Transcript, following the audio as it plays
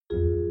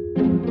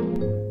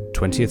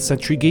20th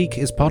Century Geek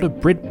is part of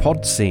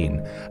Britpod Scene,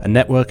 a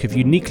network of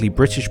uniquely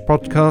British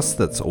podcasts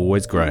that's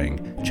always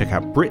growing. Check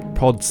out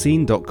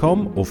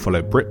BritpodScene.com or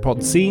follow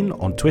Britpod Scene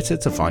on Twitter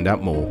to find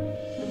out more.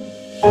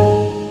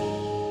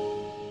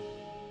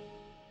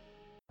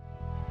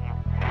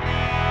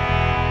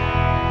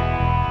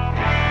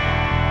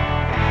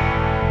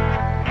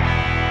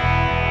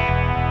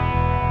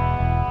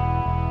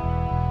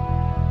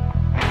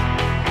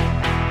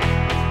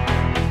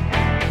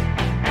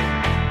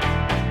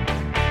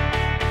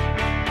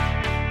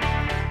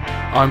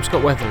 I'm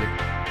Scott Weatherly.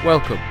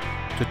 Welcome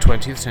to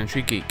 20th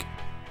Century Geek.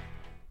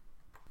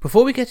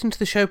 Before we get into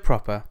the show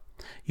proper,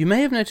 you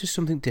may have noticed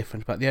something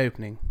different about the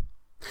opening.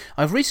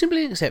 I've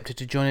recently accepted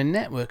to join a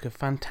network of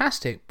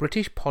fantastic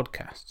British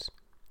podcasts.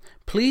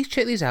 Please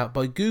check these out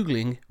by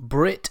googling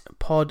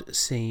Britpod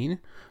Scene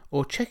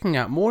or checking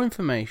out more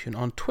information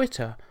on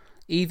Twitter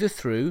either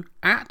through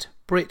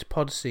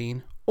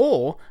 @BritpodScene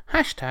or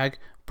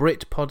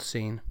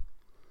 #BritpodScene.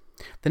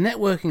 The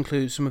network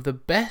includes some of the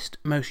best,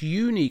 most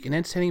unique and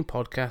entertaining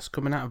podcasts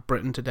coming out of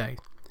Britain today.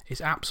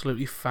 It's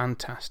absolutely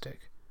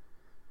fantastic.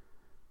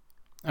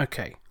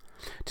 Okay,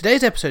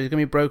 today's episode is going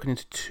to be broken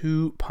into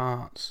two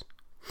parts.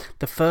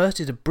 The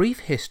first is a brief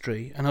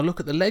history and a look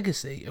at the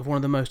legacy of one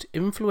of the most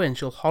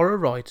influential horror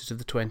writers of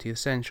the 20th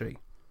century.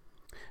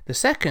 The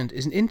second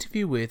is an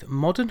interview with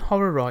modern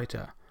horror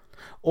writer,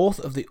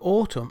 author of the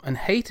Autumn and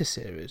Hater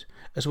series,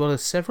 as well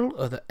as several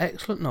other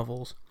excellent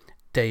novels,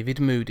 David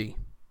Moody.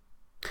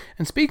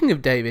 And speaking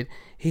of David,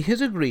 he has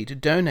agreed to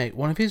donate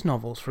one of his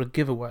novels for a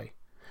giveaway,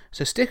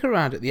 so stick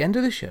around at the end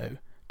of the show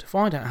to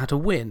find out how to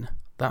win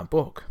that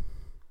book.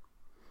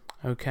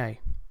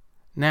 Okay,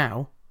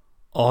 now,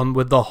 on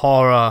with the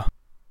horror.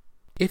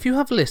 If you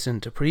have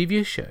listened to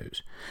previous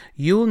shows,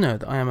 you'll know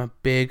that I am a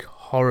big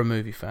horror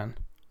movie fan.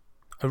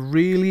 I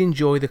really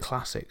enjoy the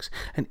classics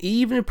and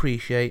even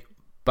appreciate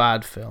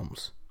bad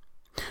films.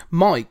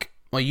 Mike,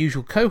 my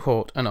usual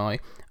cohort, and I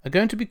are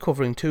going to be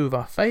covering two of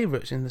our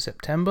favourites in the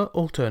September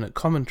alternate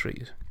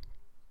commentaries: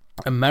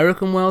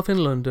 American Werewolf in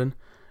London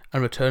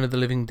and Return of the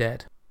Living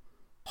Dead.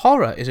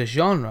 Horror is a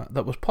genre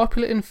that was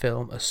popular in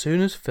film as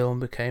soon as film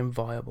became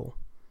viable.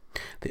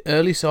 The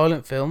early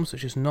silent films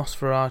such as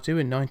Nosferatu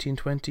in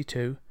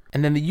 1922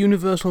 and then the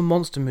Universal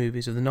monster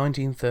movies of the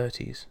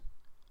 1930s.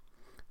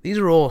 These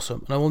are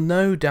awesome and I will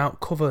no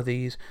doubt cover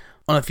these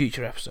on a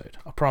future episode,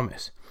 I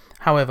promise.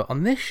 However,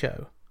 on this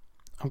show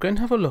I'm going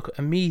to have a look at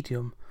a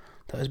medium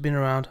that has been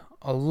around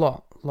a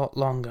lot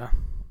longer.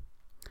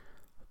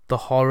 The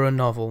horror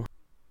novel.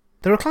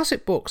 There are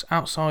classic books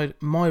outside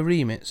my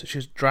remit such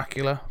as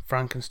Dracula,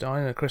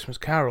 Frankenstein and A Christmas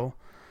Carol.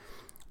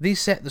 These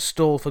set the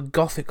stall for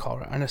Gothic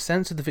horror and a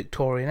sense of the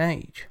Victorian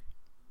age.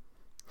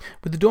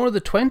 With the dawn of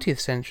the 20th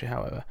century,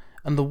 however,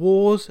 and the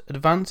wars,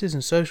 advances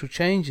and social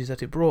changes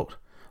that it brought,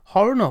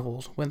 horror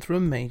novels went through a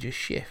major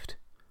shift.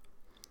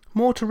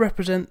 More to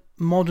represent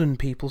modern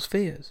people's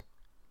fears.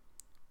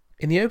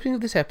 In the opening of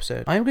this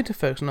episode, I am going to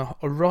focus on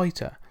a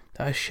writer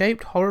that has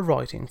shaped horror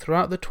writing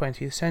throughout the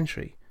 20th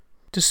century,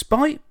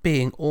 despite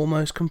being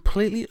almost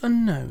completely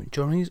unknown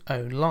during his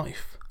own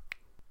life.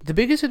 The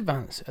biggest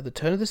advance at the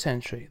turn of the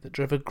century that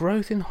drove a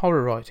growth in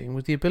horror writing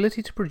was the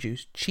ability to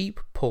produce cheap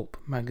pulp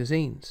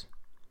magazines.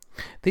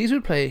 These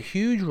would play a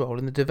huge role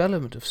in the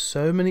development of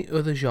so many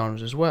other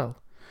genres as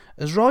well,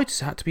 as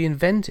writers had to be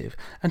inventive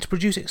and to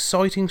produce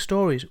exciting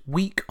stories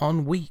week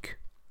on week.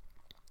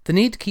 The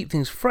need to keep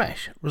things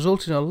fresh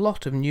resulted in a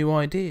lot of new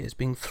ideas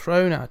being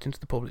thrown out into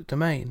the public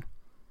domain.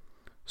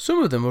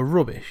 Some of them were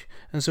rubbish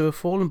and so have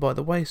fallen by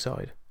the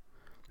wayside.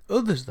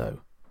 Others,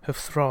 though, have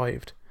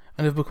thrived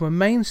and have become a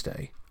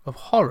mainstay of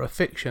horror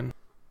fiction.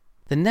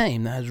 The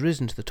name that has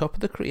risen to the top of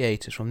the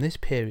creators from this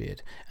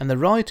period and the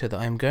writer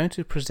that I am going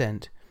to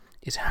present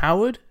is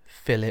Howard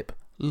Philip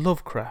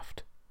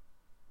Lovecraft,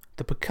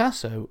 the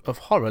Picasso of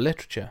horror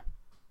literature.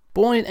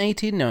 Born in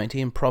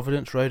 1890 in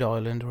Providence, Rhode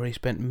Island, where he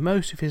spent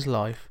most of his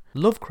life,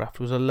 Lovecraft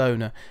was a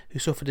loner who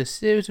suffered a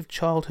series of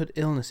childhood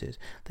illnesses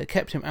that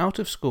kept him out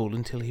of school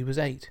until he was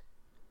 8.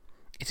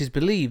 It is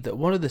believed that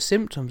one of the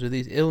symptoms of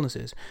these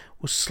illnesses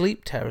was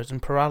sleep terrors and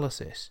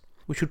paralysis,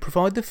 which would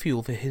provide the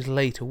fuel for his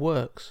later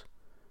works.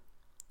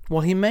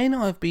 While he may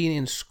not have been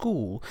in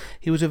school,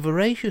 he was a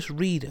voracious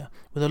reader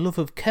with a love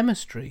of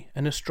chemistry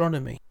and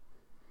astronomy.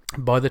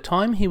 By the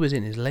time he was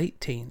in his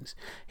late teens,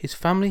 his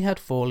family had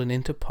fallen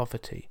into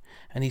poverty,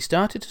 and he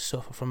started to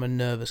suffer from a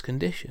nervous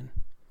condition.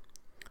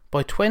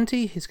 By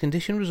 20, his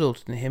condition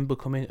resulted in him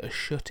becoming a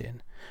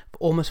shut-in for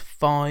almost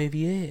 5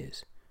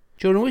 years,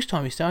 during which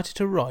time he started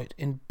to write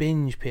in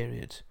binge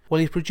periods.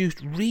 While he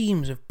produced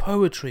reams of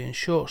poetry and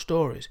short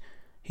stories,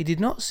 he did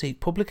not seek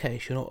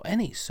publication or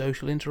any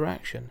social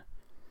interaction.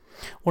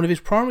 One of his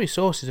primary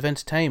sources of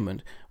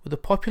entertainment were the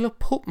popular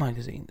pulp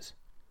magazines.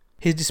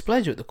 His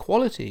displeasure at the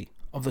quality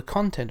of the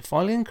content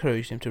finally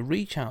encouraged him to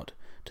reach out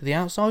to the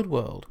outside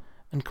world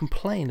and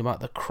complain about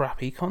the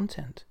crappy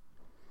content.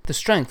 The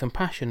strength and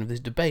passion of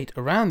this debate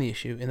around the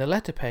issue in the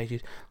letter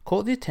pages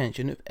caught the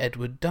attention of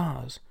Edward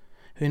Dawes,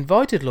 who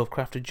invited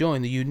Lovecraft to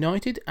join the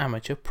United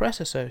Amateur Press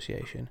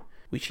Association,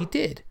 which he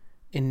did,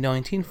 in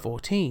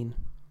 1914.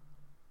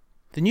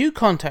 The New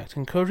Contact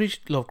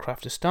encouraged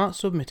Lovecraft to start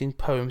submitting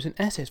poems and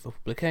essays for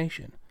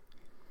publication.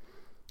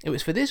 It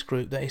was for this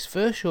group that his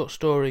first short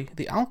story,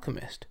 The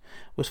Alchemist,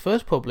 was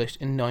first published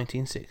in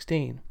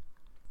 1916.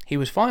 He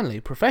was finally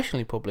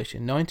professionally published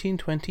in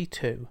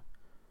 1922.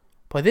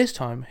 By this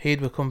time, he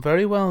had become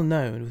very well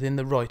known within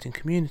the writing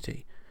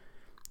community,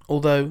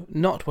 although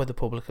not by the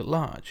public at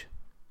large.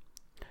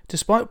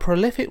 Despite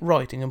prolific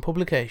writing and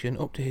publication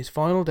up to his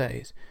final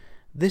days,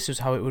 this was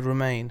how it would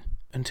remain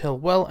until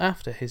well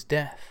after his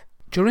death.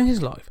 During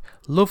his life,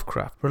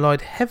 Lovecraft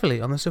relied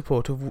heavily on the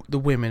support of the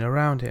women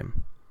around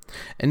him.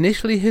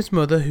 Initially his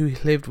mother, who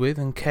he lived with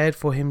and cared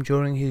for him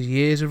during his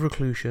years of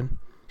reclusion.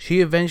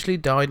 She eventually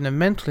died in a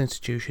mental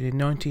institution in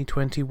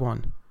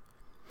 1921.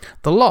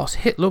 The loss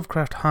hit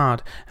Lovecraft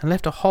hard and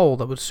left a hole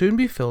that would soon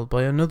be filled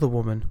by another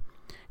woman,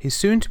 his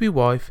soon-to-be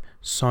wife,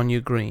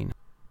 Sonia Green.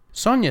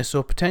 Sonia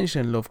saw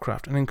potential in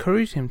Lovecraft and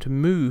encouraged him to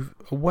move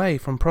away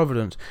from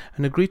Providence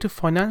and agreed to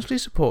financially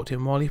support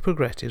him while he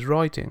progressed his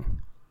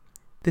writing.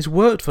 This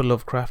worked for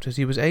Lovecraft as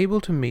he was able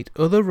to meet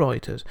other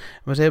writers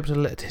and was able to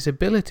let his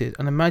abilities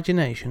and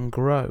imagination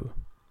grow.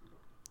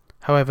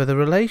 However, the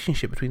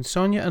relationship between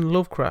Sonia and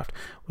Lovecraft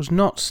was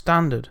not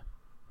standard,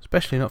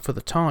 especially not for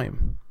the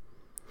time.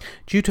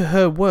 Due to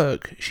her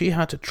work, she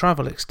had to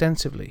travel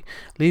extensively,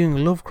 leaving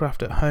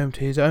Lovecraft at home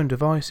to his own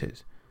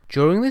devices.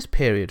 During this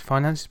period,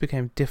 finances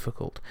became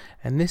difficult,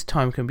 and this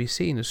time can be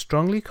seen as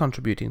strongly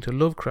contributing to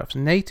Lovecraft's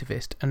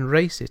nativist and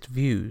racist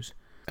views.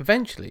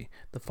 Eventually,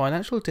 the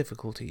financial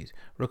difficulties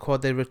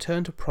required they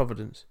return to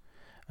Providence,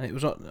 and it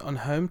was on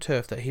home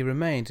turf that he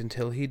remained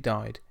until he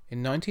died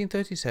in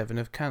 1937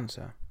 of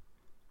cancer.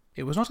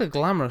 It was not a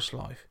glamorous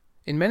life.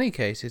 In many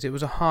cases, it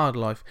was a hard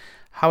life.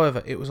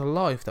 However, it was a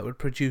life that would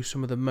produce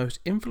some of the most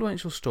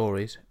influential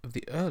stories of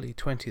the early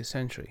 20th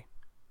century.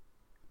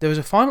 There is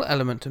a final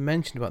element to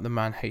mention about the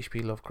man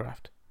H.P.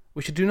 Lovecraft,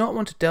 which I do not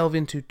want to delve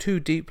into too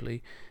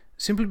deeply,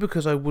 simply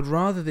because I would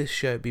rather this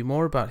show be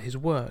more about his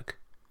work.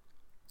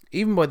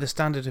 Even by the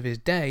standard of his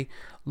day,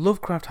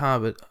 Lovecraft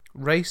harboured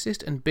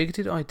racist and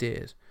bigoted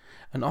ideas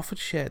and often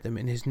shared them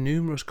in his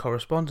numerous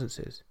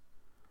correspondences.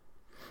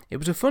 It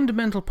was a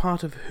fundamental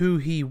part of who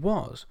he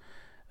was,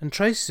 and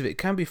traces of it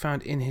can be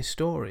found in his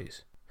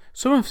stories.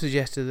 Some have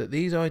suggested that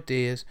these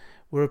ideas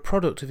were a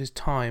product of his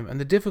time and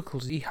the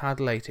difficulties he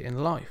had later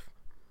in life.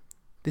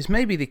 This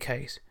may be the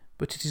case,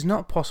 but it is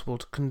not possible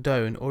to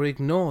condone or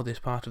ignore this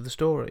part of the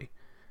story.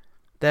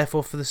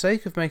 Therefore, for the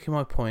sake of making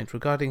my point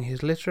regarding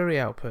his literary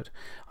output,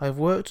 I have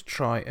worked to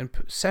try and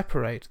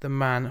separate the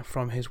man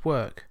from his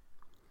work.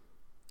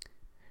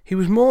 He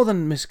was more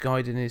than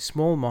misguided in his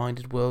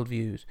small-minded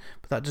worldviews,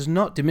 but that does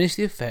not diminish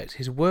the effect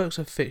his works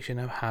of fiction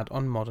have had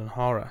on modern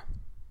horror.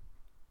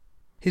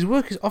 His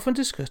work is often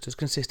discussed as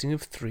consisting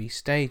of 3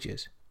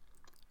 stages.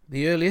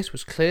 The earliest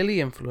was clearly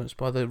influenced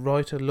by the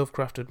writer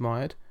Lovecraft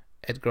admired,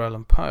 Edgar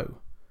Allan Poe.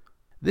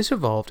 This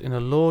evolved in a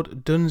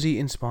Lord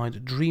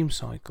Dunsey-inspired dream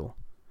cycle.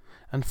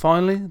 And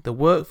finally, the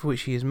work for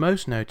which he is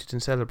most noted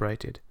and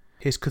celebrated,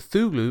 his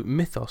Cthulhu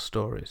mythos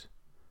stories.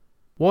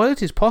 While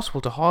it is possible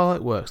to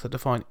highlight works that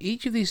define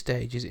each of these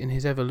stages in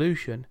his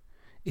evolution,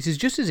 it is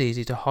just as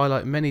easy to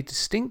highlight many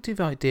distinctive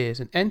ideas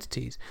and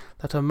entities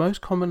that are most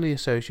commonly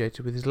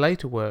associated with his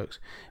later works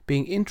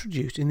being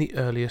introduced in the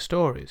earlier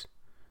stories,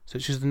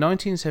 such as the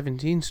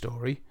 1917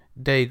 story,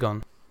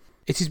 Dagon.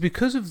 It is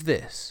because of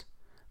this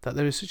that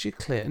there is such a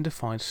clear and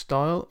defined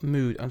style,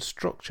 mood and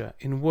structure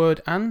in word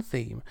and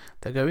theme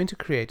that go into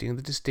creating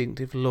the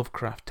distinctive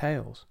Lovecraft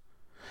tales.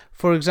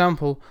 For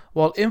example,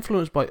 while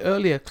influenced by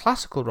earlier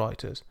classical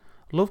writers,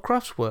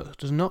 Lovecraft's work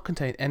does not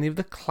contain any of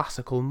the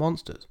classical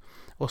monsters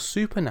or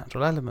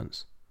supernatural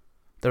elements.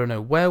 There are no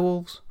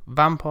werewolves,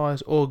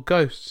 vampires or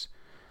ghosts.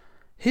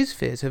 His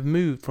fears have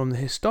moved from the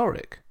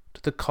historic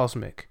to the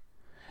cosmic,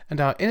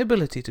 and our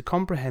inability to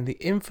comprehend the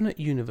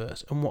infinite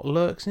universe and what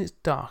lurks in its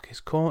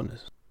darkest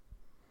corners.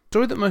 The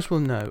story that most will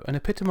know and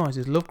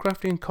epitomizes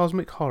Lovecraftian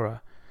cosmic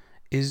horror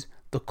is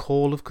The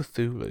Call of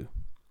Cthulhu,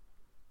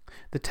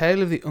 the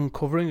tale of the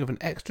uncovering of an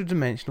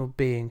extra-dimensional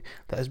being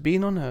that has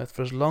been on Earth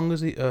for as long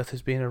as the Earth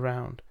has been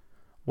around,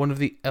 one of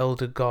the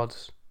elder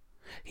gods.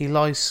 He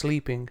lies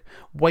sleeping,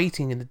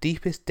 waiting in the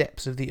deepest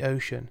depths of the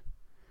ocean.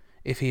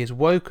 If he is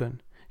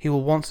woken, he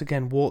will once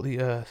again walk the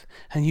Earth,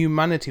 and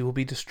humanity will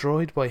be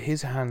destroyed by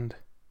his hand.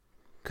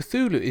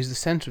 Cthulhu is the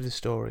centre of the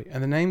story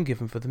and the name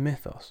given for the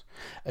mythos,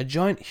 a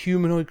giant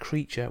humanoid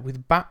creature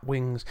with bat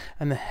wings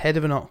and the head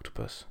of an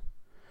octopus.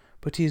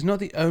 But he is not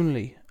the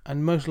only,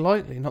 and most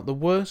likely not the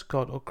worst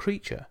god or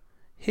creature,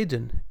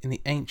 hidden in the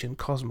ancient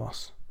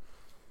cosmos.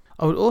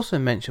 I would also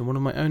mention one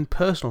of my own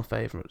personal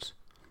favourites,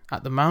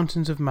 At the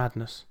Mountains of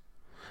Madness,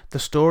 the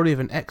story of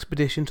an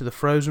expedition to the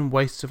frozen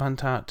wastes of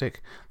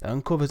Antarctic that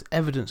uncovers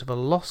evidence of a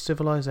lost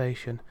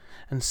civilization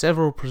and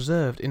several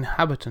preserved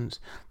inhabitants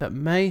that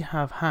may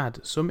have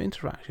had some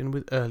interaction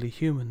with early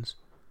humans.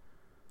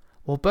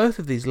 While both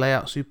of these lay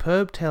out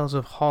superb tales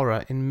of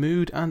horror in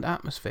mood and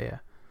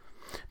atmosphere,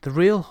 the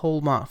real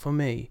hallmark for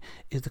me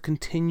is the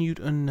continued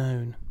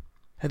unknown.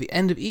 At the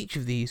end of each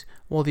of these,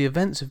 while the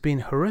events have been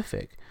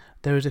horrific,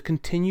 there is a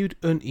continued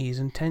unease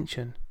and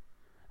tension,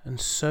 and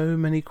so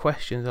many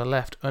questions are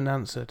left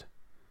unanswered.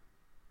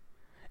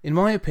 In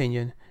my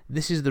opinion,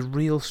 this is the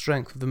real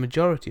strength of the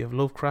majority of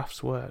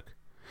Lovecraft's work,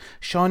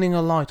 shining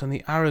a light on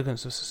the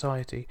arrogance of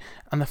society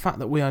and the fact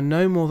that we are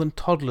no more than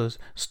toddlers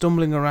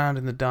stumbling around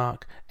in the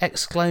dark,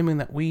 exclaiming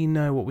that we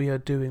know what we are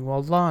doing,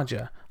 while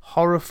larger,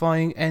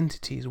 horrifying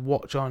entities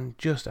watch on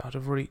just out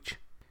of reach.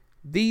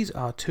 These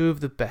are two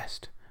of the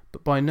best,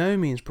 but by no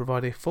means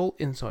provide a full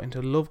insight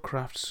into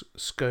Lovecraft's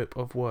scope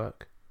of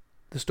work.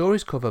 The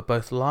stories cover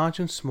both large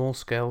and small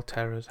scale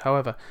terrors.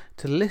 However,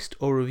 to list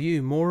or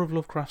review more of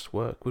Lovecraft's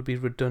work would be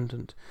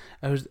redundant,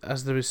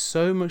 as there is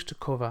so much to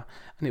cover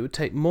and it would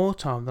take more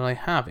time than I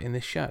have in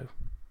this show.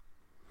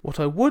 What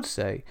I would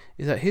say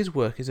is that his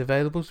work is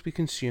available to be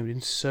consumed in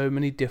so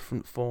many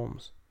different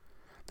forms.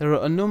 There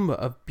are a number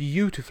of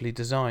beautifully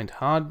designed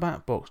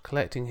hardback books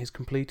collecting his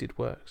completed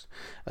works,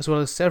 as well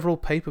as several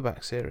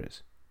paperback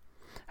series.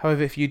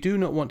 However, if you do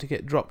not want to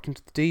get dropped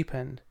into the deep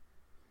end,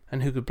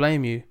 and who could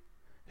blame you,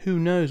 who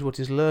knows what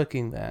is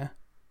lurking there,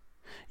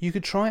 you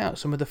could try out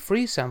some of the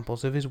free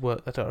samples of his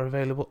work that are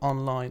available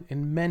online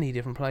in many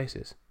different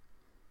places.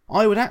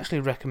 I would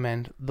actually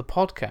recommend the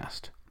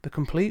podcast, The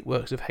Complete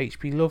Works of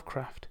H.P.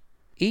 Lovecraft.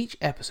 Each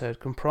episode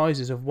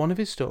comprises of one of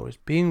his stories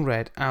being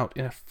read out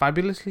in a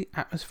fabulously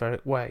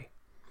atmospheric way.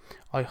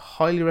 I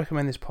highly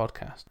recommend this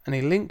podcast, and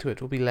a link to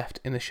it will be left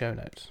in the show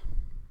notes.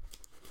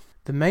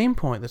 The main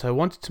point that I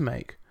wanted to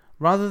make,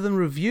 rather than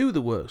review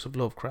the works of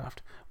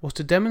Lovecraft, was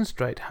to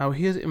demonstrate how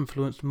he has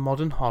influenced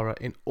modern horror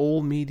in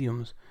all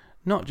mediums,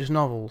 not just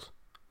novels.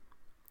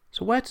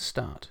 So where to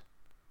start?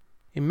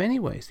 In many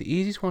ways, the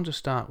easiest one to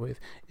start with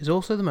is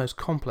also the most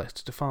complex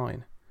to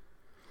define.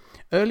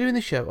 Earlier in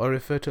the show, I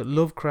referred to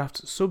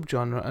Lovecraft's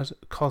subgenre as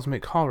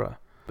cosmic horror,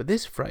 but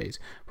this phrase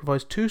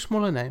provides too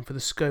small a name for the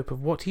scope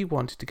of what he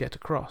wanted to get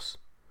across.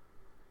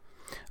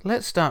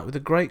 Let's start with a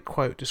great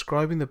quote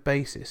describing the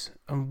basis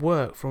and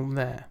work from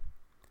there.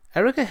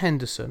 Erica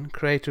Henderson,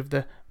 creator of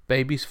the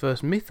Baby's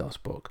First Mythos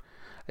book,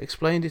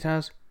 explained it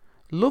as,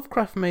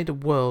 Lovecraft made a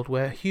world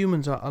where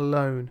humans are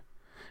alone,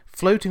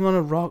 floating on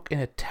a rock in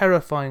a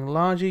terrifying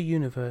larger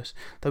universe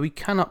that we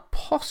cannot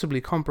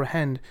possibly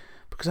comprehend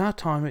because our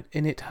time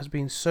in it has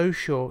been so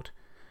short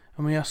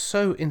and we are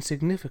so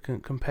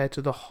insignificant compared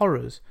to the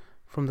horrors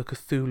from the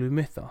Cthulhu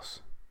mythos.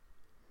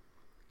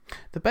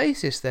 The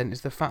basis then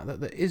is the fact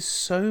that there is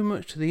so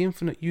much to the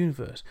infinite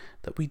universe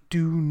that we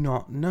do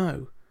not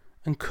know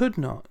and could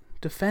not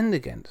defend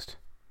against.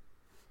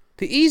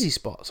 The easy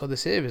spots are the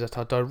series that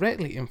are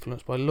directly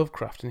influenced by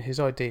Lovecraft and his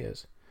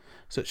ideas,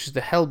 such as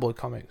the Hellboy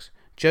comics,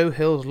 Joe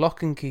Hill's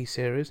Lock and Key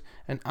series,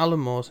 and Alan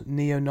Moore's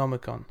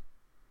Neonomicon.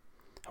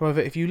 However,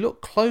 if you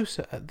look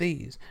closer at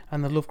these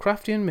and the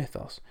Lovecraftian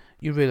mythos,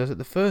 you realise that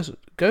the first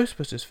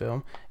Ghostbusters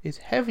film is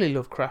heavily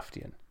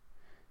Lovecraftian.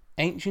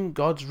 Ancient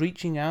gods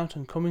reaching out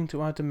and coming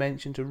to our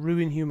dimension to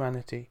ruin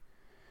humanity.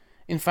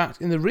 In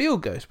fact, in the real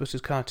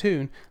Ghostbusters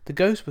cartoon, the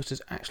Ghostbusters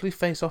actually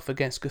face off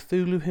against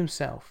Cthulhu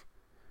himself.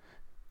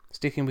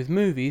 Sticking with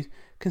movies,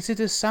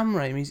 consider Sam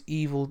Raimi's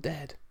Evil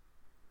Dead.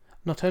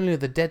 Not only are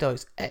the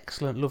Deadites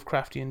excellent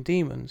Lovecraftian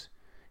demons,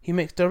 he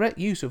makes direct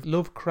use of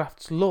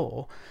Lovecraft's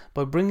lore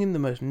by bringing the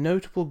most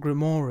notable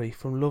grimoire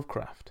from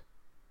Lovecraft,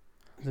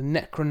 the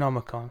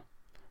Necronomicon,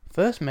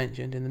 first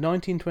mentioned in the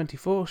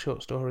 1924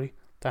 short story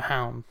The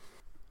Hound.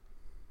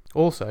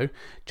 Also,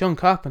 John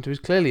Carpenter is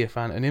clearly a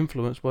fan and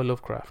influenced by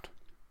Lovecraft.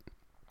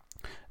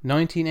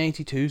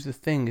 1982's The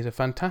Thing is a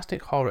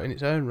fantastic horror in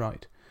its own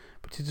right,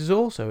 but it is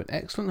also an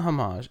excellent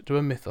homage to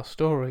a mythos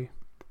story,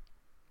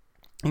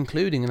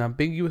 including an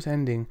ambiguous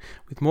ending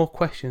with more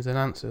questions than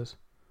answers.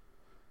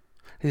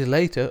 His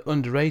later,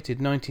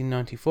 underrated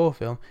 1994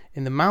 film,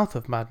 In the Mouth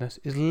of Madness,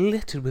 is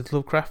littered with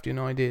Lovecraftian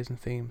ideas and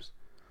themes.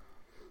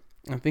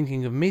 And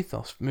thinking of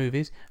mythos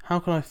movies, how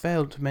can I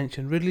fail to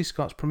mention Ridley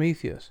Scott's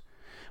Prometheus,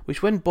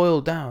 which when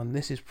boiled down,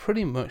 this is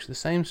pretty much the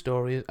same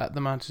story as At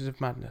the Mountains of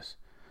Madness,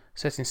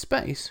 set in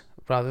space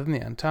rather than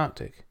the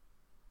Antarctic.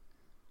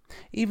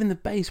 Even the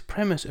base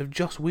premise of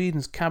Joss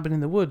Whedon's Cabin in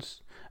the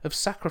Woods, of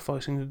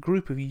sacrificing a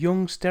group of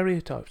young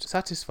stereotypes to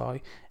satisfy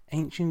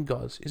ancient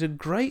gods, is a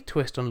great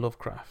twist on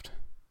Lovecraft.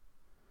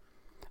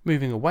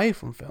 Moving away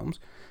from films,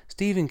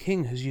 Stephen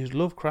King has used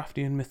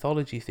Lovecraftian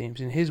mythology themes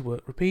in his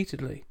work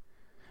repeatedly.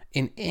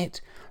 In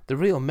It, the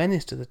real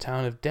menace to the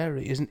town of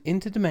Derry is an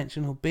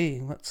interdimensional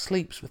being that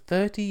sleeps for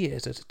 30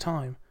 years at a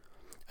time,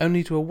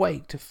 only to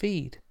awake to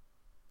feed.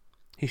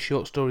 His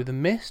short story The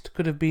Mist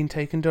could have been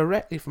taken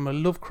directly from a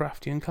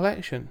Lovecraftian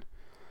collection.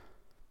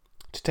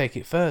 To take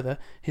it further,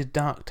 his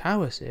Dark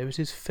Tower series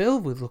is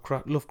filled with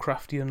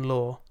Lovecraftian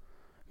lore,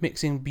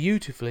 mixing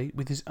beautifully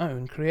with his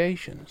own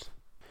creations.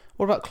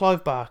 What about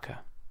Clive Barker?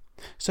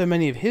 So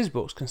many of his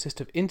books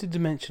consist of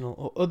interdimensional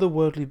or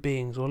otherworldly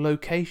beings or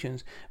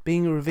locations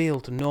being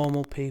revealed to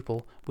normal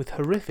people with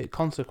horrific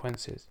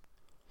consequences.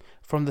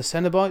 From the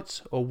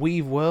Cenobites or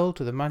Weave World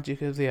to the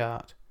magic of the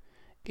art,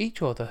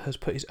 each author has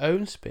put his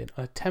own spin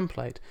on a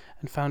template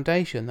and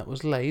foundation that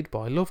was laid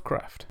by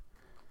Lovecraft.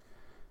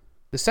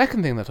 The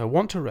second thing that I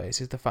want to raise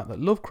is the fact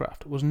that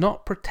Lovecraft was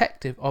not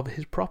protective of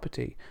his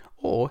property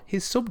or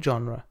his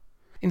subgenre.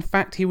 In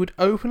fact, he would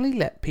openly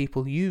let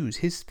people use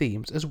his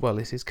themes as well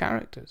as his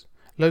characters,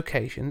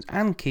 locations,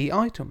 and key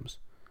items.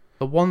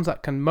 The ones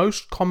that can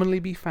most commonly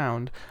be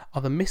found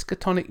are the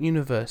Miskatonic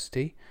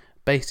University,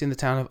 based in the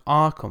town of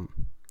Arkham.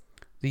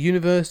 The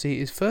university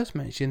is first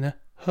mentioned in the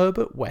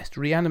Herbert West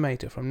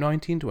Reanimator from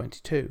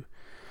 1922,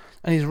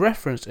 and is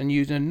referenced and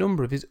used in a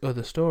number of his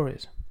other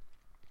stories.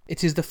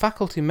 It is the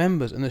faculty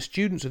members and the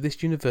students of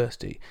this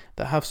university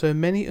that have so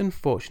many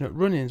unfortunate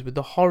run-ins with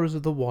the horrors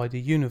of the wider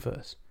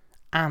universe,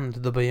 and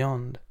the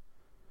beyond.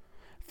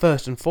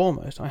 First and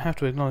foremost, I have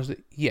to acknowledge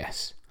that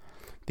yes,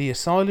 the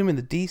asylum in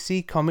the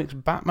DC Comics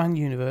Batman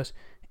universe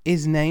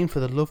is named for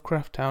the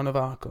Lovecraft town of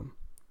Arkham.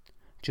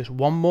 Just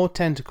one more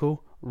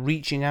tentacle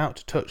reaching out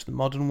to touch the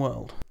modern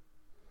world.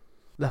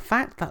 The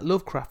fact that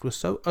Lovecraft was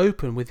so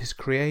open with his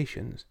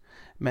creations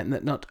meant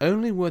that not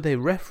only were they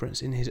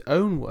referenced in his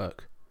own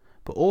work,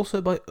 but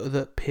also by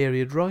other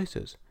period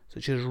writers,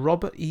 such as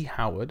Robert E.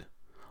 Howard,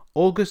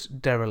 August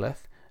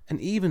Derleth,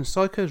 and even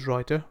Psycho's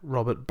writer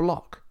Robert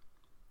Bloch.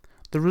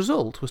 The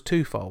result was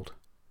twofold.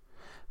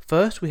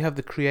 First, we have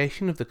the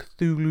creation of the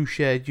Cthulhu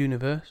shared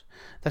universe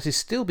that is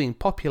still being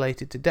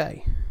populated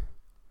today.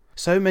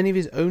 So many of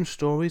his own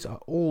stories are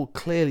all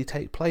clearly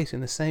take place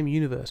in the same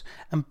universe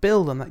and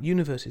build on that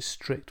universe's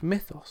strict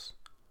mythos.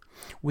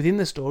 Within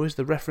the stories,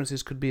 the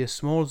references could be as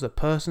small as a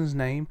person's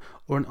name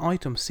or an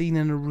item seen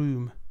in a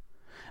room,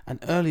 an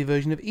early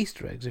version of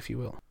Easter eggs, if you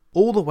will,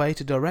 all the way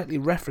to directly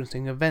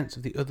referencing events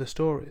of the other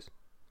stories.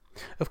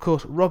 Of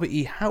course, Robert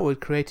E.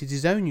 Howard created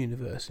his own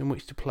universe in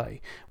which to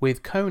play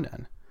with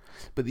Conan,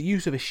 but the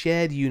use of a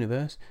shared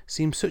universe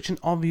seemed such an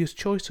obvious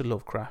choice to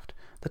Lovecraft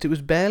that it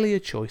was barely a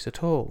choice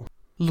at all.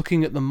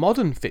 Looking at the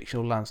modern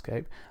fictional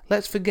landscape,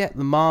 let's forget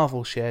the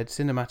Marvel shared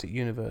cinematic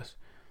universe.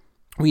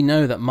 We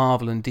know that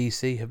Marvel and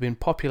DC have been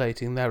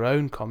populating their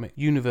own comic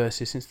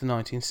universes since the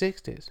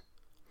 1960s.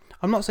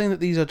 I'm not saying that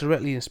these are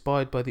directly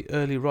inspired by the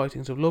early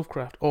writings of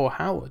Lovecraft or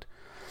Howard.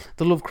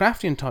 The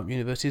Lovecraftian type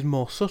universe is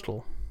more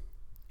subtle.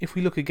 If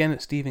we look again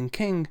at Stephen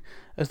King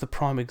as the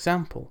prime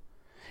example,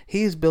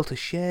 he has built a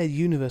shared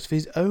universe for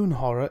his own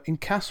horror in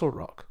Castle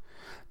Rock,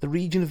 the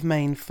region of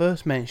Maine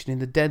first mentioned in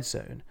The Dead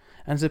Zone,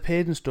 and has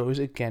appeared in stories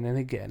again and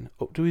again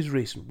up to his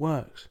recent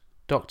works,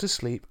 Doctor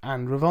Sleep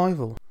and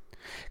Revival.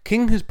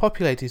 King has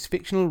populated his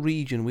fictional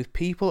region with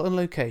people and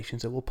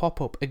locations that will pop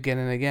up again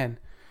and again.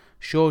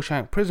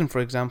 Shawshank Prison, for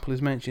example,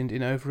 is mentioned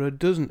in over a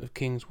dozen of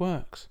King's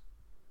works.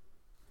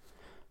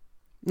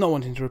 Not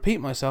wanting to repeat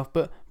myself,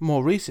 but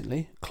more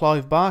recently,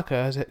 Clive Barker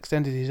has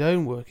extended his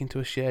own work into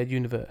a shared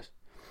universe.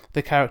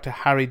 The character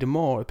Harry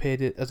D'Amour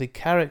appeared as a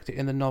character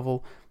in the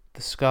novel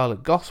The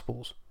Scarlet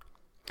Gospels,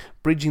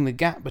 bridging the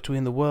gap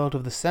between the world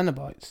of the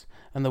Cenobites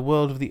and the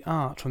world of the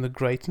art from the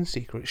Great and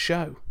Secret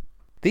Show.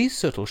 These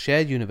subtle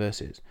shared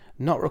universes,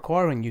 not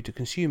requiring you to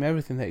consume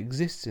everything that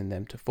exists in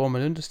them to form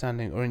an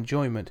understanding or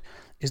enjoyment,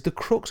 is the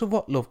crux of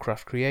what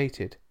Lovecraft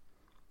created.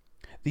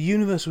 The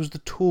universe was the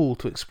tool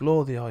to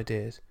explore the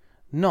ideas,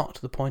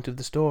 not the point of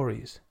the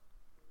stories.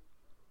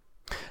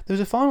 There's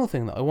a final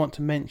thing that I want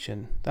to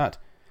mention that,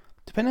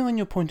 depending on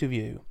your point of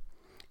view,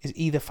 is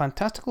either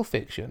fantastical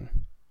fiction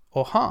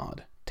or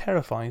hard,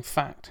 terrifying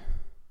fact.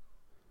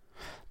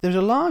 There's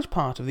a large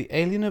part of the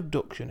alien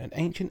abduction and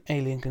ancient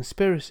alien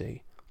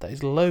conspiracy that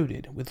is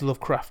loaded with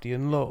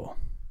Lovecraftian lore.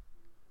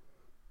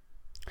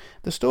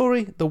 The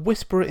story The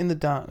Whisperer in the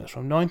Darkness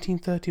from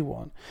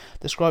 1931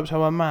 describes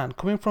how a man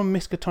coming from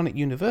Miskatonic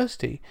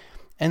University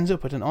ends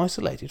up at an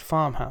isolated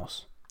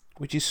farmhouse,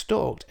 which is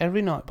stalked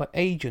every night by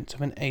agents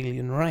of an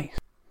alien race.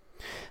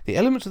 The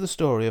elements of the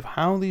story of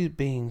how these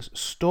beings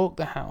stalk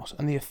the house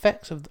and the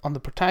effects on the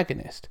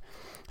protagonist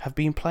have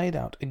been played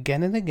out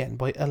again and again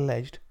by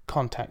alleged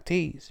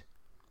contactees,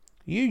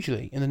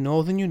 usually in the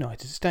northern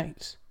United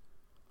States.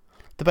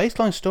 The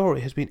baseline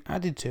story has been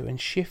added to and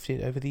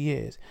shifted over the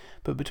years,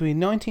 but between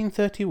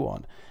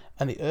 1931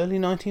 and the early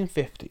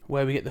 1950s,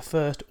 where we get the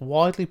first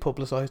widely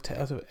publicised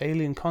tales of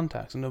alien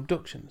contacts and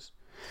abductions,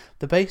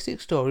 the basic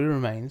story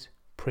remains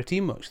pretty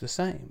much the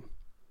same.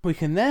 We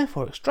can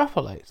therefore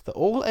extrapolate that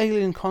all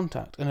alien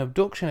contact and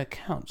abduction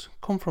accounts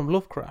come from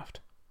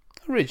Lovecraft,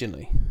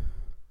 originally.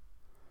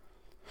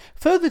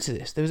 Further to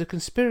this, there is a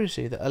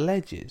conspiracy that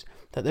alleges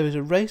that there is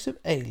a race of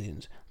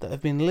aliens that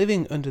have been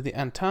living under the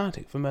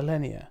Antarctic for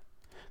millennia,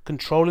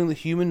 controlling the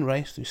human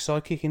race through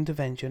psychic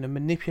intervention and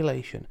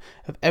manipulation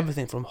of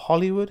everything from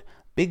Hollywood,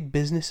 big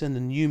business and the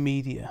new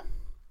media.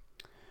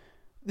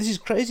 This is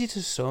crazy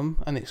to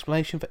some and the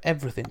explanation for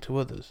everything to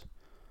others.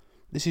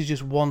 This is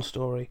just one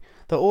story.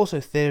 There are also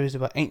theories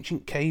about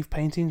ancient cave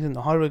paintings and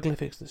the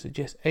hieroglyphics that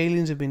suggest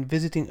aliens have been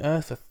visiting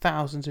Earth for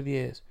thousands of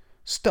years,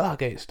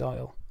 Stargate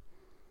style.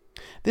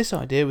 This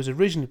idea was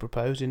originally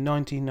proposed in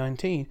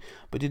 1919,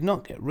 but did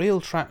not get real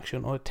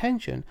traction or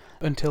attention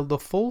until the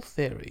full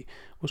theory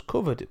was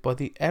covered by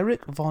the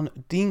Erich von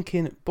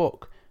Däniken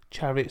book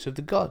Chariots of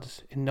the Gods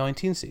in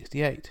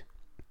 1968.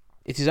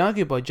 It is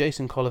argued by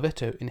Jason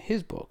Colavito in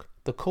his book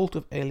the cult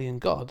of alien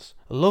gods,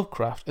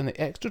 Lovecraft, and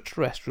the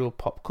extraterrestrial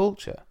pop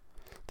culture,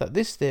 that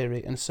this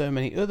theory and so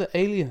many other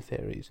alien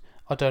theories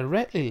are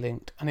directly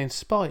linked and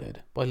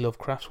inspired by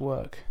Lovecraft's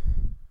work.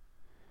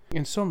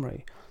 In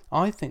summary,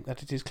 I think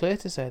that it is clear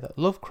to say that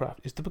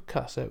Lovecraft is the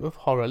Picasso of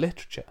horror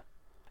literature,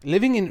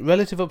 living in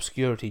relative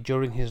obscurity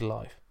during his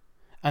life,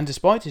 and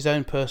despite his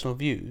own personal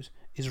views,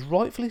 is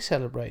rightfully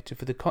celebrated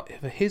for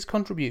his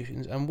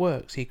contributions and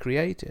works he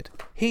created.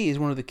 He is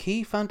one of the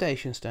key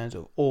foundation stones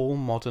of all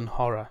modern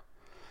horror,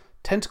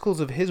 tentacles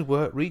of his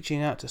work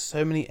reaching out to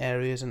so many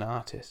areas and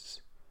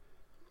artists.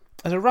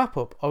 As a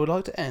wrap-up, I would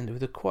like to end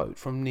with a quote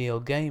from Neil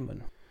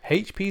Gaiman.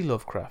 H.P.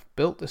 Lovecraft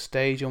built the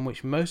stage on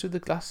which most of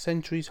the last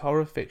century's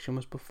horror fiction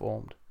was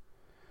performed.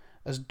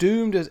 As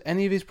doomed as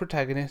any of his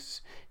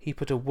protagonists, he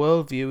put a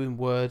worldview in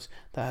words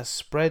that has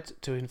spread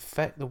to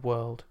infect the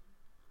world.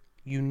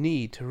 You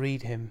need to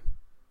read him.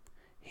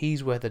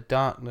 He's where the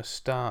darkness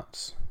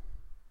starts.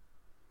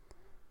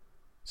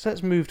 So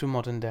let's move to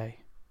modern day.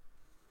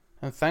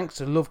 And thanks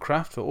to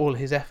Lovecraft for all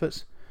his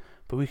efforts,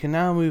 but we can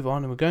now move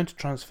on and we're going to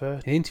transfer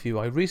an interview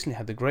I recently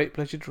had the great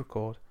pleasure to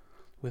record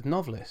with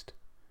novelist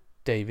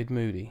David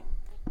Moody.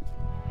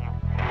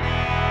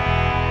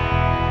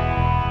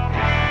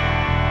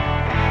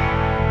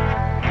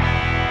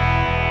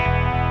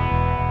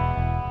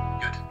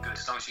 Good.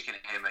 As long as you can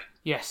hear me.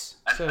 Yes.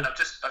 And I've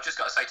just got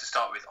to say to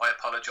start with, I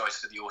apologise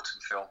for the autumn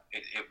film.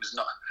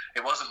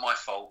 It wasn't my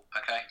fault.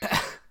 Okay.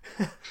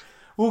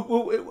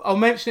 Well, I'll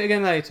mention it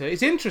again later.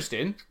 It's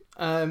interesting.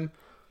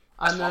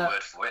 That's one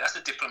word for it. That's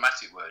a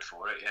diplomatic word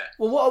for it. Yeah.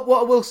 Well,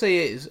 what I will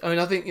say is, I mean,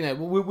 I think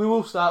we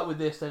will start with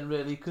this then,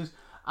 really, because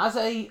as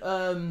a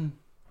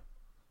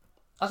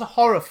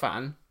horror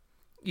fan,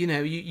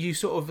 you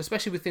sort of,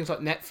 especially with things like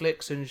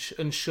Netflix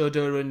and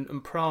Shudder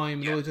and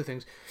Prime and all those other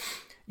things,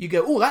 you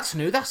go, oh, that's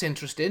new, that's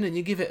interesting, and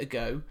you give it a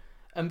go.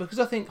 And because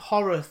I think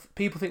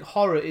people think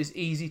horror is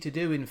easy to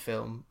do in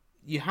film,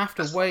 you have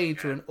to wade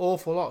through an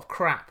awful lot of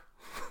crap.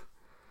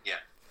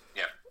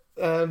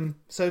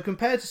 So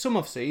compared to some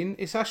I've seen,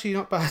 it's actually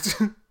not bad.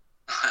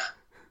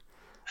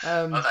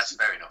 That's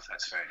fair enough.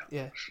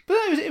 Yeah, but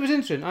it was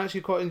interesting. I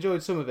actually quite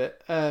enjoyed some of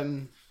it.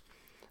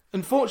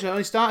 Unfortunately, I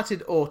only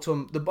started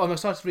Autumn. I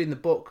started reading the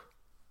book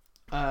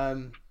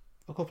a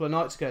couple of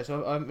nights ago,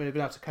 so I haven't really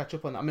been able to catch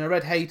up on that. I mean, I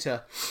read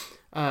Hater,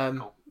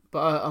 Cool.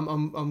 but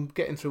I'm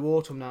getting through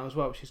Autumn now as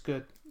well, which is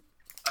good.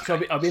 Okay.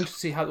 So I'll be interested to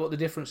see what the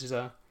differences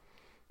are.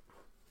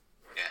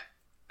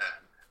 Yeah,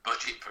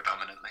 budget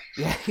predominantly.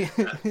 Yeah.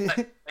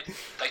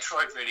 They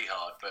tried really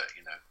hard, but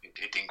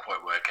it didn't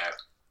quite work out.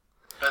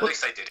 But at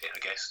least they did it, I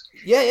guess.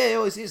 Yeah.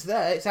 It's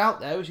there. It's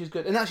out there, which is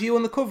good. And that's you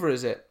on the cover,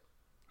 is it?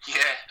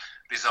 Yeah,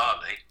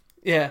 bizarrely.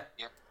 Yeah.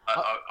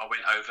 I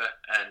went over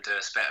and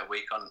spent a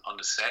week on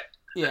the set.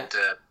 Yeah. And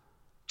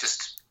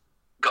just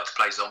got to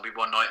play zombie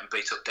one night and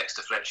beat up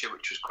Dexter Fletcher,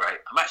 which was great.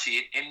 I'm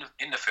actually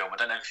in the film. I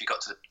don't know if you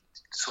got to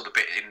saw the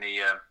bit in the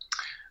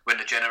when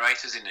the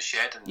generator's in the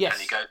shed and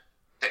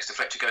Dexter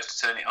Fletcher goes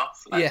to turn it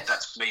off.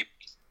 That's me.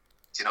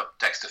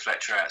 Dexter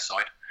Fletcher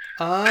outside.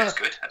 That's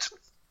good.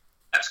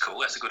 That's cool.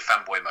 That's a good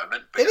fanboy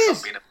moment. It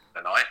is. In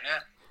the night, yeah.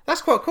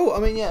 That's quite cool. I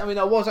mean,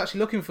 I was actually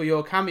looking for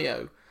your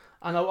cameo,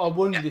 and I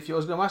wondered if I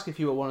was going to ask if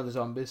you were one of the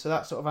zombies. So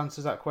that sort of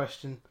answers that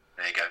question.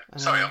 There you go.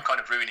 Sorry, I'm kind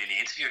of ruining the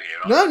interview here.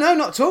 No,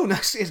 not at all. No,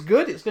 it's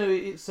good.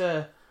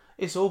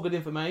 It's all good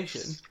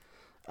information.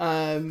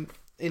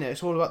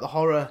 It's all about the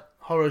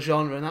horror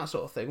genre and that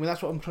sort of thing. I mean,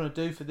 that's what I'm trying to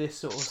do for this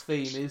sort of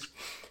theme. Is,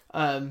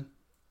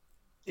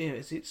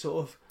 it's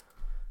sort of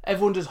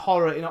everyone does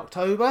horror in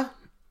October.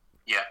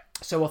 Yeah.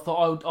 So I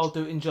thought I'll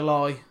do it in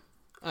July,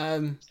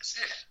 That's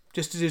it.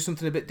 just to do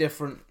something a bit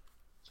different.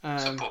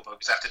 Some poor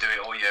buggers have to do it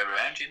all year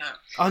round,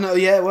 I know,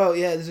 yeah. Well,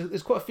 yeah.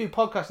 There's quite a few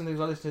podcasts and things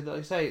I listen to that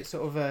I say it's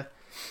sort of.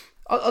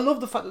 I love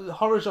the fact that the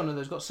horror genre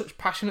has got such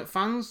passionate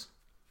fans.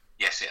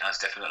 Yes, it has,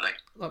 definitely.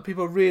 Like,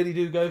 people really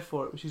do go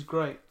for it, which is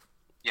great.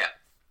 Yeah.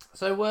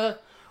 So, well,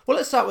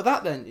 let's start with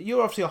that then.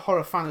 You're obviously a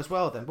horror fan as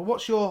well, then. But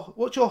what's your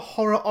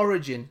horror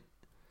origin?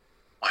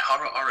 My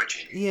horror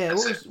origin. Yeah.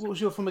 What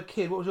was your from a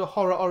kid? What was your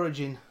horror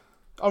origin?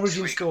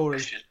 Origin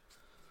story.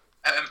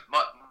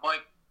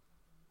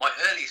 My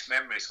earliest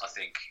memories, I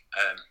think,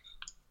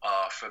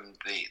 are from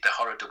the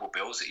horror double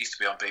bills that used to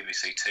be on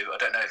BBC Two. I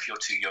don't know if you're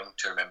too young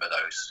to remember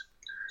those.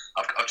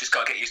 I've just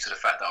got to get used to the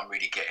fact that I'm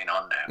really getting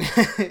on now.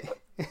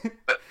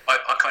 But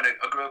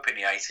I grew up in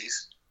the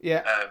 80s.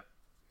 Yeah.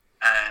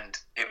 And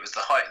it was the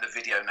height of the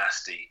video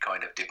nasty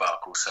kind of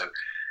debacle. So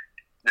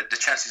the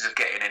chances of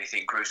getting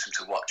anything gruesome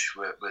to watch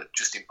were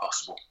just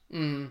impossible.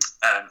 Mm.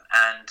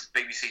 And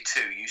BBC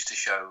Two used to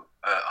show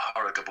a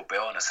horror double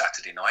bill on a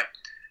Saturday night.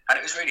 And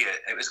it was really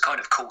it was a kind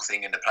of cool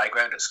thing in the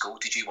playground at school.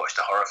 Did you watch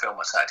the horror film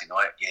on Saturday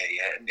night?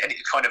 Yeah. And it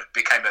kind of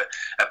became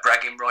a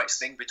bragging rights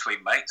thing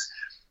between mates.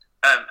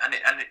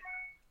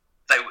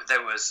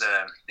 There was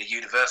the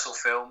Universal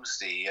films,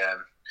 the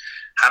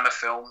Hammer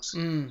films,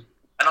 and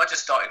I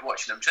just started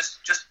watching them just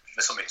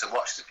for something to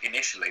watch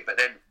initially, but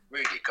then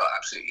really got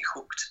absolutely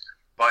hooked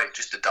by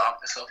just the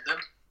darkness of them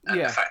and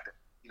the fact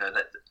that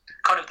that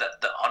kind of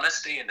the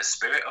honesty and the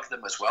spirit of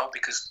them as well,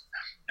 because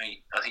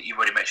I think you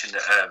already mentioned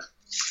that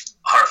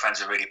horror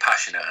fans are really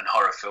passionate, and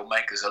horror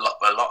filmmakers, a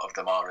lot of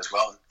them are as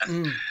well.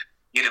 And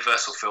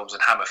Universal films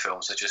and Hammer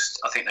films are just,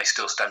 I think they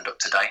still stand up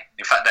today.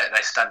 In fact,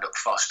 they stand up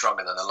far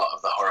stronger than a lot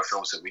of the horror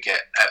films that we get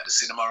out of the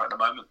cinema at the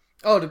moment.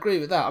 I would agree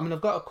with that. I mean, I've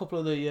got a couple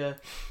of the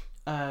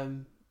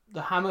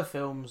Hammer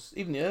films,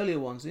 even the earlier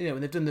ones,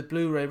 when they've done the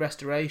Blu-ray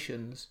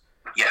restorations.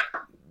 Yeah.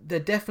 They're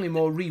definitely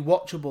more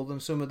rewatchable than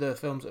some of the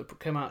films that have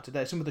come out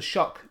today. Some of the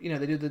shock, they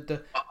do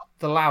the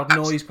loud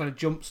noise kind of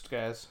jump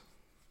scares.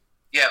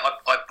 Yeah,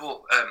 I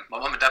bought, my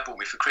mum and dad bought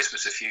me for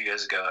Christmas a few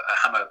years ago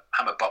a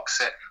Hammer box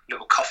set,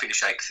 little coffin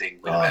shake thing.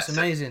 It's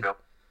amazing. And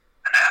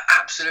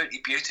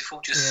absolutely beautiful,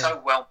 just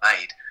so well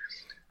made.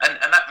 And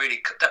that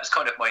was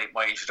kind of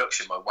my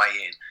introduction, my way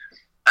in.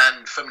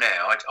 And from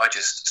there, I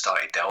just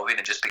started delving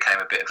and just became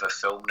a bit of a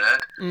film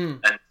nerd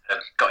and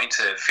got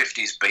into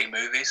 50s B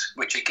movies,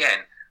 which again,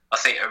 I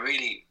think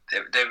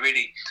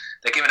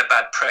they're given a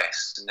bad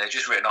press and they're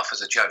just written off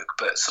as a joke.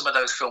 But some of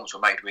those films were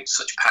made with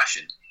such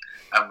passion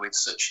and with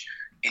such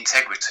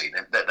integrity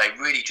that they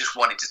really just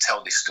wanted to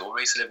tell this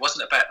story. So it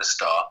wasn't about the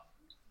star,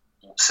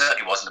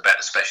 certainly wasn't about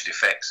the special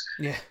effects,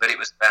 but it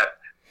was about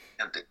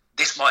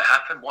this might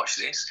happen, watch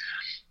this.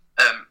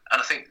 And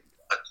I think,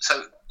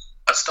 so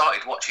I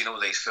started watching all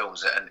these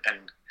films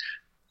and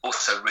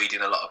also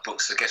reading a lot of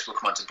books. I guess we'll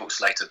come on to books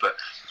later, but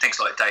things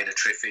like Day of the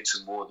Triffids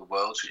and War of the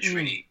Worlds, which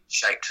really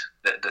shaped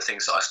the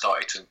things that I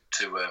started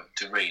to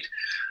read,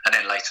 and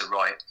then later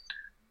write.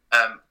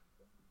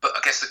 But I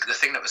guess the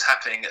thing that was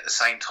happening at the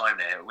same time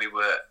there, we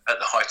were at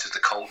the height of the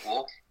Cold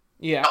War.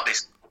 Yeah. Not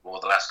this war,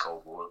 the last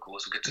Cold War, of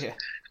course. We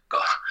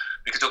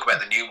could talk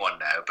about the new one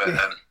now, but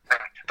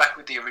back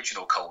with the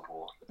original Cold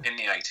War in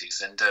the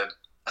 80s, and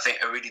I think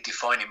a really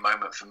defining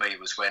moment for me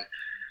was when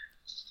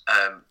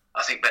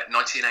I think about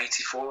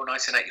 1984 or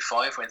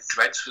 1985 when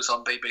Threads was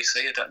on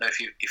BBC. I don't know if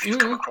you've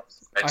come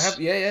across Threads. I have,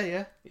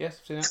 yes.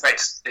 I've seen it.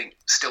 Threads,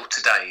 still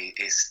today,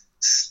 is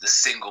the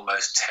single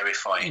most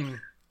terrifying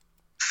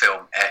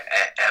film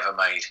ever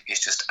made. It's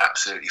just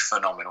absolutely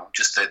phenomenal.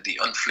 Just the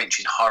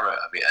unflinching horror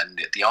of it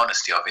and the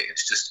honesty of it.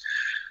 It's just,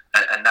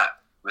 and that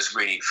was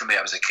really, for me,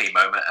 that was a key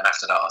moment. And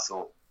after that, I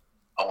thought,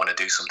 I want to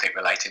do something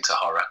relating to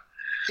horror.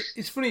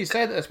 It's funny you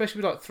say that,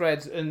 especially with like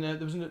Threads, and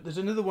there's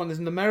another one. There's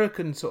an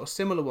American sort of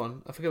similar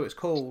one. I forget what it's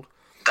called.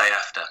 Day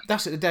After.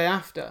 That's it. The Day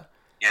After.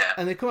 Yeah.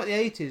 And they come out the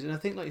 80s, and I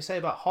think, like you say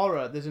about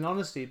horror, there's an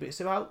honesty, but it's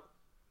about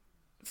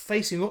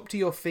facing up to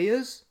your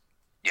fears.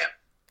 Yeah.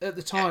 At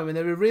the time, and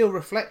they're a real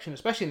reflection,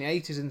 especially in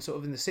the 80s and sort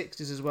of in the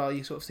 60s as well.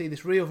 You sort of see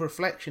this real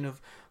reflection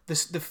of the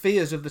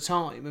fears of the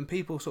time, and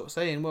people sort of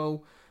saying,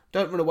 "Well,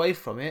 don't run away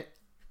from it.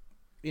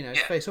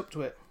 Face up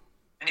to it."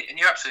 And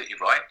you're absolutely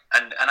right.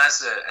 And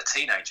as a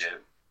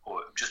teenager,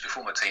 or just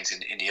before my teens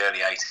in the early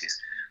 80s,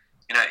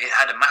 it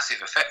had a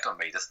massive effect on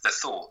me. The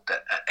thought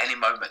that at any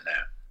moment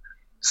now,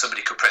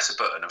 somebody could press a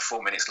button and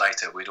 4 minutes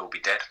later we'd all be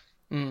dead.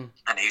 And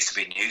there used to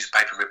be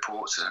newspaper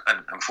reports,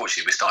 and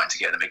unfortunately we're starting to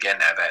get them again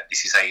now about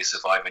this is how you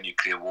survive a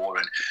nuclear war,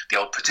 and the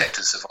old Protect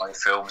and Survive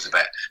films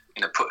about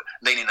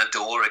leaning a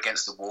door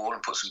against the wall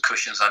and put some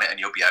cushions on it and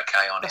you'll be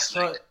okay,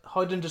 honestly. That's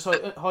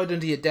right. Hide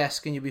under your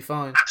desk and you'll be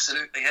fine.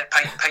 Absolutely, yeah.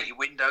 Paint your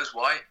windows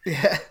white.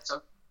 Yeah.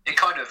 So it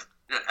kind of,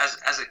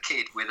 as a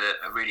kid with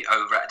a really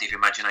overactive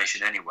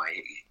imagination anyway,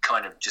 it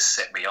kind of just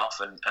set me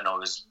off, and I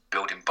was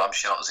building bomb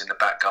shelters in the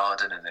back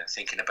garden and then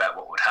thinking about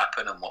what would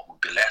happen and what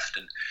would be left,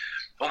 and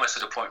almost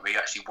to the point where you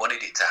actually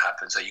wanted it to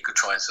happen so you could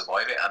try and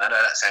survive it. And I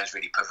know that sounds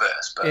really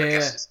perverse, but I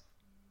guess it's,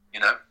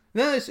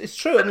 No, it's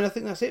true. I mean, I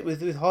think that's it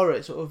with horror.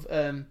 It's sort of,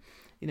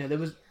 there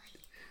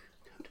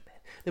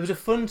was a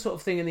fun sort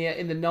of thing in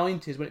the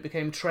 90s when it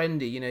became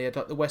trendy. You had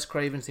like the Wes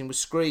Craven thing with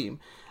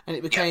Scream, and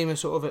it became a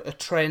sort of a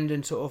trend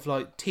and sort of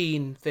like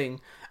teen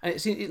thing. And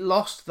it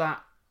lost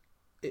that.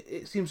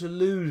 It seems to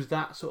lose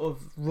that sort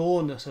of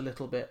rawness a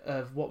little bit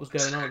of what was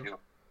going on.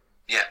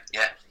 Yeah.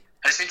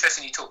 And it's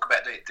interesting you talk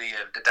about the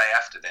Day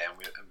After there,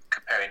 and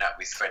comparing that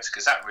with Threads,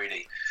 because that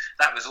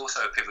was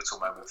also a pivotal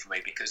moment for me,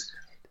 because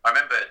I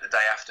remember the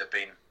Day After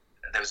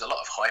there was a lot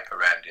of hype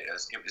around it.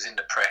 It was in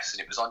the press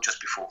and it was on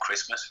just before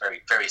Christmas,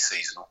 very, very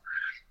seasonal.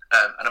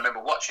 And I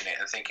remember watching it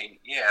and thinking,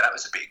 yeah, that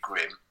was a bit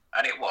grim.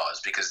 And it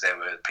was, because there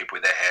were people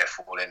with their hair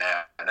falling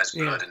out and there's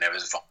blood and there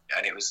was vomit.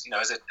 And it was,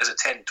 as a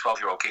 10,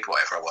 12-year-old kid,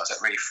 whatever I was,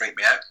 that really freaked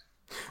me out.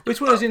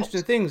 Which one of those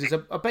interesting things is,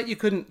 I bet you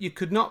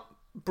could not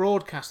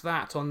broadcast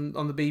that on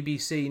the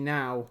BBC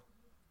now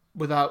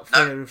without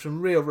fear of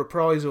some real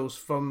reprisals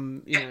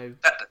from,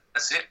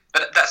 That's it.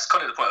 But that's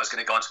kind of the point I was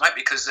going to go on to make,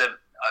 because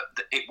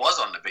it was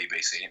on the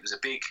BBC and it was a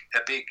big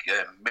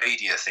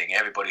media thing.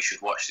 Everybody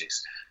should watch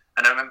this.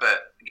 And I remember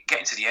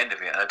getting to the end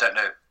of it, and I don't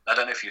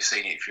know if you've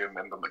seen it, if you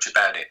remember much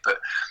about it, but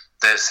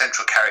the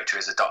central character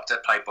is a doctor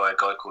played by a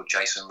guy called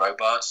Jason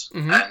Robards,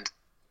 and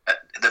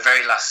the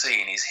very last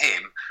scene is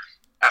him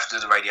after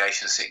the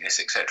radiation sickness,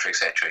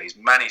 etc., he's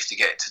managed to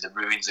get to the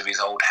ruins of his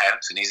old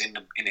house, and he's in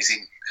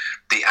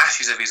the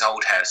ashes of his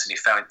old house, and he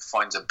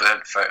finds a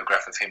burnt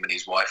photograph of him and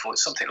his wife, or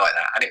something like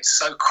that. And it's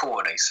so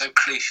corny, so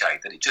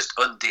cliched, that it just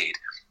undid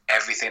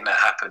everything that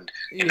happened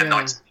in the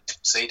 90s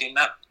preceding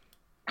that.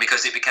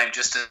 because it became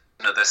just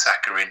another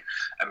saccharine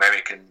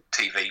American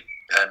TV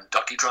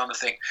docudrama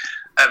thing.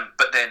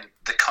 But then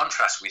the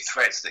contrast with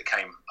Threads that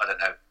came,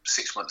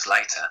 6 months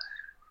later,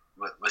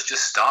 was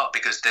just stark,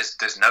 because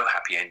there's no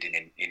happy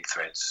ending in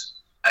Threads.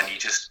 And you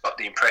just got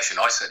the impression,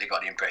 I certainly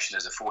got the impression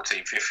as a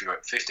 14,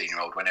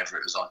 15-year-old, whenever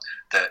it was on,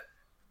 that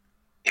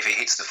if it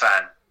hits the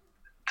fan,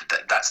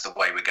 that's the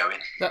way we're going.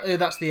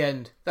 That's the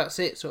end. That's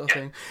it, sort of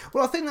thing.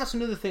 Well, I think that's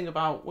another thing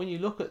about when you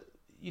look at,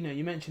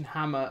 you mentioned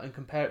Hammer and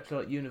compare it to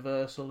like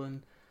Universal,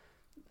 and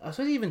I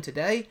suppose even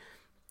today,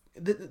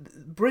 the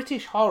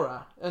British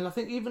horror, and I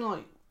think even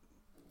like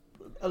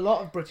a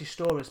lot of British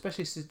stories,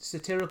 especially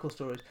satirical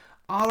stories,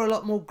 are a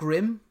lot more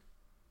grim.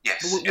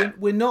 Yes.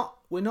 We're not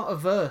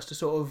averse to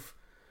sort of,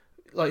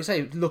 like you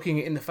say, looking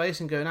it in the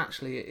face and going,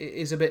 actually, it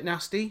is a bit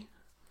nasty.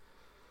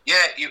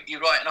 Yeah, you're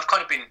right, and I've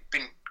kind of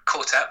been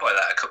caught out by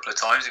that a couple of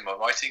times in my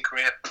writing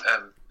career.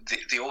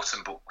 The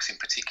Autumn books in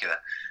particular,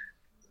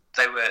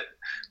 they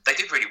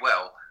did really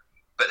well,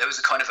 but there was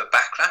a kind of a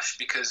backlash,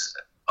 because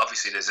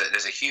obviously there's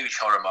a huge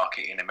horror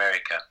market in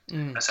America,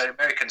 and so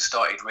Americans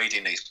started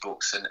reading these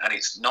books, and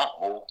it's not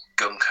all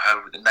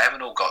gung-ho, and they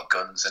haven't all got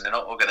guns, and they're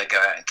not all going to go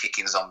out and kick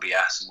in zombie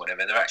ass and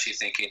whatever. They're actually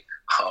thinking,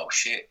 oh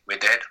shit, we're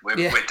dead, we're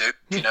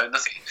doomed,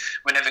 nothing,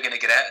 we're never going to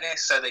get out of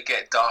this. So they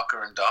get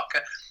darker and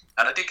darker,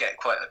 and I did get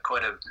quite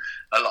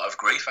a lot of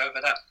grief over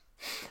that.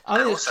 I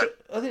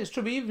think it's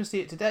true. We even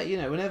see it today.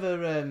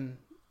 Whenever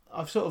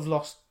I've sort of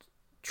lost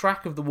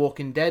track of the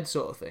Walking Dead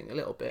sort of thing a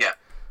little bit. Yeah.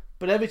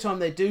 But every time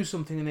they do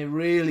something and they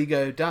really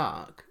go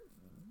dark,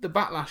 the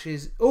backlash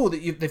is,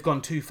 they've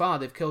gone too far.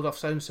 They've killed off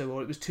so and so,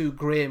 or it was too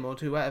grim, or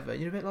too whatever.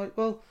 And you're a bit like,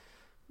 well,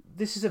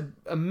 this is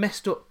a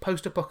messed up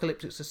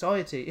post-apocalyptic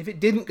society. If it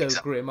didn't go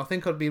grim, I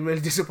think I'd be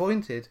really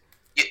disappointed.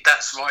 Yeah,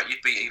 that's right.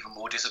 You'd be even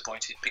more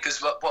disappointed,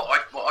 because what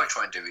I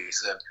try and do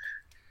is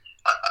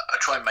I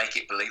try and make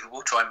it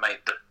believable. Try and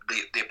make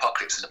the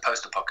apocalypse and the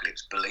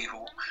post-apocalypse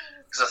believable,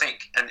 because I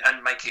think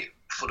and make it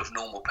full of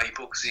normal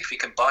people. Because if you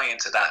can buy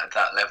into that at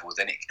that level,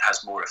 then it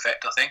has more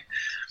effect, I think.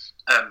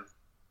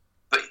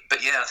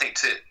 But yeah, I think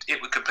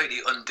it would completely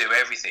undo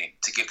everything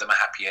to give them a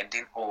happy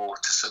ending, or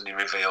to suddenly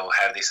reveal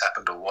how this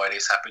happened or why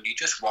this happened. You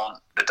just want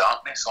the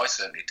darkness. I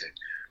certainly do.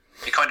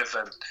 It kind of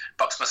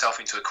boxed myself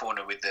into a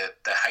corner with the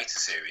Hater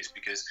series,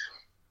 because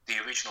the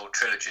original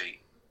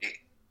trilogy,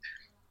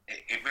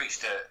 it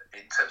reached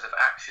in terms of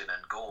action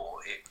and gore,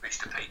 it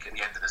reached a peak at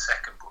the end of the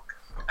second book,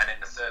 and then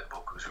the third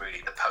book was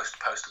really the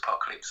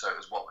post-apocalypse. So it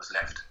was what was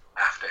left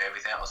after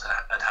everything else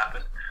had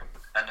happened,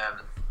 and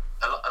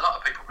a lot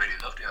of people really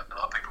loved it. A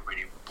lot of people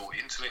really bought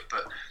into it,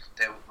 but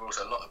there were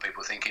also a lot of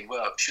people thinking,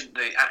 well, shouldn't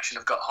the action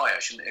have got higher?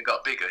 Shouldn't it have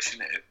got bigger?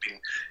 Shouldn't it have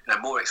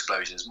been more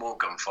explosions, more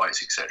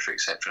gunfights, etc.,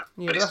 etc.?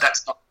 Yeah, but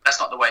that's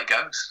not the way it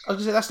goes. I was going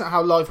to say, that's not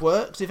how life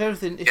works.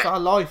 If our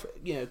life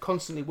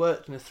constantly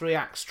worked in a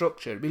 3-act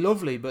structure, it'd be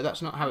lovely, but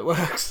that's not how it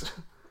works.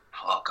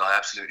 Oh God,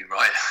 absolutely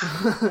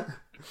right.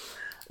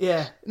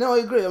 Yeah, no, I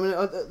agree. I mean,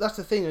 that's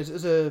the thing.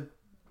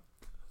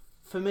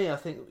 For me, I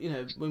think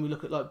when we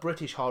look at like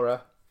British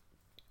horror.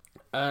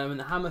 And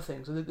the Hammer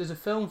thing. So there's a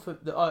film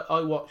that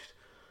I watched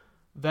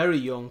very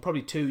young,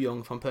 probably too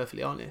young if I'm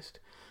perfectly honest.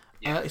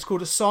 Yeah. It's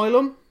called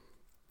Asylum.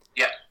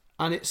 Yeah.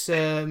 And it's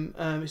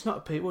not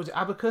a P. What was it?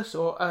 Abacus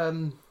or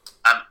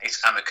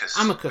It's Amicus.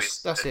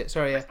 Amicus. That's it.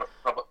 Sorry, yeah.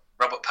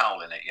 Robert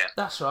Powell in it. Yeah.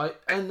 That's right.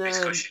 And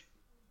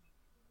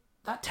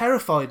that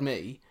terrified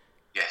me.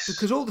 Yes.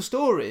 Because all the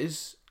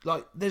stories,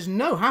 like, there's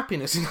no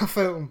happiness in that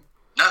film.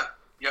 No,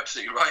 you're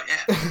absolutely right.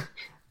 Yeah.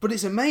 But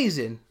it's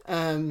amazing.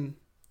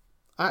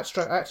 I had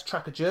to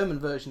track a German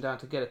version down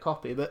to get a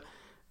copy, but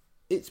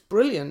it's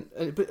brilliant,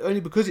 but only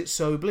because it's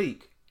so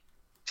bleak.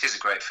 It is a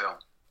great film.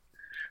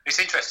 It's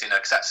interesting though,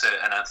 because that's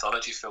an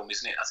anthology film,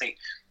 isn't it? I think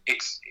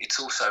it's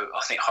also,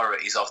 I think horror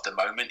is of the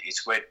moment.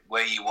 It's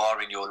where you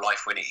are in your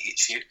life when it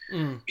hits you.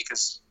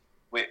 Because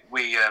I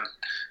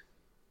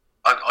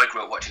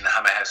grew up watching the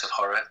Hammer House of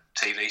Horror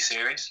TV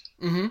series,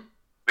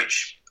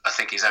 which I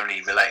think is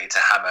only related to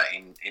Hammer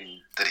in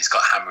that it's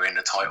got Hammer in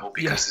the title,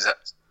 because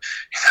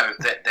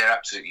they're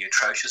absolutely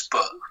atrocious.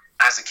 But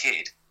as a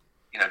kid,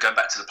 going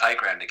back to the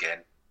playground again,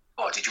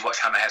 did you watch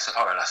Hammer House of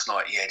Horror last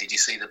night? Yeah. Did you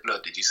see the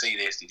blood? Did you see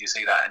this? Did you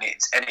see that? And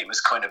it was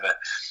kind of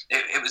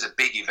it was a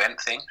big event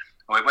thing.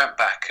 And we went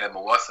back,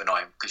 my wife and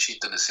I, because she'd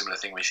done a similar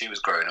thing when she was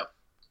growing up,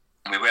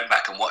 and we went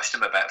back and watched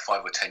them about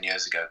 5 or 10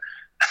 years ago,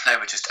 and they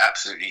were just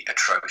absolutely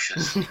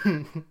atrocious,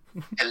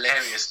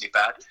 hilariously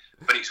bad.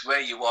 But it's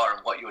where you are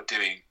and what you're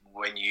doing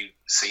when you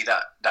see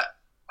that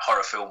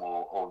horror film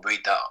or read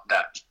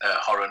that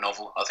horror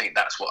novel. I think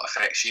that's what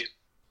affects you.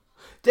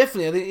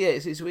 Definitely, I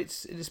think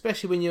it's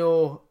especially when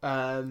you're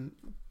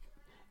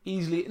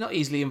easily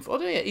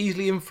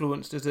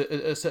influenced at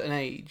a certain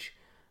age.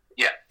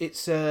 Yeah,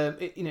 it's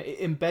it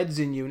embeds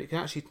in you, and it can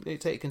actually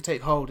it can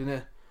take hold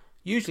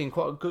usually in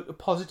quite a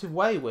positive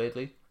way.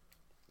 Weirdly,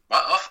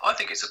 I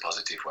think it's a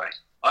positive way.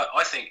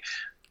 I think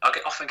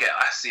often get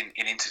asked in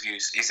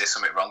interviews, is there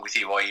something wrong with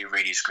you? Why are you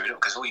really screwed up?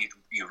 Because all you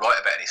write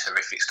about this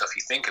horrific stuff,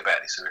 you think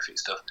about this horrific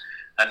stuff.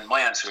 And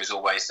my answer is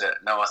always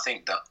that, no, I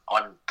think that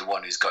I'm the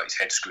one who's got his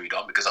head screwed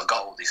on because I've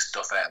got all this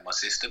stuff out of my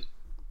system.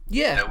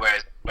 Yeah.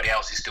 Whereas everybody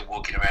else is still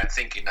walking around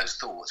thinking those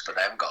thoughts, but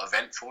they haven't got a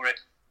vent for it.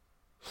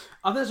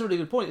 I think that's a really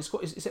good point.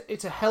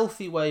 It's a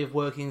healthy way of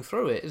working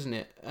through it, isn't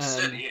it? It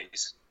certainly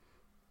is.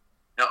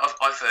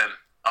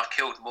 I've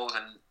killed more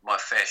than my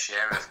fair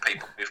share of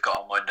people who've got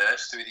on my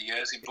nerves through the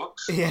years in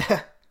books.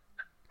 Yeah.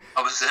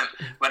 I was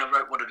when I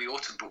wrote one of the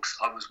autumn books,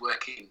 I was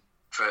working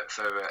for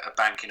a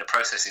bank in a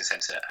processing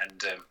centre,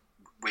 and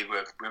we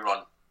were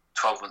on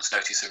 12 months'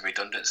 notice of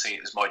redundancy.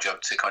 It was my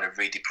job to kind of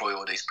redeploy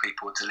all these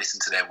people to listen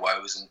to their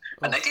woes,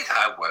 and they did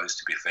have woes,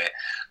 to be fair,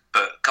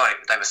 but God,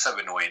 they were so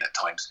annoying at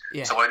times.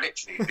 Yeah. So I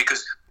literally,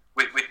 because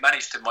we'd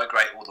managed to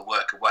migrate all the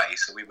work away,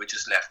 so we were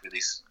just left with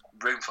this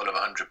room full of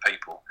 100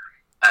 people,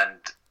 and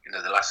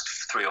the last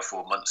 3 or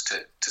 4 months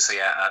to see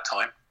out our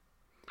time.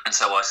 And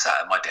so I sat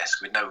at my desk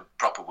with no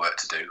proper work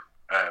to do,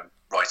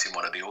 writing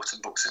one of the autumn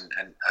books, and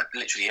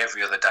literally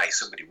every other day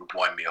somebody would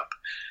wind me up,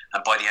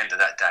 and by the end of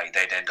that day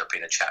they'd end up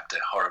in a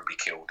chapter horribly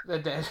killed. They're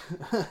dead.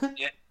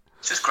 Yeah,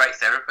 it's just great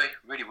therapy.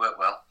 Really worked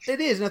well. It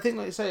is, and I think,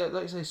 like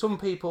you say, some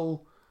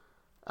people,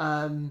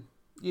 it's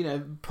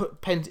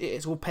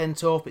all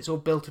pent up, it's all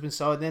built up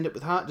inside, and they end up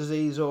with heart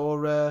disease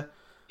or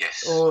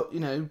yes, or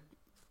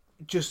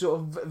just sort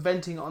of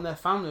venting it on their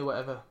family or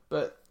whatever.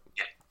 But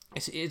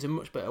it is a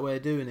much better way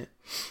of doing it.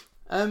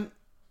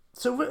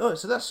 So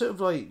that's sort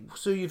of like,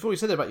 so you've already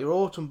said that about your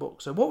autumn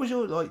book. So what was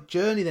your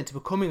journey then to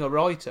becoming a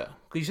writer?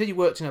 Because you said you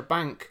worked in a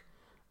bank.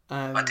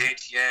 I did,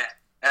 yeah.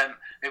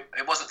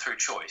 It wasn't through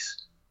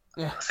choice.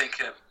 Yeah. I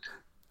think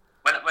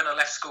when I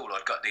left school,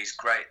 I'd got these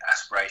great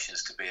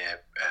aspirations to be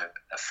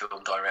a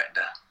film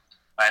director.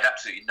 I had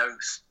absolutely no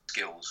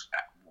skills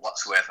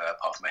whatsoever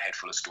apart from a head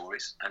full of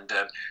stories, and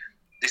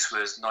this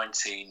was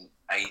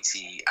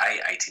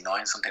 1988,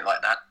 89, something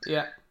like that.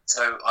 Yeah.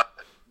 So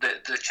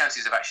the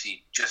chances of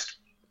actually just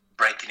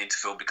breaking into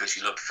film because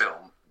you love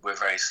film were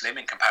very slim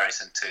in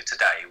comparison to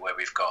today, where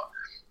we've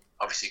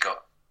obviously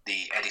got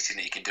the editing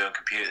that you can do on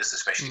computers, the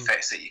special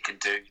effects that you can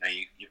do.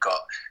 You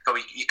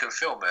can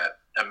film a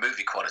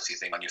movie quality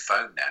thing on your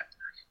phone now,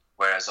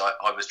 whereas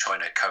I was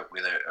trying to cope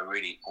with a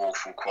really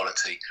awful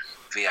quality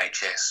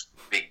VHS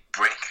big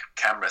brick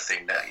camera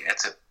thing that I had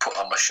to put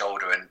on my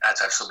shoulder and had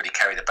to have somebody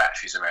carry the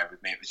batteries around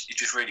with me. It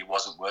just really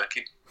wasn't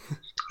working.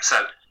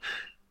 So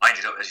I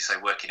ended up, as you say,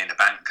 working in a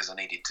bank because I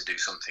needed to do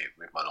something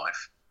with my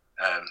life.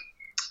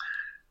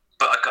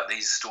 But I'd got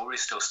these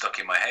stories still stuck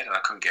in my head and I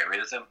couldn't get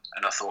rid of them.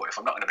 And I thought, if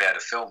I'm not going to be able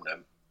to film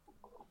them,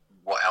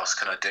 what else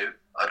can I do?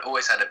 I'd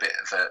always had a bit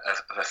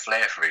of a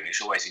flair for English,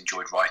 always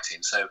enjoyed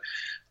writing. So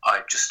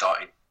I just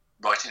started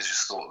writing.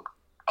 Just thought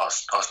I'll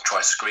try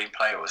a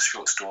screenplay or a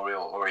short story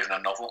or even a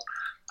novel.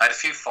 I had a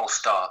few false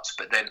starts,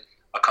 but then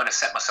I kind of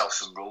set myself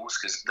some rules,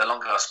 because the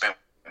longer I spent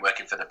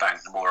working for the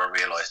bank, the more I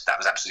realised that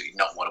was absolutely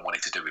not what I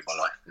wanted to do with my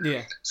life.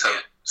 Yeah. So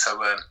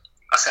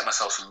I set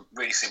myself some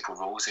really simple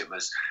rules. It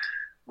was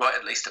write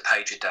at least a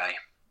page a day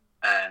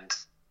and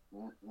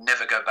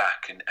never go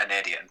back and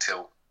edit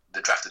until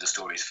the draft of the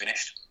story is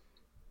finished.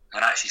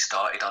 And I actually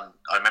started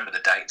I remember the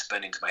dates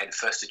burned into my head,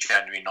 1st of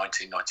January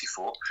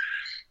 1994.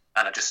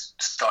 And I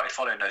just started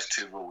following those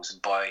 2 rules.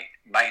 And by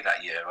May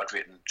that year, I'd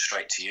written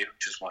Straight to You,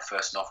 which was my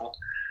first novel.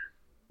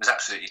 It was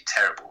absolutely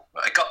terrible.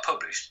 It got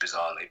published,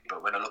 bizarrely,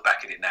 but when I look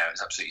back at it now,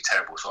 it's absolutely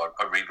terrible. So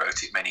I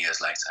rewrote it many years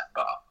later.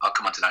 But I'll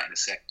come on to that in a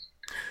sec.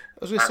 I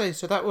was going to say,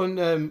 so that one,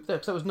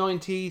 that was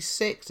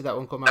 96, did that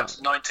one come out? That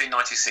was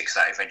 1996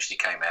 that eventually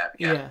came out,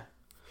 yeah.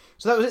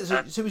 So that was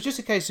it. So it was just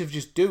a case of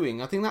just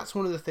doing. I think that's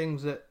one of the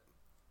things that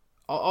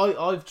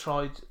I've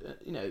tried,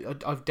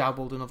 I've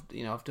dabbled and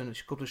I've done a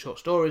couple of short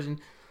stories, and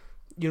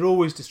you're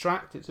always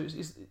distracted. So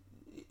it's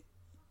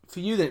for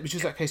you then, it was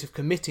just that case of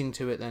committing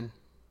to it then.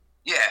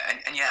 Yeah,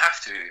 and you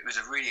have to. It was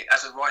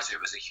as a writer,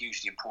 it was a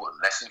hugely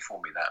important lesson for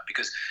me, that,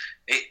 because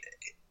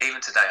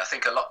even today, I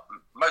think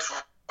most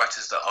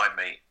writers that I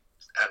meet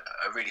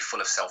are really full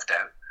of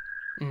self-doubt.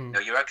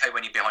 You're okay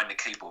when you're behind the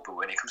keyboard, but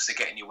when it comes to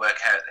getting your work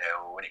out there,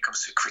 or when it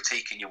comes to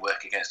critiquing your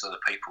work against other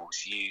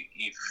people's,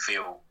 you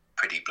feel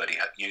pretty bloody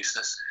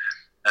useless.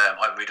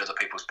 I read other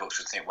people's books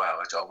and think, wow,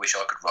 I wish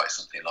I could write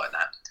something like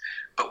that.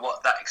 But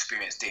what that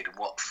experience did, and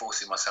what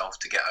forcing myself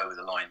to get over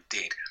the line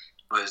did,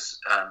 was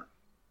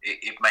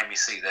it made me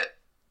see that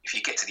if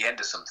you get to the end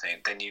of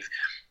something, then you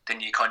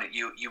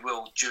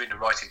will, during the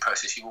writing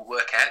process, you will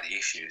work out the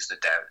issues, the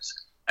doubts,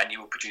 and you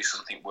will produce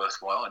something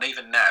worthwhile. And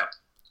even now,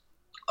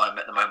 I'm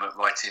at the moment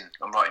writing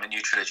a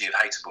new trilogy of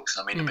Hater books,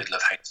 and I'm in the middle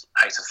of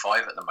Hater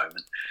 5 at the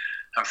moment.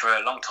 And for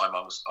a long time,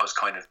 I was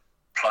kind of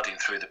plodding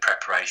through the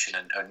preparation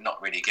and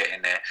not really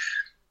getting there,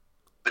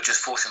 but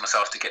just forcing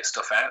myself to get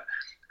stuff out.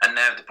 And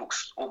now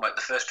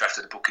the first draft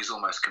of the book is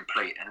almost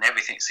complete, and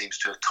everything seems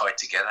to have tied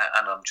together,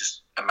 and I'm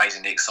just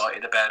amazingly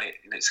excited about it.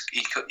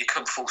 You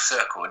come full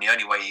circle, and the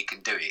only way you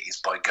can do it is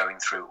by going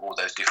through all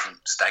those different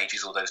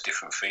stages, all those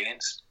different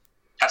feelings.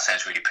 That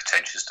sounds really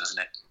pretentious, doesn't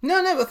it? No,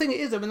 I think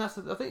it is. I mean, I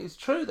think it's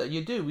true that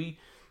you do.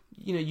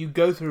 you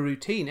go through a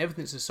routine.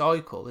 Everything's a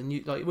cycle, and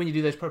you like when you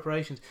do those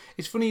preparations.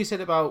 It's funny you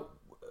said about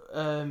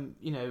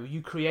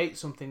you create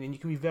something and you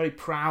can be very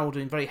proud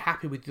and very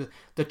happy with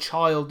the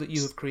child that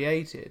you have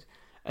created,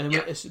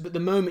 but the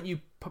moment you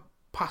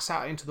pass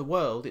out into the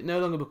world, it's no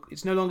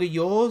longer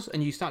yours,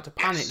 and you start to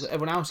panic that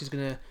everyone else is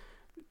going to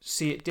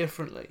see it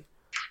differently.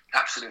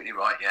 Absolutely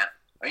right. Yeah.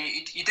 I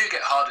mean, you do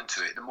get hardened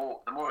to it. The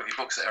more of your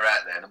books that are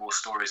out there, and the more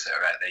stories that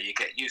are out there, you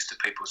get used to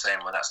people saying,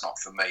 "Well, that's not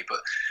for me." But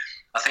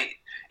I think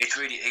it's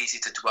really easy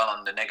to dwell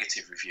on the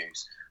negative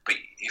reviews. But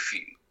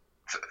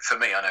for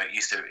me, I know it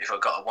used to. If I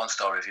got a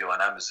 1-star review on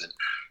Amazon,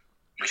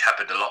 which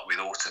happened a lot with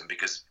Autumn,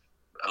 because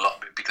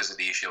of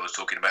the issue I was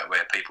talking about,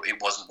 where it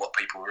wasn't what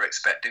people were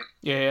expecting.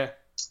 Yeah.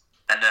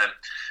 And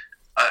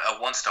a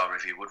 1-star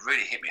review would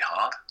really hit me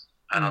hard,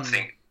 and I'd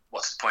think,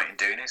 what's the point in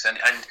doing this? And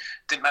it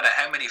didn't matter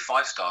how many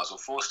 5-stars or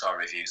 4-star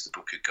reviews the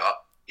book had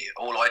got.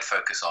 All I'd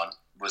focus on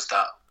was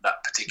that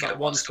particular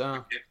 1-star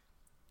review.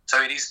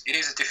 So it is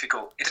a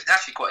difficult. It's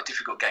actually quite a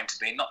difficult game to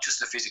be in. Not just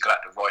the physical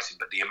act of writing,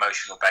 but the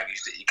emotional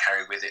baggage that you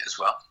carry with it as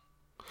well.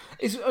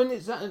 It's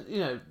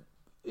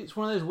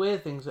one of those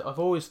weird things that I've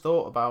always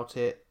thought about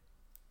it.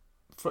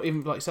 For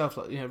even like yourself,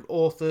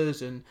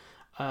 authors and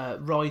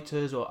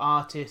writers or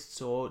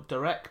artists or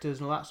directors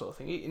and all that sort of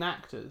thing, even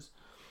actors.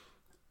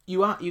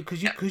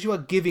 Because you are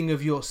giving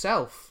of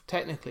yourself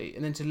technically,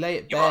 and then to lay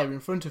it bare in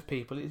front of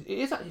people,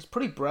 it's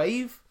pretty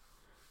brave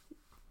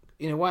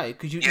in a way,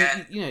 because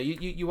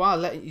you are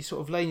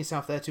laying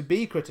yourself there to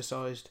be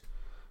criticised.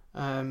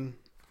 I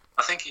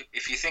think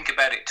if you think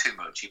about it too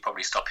much, you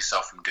probably stop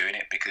yourself from doing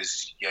it,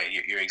 because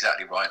you're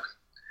exactly right.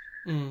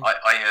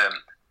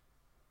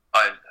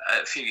 I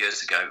a few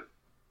years ago,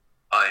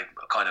 I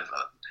kind of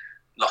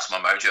lost my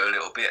mojo a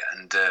little bit,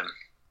 and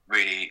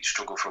really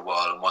struggled for a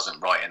while and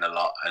wasn't writing a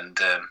lot, and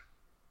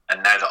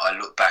now that I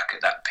look back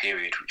at that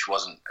period, which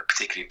wasn't a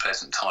particularly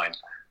pleasant time,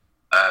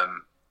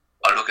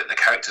 I look at the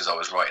characters I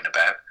was writing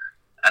about,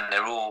 and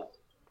they're all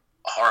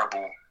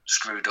horrible,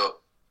 screwed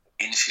up,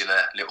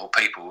 insular little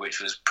people,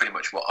 which was pretty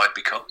much what I'd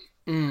become.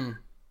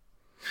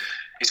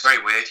 It's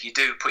very weird. You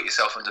do put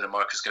yourself under the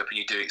microscope, and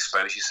you do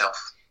expose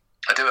yourself.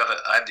 I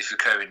have this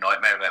recurring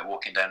nightmare about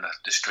walking down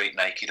the street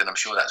naked, and I'm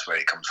sure that's where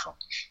it comes from.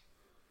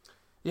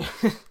 Yeah.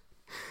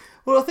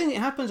 Well, I think it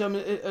happens. I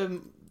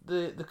mean,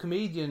 the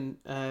comedian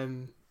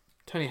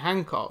Tony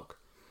Hancock,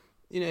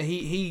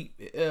 he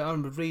I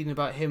remember reading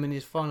about him in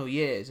his final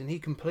years, and he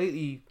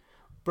completely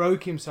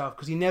broke himself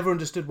because he never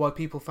understood why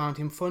people found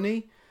him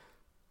funny.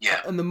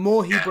 Yeah. And the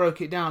more he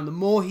broke it down, the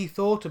more he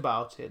thought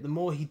about it, the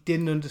more he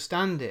didn't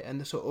understand it,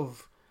 and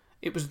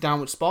it was a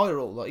downward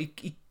spiral. Like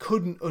he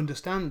couldn't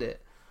understand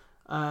it.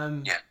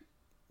 So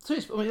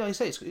like I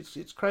say,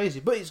 it's crazy,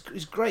 but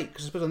it's great,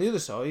 because I suppose on the other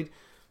side,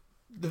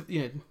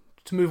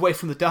 to move away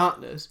from the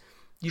darkness,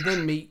 you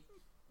then meet,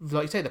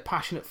 like you say, the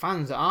passionate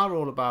fans that are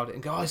all about it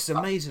and go, "Oh, this is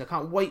amazing! I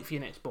can't wait for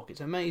your next book.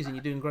 It's amazing.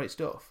 You're doing great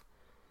stuff."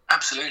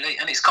 Absolutely,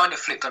 and it's kind of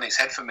flipped on its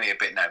head for me a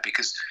bit now,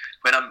 because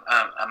when I'm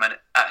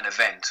at an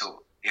event, or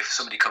if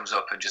somebody comes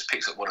up and just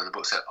picks up one of the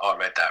books that I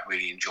read that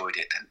really enjoyed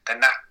it, then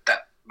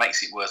that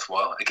makes it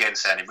worthwhile. Again,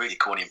 sounding really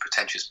corny and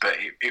pretentious, but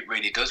it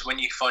really does. When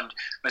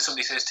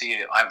somebody says to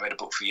you, "I haven't read a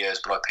book for years,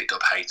 but I picked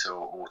up Hater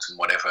or Autumn,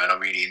 whatever, and I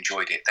really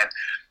enjoyed it,"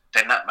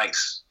 then that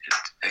makes,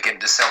 again,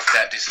 the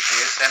self-doubt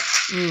disappears then.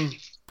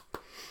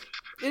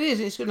 It is.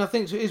 It's good, and I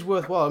think it is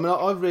worthwhile. I mean,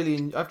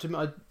 I have to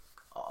admit,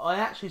 I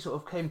actually sort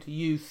of came to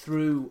you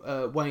through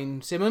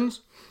Wayne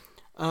Simmons.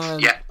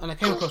 And I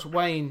came across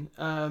Wayne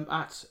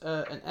at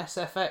an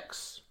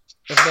SFX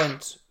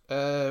event,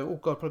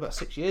 probably about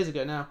 6 years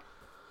ago now.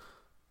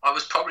 I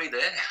was probably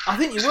there. I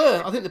think you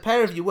were. I think the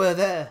pair of you were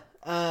there.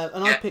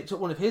 I picked up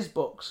one of his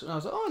books, and I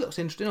was like, "Oh, it looks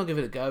interesting. I'll give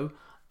it a go."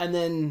 And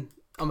then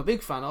I'm a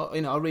big fan.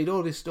 I read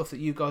all this stuff that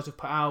you guys have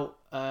put out,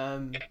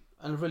 and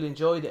I've really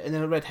enjoyed it. And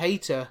then I read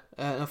Hater,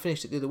 and I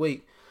finished it the other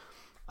week,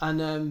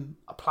 and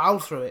I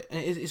ploughed through it, and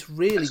it's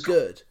really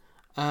good.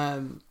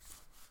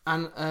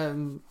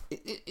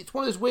 It's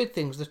one of those weird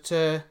things that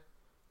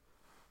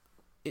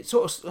it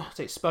sort of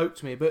it spoke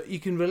to me, but you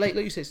can relate,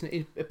 like you said,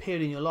 it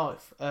appeared in your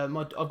life. I've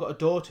got a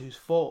daughter who's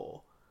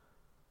 4.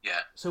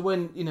 Yeah. So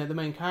when the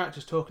main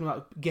character's talking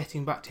about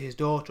getting back to his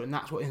daughter, and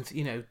that's what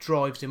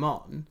drives him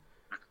on.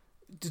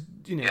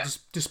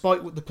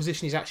 Despite what the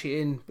position he's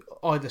actually in,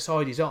 either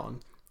side he's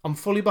on, I'm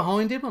fully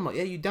behind him. I'm like,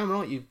 yeah, you're damn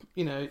right.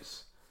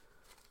 It's.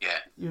 Yeah,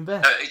 you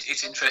invest.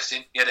 It's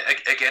interesting. Yeah,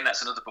 again,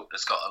 that's another book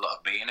that's got a lot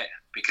of me in it,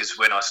 because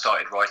when I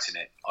started writing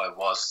it, I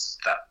was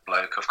that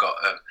bloke. I've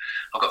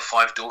got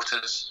 5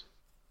 daughters,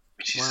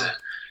 which is I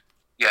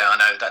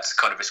know that's the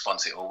kind of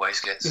response it always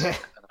gets. Yeah.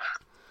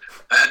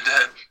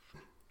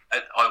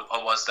 And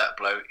I was that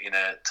bloke in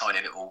a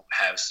tiny little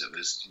house that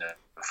was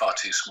far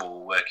too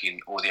small, working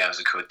all the hours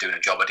I could, doing a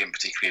job I didn't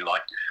particularly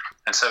like,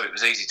 and so it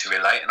was easy to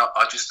relate. And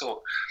I just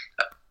thought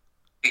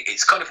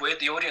it's kind of weird.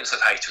 The audience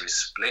of Hater is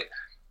split.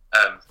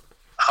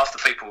 Half the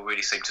people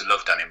really seem to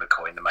love Danny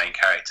McCoy, the main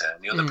character,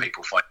 and the other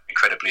people find him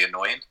incredibly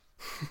annoying.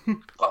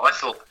 But I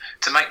thought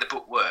to make the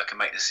book work and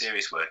make the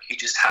series work, he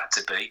just had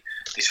to be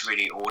this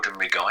really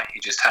ordinary guy. He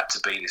just had to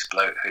be this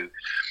bloke who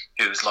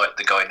was like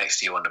the guy next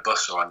to you on the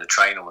bus or on the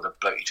train, or the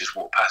bloke you just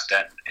walk past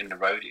down in the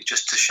road. It's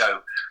just to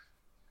show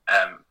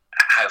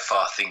how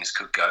far things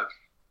could go.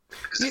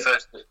 Because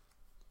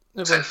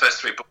the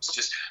first three books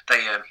just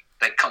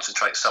they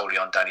concentrate solely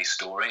on Danny's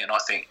story, and I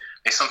think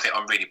it's something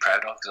I'm really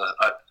proud of.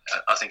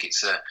 I think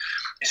it's a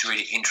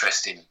really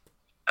interesting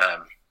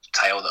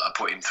tale that I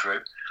put him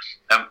through.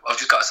 I've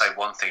just got to say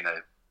one thing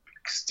though,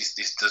 because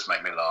this does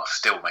make me laugh.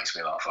 Still makes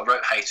me laugh. I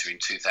wrote Hater in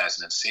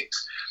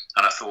 2006,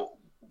 and I thought,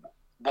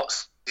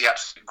 what's the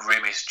absolute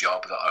grimmest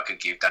job that I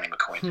could give Danny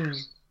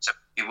McCoy? So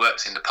he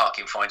works in the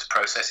parking fines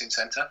processing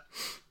centre.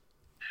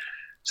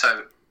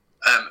 So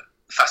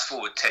fast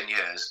forward 10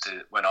 years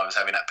to when I was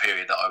having that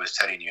period that I was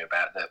telling you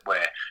about, that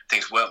where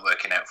things weren't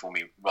working out for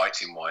me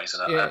writing wise,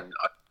 and I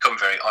become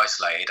very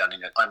isolated, and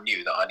I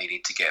knew that I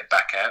needed to get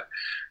back out.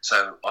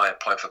 So I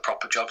applied for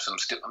proper jobs.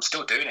 I'm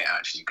still doing it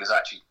actually, because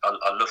I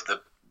love the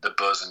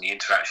buzz and the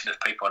interaction of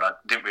people, and I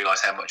didn't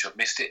realise how much I've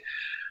missed it.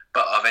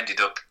 But I've ended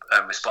up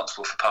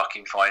responsible for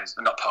crossing fines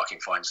at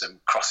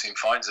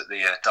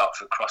the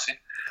Dartford crossing.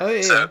 Oh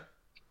yeah. So,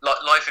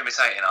 life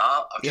imitating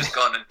art. I've just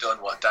gone and done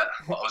what I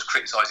was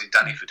criticising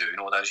Danny for doing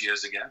all those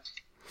years ago.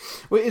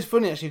 Well, it's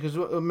funny actually,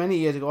 because many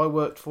years ago I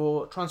worked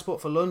for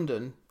Transport for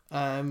London,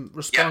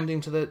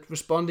 responding to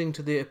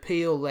the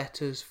appeal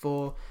letters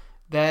for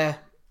their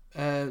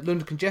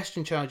London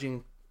congestion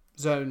charging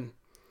zone.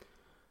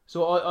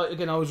 So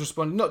I was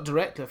responding not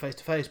directly face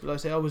to face, but like I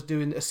say, I was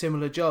doing a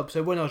similar job.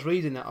 So when I was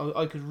reading that,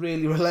 I could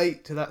really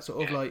relate to that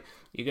sort of like,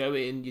 you go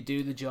in, you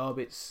do the job.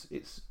 It's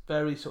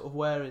very sort of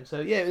wearing. So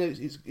yeah,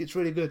 it's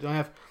really good.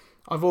 I've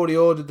already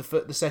ordered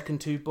the second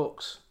two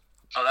books.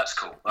 Oh, that's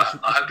cool. I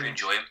hope you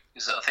enjoy him.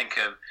 Because I think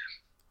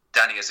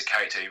Danny as a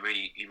character,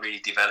 he really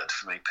developed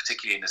for me,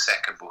 particularly in the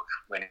second book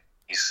when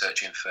he's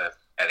searching for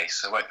Ellis.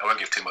 So I won't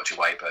give too much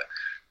away, but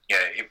yeah,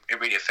 it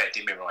really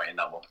affected me writing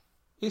that one.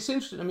 It's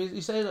interesting. I mean,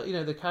 you say that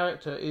the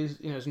character is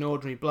is an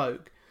ordinary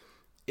bloke.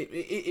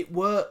 It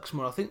works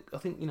more. I think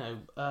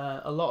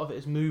a lot of it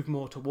has moved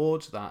more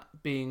towards that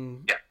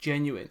being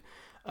genuine.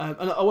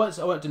 And I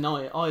won't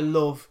deny it.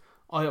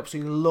 I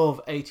absolutely love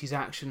 80s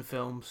action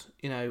films.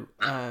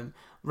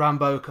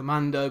 Rambo,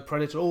 Commando,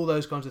 Predator, all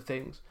those kinds of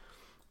things.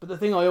 But the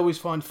thing I always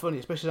find funny,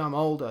 especially as I'm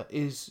older,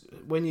 is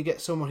when you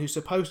get someone who's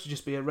supposed to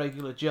just be a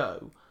regular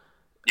Joe,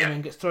 and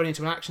then gets thrown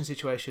into an action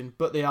situation,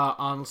 but they are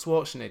Arnold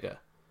Schwarzenegger.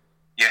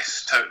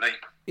 Yes, totally.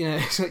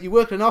 So you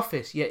work in an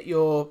office, yet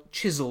you're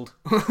chiseled.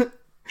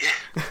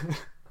 Yeah.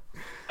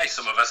 Hey,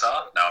 some of us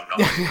are. No, I'm not.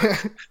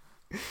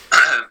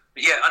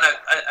 Yeah, I know,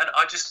 and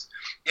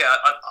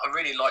I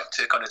really like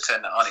to kind of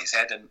turn that on its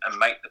head and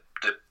make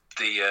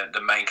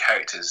the main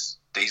characters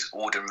these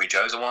ordinary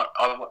Joes.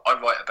 I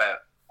write about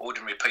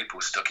ordinary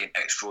people stuck in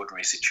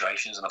extraordinary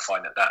situations, and I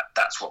find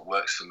that's what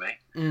works for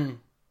me.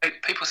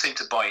 People seem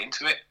to buy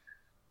into it.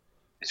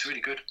 It's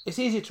really good. It's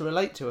easier to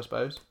relate to, I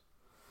suppose.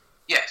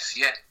 Yes,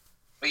 yeah.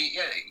 But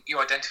you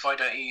identify,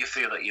 don't you? You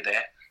feel that you're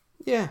there.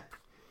 Yeah.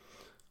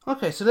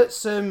 Okay, so let's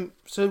so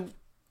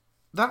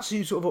that's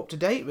you sort of up to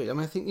date, really. I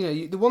mean, I think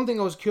the one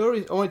thing I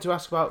wanted to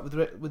ask about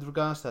with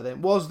regards to that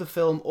then was the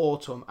film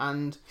Autumn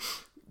and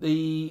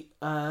the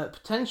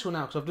potential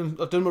now, because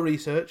I've done my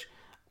research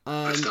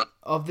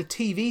of the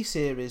TV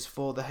series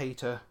for the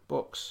Hater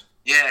books.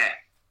 Yeah,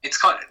 it's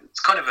kind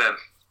of a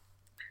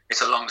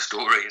long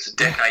story. It's a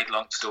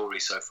decade-long story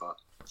so far.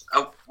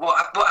 Oh,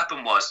 what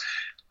happened was,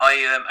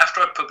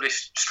 after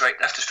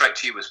Straight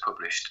to You was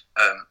published,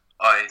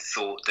 I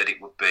thought that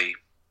it would be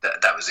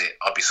that was it.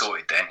 I'd be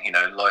sorted then.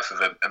 Life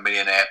of a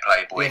millionaire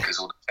playboy, because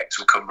all the checks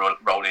would come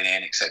rolling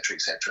in, etc.,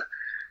 etc.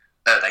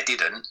 They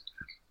didn't,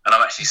 and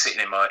I'm actually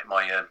sitting in my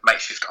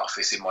makeshift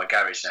office in my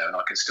garage now, and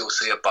I can still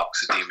see a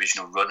box of the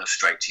original run of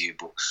Straight to You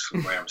books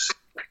from where I'm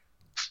sitting.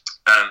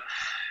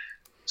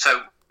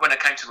 So when I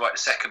came to write the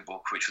second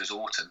book, which was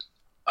Autumn,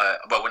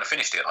 when I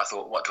finished it, I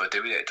thought, what do I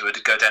do with it? Do I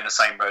go down the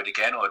same road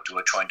again, or do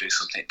I try and do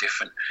something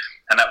different?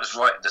 And that was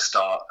right at the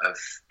start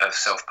of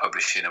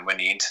self-publishing, and when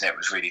the internet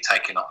was really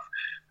taking off.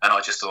 And I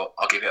just thought,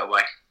 I'll give it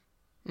away.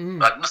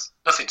 I had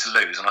nothing to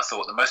lose, and I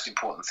thought the most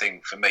important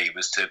thing for me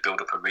was to build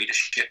up a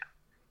readership.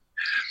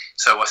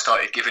 So I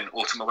started giving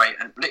Autumn away,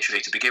 and literally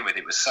to begin with,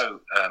 it was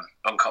so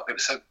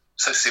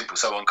so simple,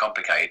 so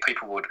uncomplicated.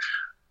 People would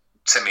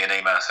send me an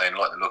email saying,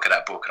 like the look of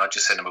that book, and I'd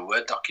just send them a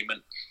Word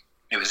document.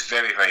 It was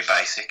very, very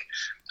basic,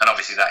 and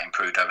obviously that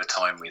improved over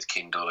time with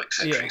Kindle,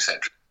 etc.,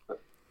 etc.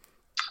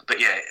 But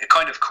yeah, it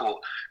kind of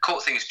caught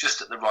things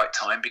just at the right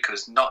time,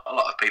 because not a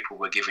lot of people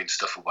were giving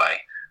stuff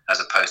away, as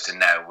opposed to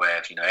now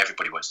where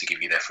everybody wants to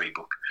give you their free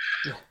book.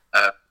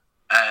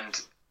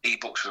 And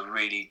ebooks were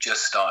really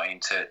just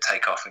starting to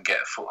take off and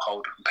get a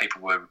foothold, and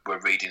people were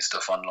reading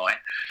stuff online.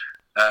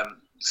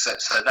 So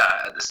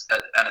that,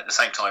 and at the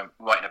same time,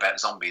 writing about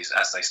zombies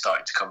as they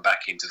started to come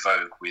back into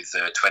vogue with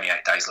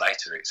 28 Days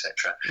Later,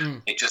 etc.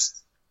 It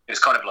was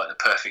kind of like the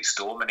perfect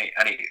storm, and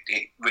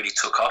it really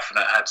took off, and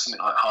it had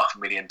something like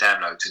 500,000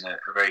 downloads in a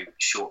very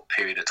short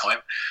period of time.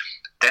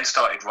 then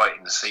started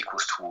writing the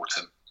sequels to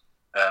Autumn,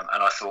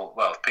 and I thought,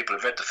 well, if people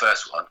have read the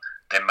first one,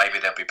 then maybe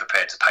they'll be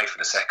prepared to pay for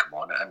the second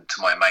one. And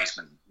to my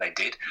amazement, they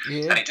did.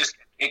 Yeah. And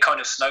it kind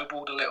of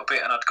snowballed a little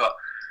bit, and I'd got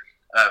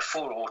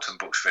 4 Autumn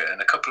books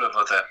written, a couple of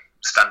other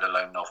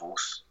standalone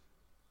novels,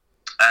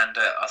 and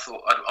I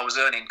thought I was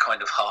earning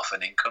kind of half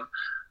an income.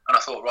 And I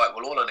thought, right,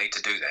 well, all I need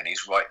to do then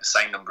is write the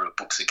same number of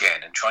books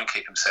again and try and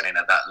keep them selling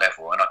at that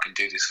level, and I can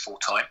do this full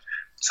time.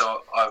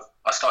 So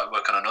I started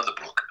working on another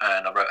book,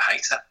 and I wrote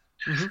Hater,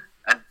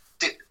 and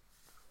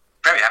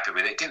very happy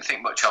with it. Didn't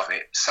think much of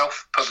it.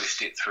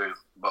 Self-published it through,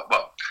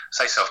 well,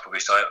 say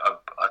self-published. I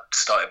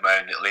started my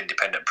own little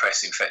independent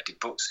press, Infected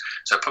Books.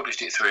 So I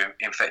published it through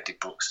Infected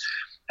Books,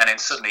 and then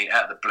suddenly,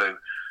 out of the blue,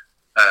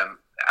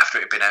 after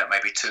it had been out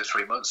maybe 2 or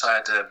 3 months, I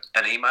had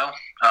an email,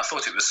 and I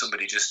thought it was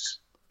somebody just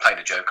playing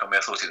a joke on me.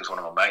 I thought it was one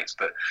of my mates,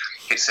 but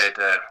it said,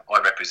 I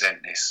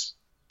represent this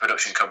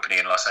production company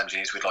in Los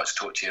Angeles. We'd like to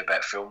talk to you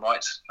about film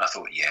rights. And I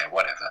thought, yeah,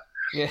 whatever.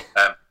 Yeah.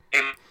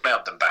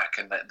 Emailed them back,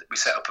 and we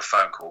set up a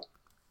phone call.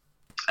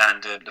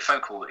 And the phone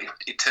call,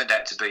 it turned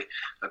out to be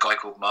a guy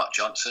called Mark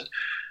Johnson,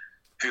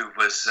 who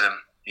was,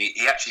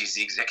 he actually is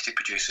the executive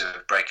producer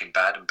of Breaking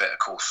Bad and Better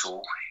Call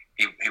Saul.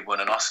 He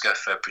won an Oscar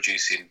for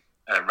producing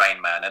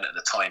Rain Man, and at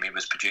the time he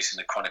was producing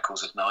the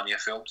Chronicles of Narnia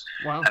films.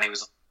 Wow. And he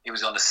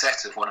was on the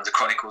set of one of the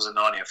Chronicles of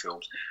Narnia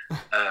films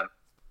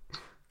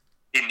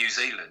in New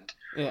Zealand.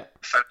 Yeah.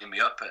 Phoning me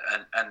up,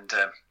 and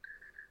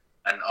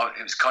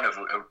it was kind of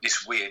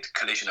this weird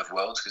collision of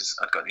worlds, because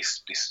I'd got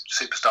this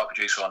superstar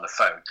producer on the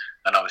phone,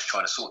 and I was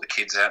trying to sort the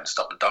kids out and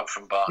stop the dog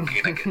from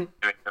barking and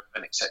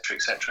etc.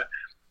 etc.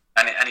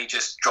 And he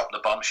just dropped the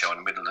bombshell in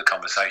the middle of the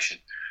conversation.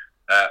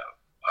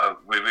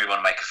 We really want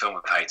to make a film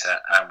of Hater,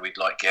 and we'd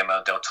like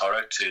Guillermo del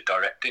Toro to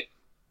direct it.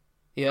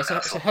 Yeah, it's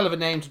a hell of a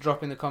name to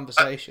drop in the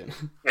conversation.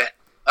 Yeah.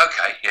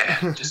 Okay. Yeah.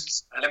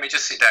 Let me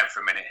just sit down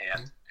for a minute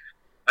here.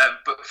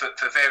 But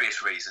for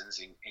various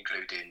reasons,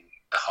 including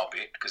The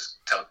Hobbit, because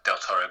Del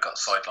Toro got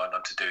sidelined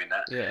onto doing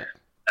that. Yeah.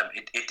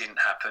 It didn't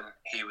happen.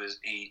 He was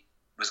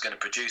going to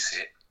produce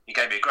it. He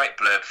gave me a great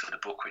blurb for the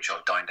book, which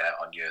I've dined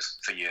out on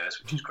for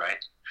years, which is great.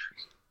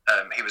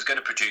 He was going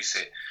to produce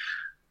it,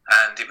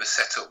 and it was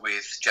set up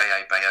with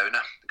J.A.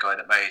 Bayona, the guy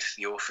that made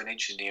The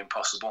Orphanage and The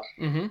Impossible.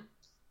 Mm-hmm.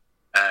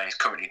 He's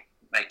currently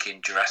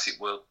making Jurassic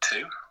World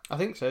 2. I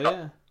think so,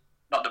 yeah.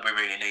 Not that we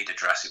really need a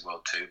Jurassic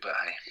World 2, but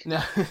hey.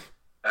 No.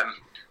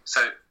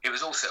 So it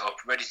was all set up,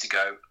 ready to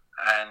go,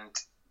 and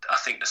I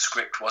think the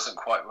script wasn't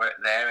quite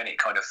there, and it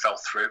kind of fell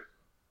through.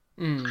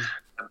 Mm.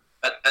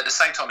 At the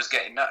same time as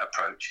getting that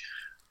approach,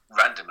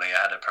 randomly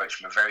I had an approach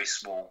from a very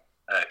small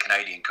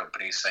Canadian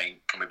company saying,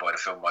 can we buy the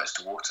film rights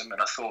to Autumn?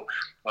 And I thought,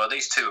 well,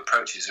 these two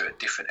approaches are at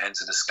different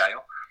ends of the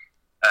scale.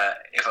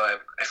 If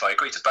I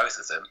agree to both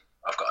of them,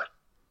 I've got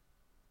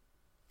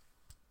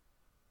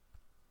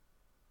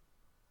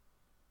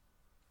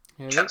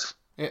a chance.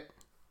 Yeah.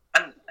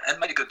 And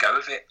made a good go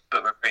of it,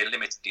 but we're very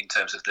limited in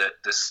terms of the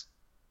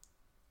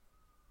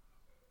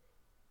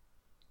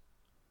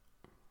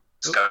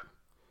scope.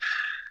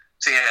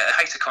 So yeah,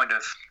 Hater kind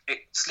of, it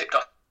slipped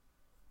off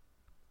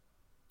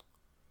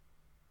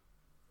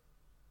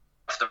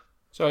the...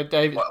 Sorry,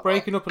 Dave, it's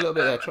breaking up a little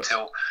bit there.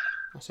 Until...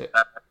 That's it.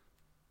 Can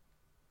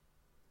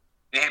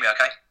you hear me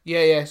okay?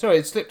 Yeah. Sorry,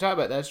 it slipped out a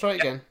bit there. Let's try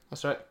it again.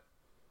 That's right.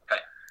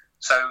 Okay.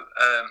 So,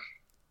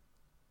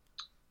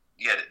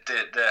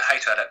 the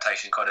Hater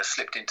adaptation kind of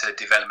slipped into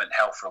development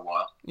hell for a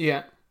while.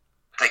 Yeah.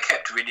 They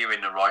kept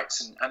renewing the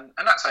rights, and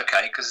that's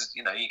okay, because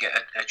you get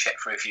a check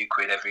for a few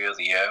quid every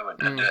other year,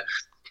 and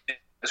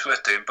it's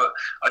worth doing. But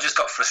I just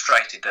got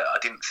frustrated that I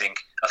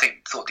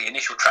thought the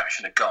initial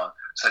traction had gone,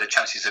 so the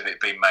chances of it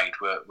being made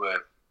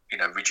were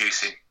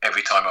reducing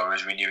every time I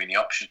was renewing the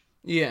option.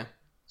 Yeah.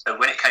 So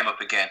when it came up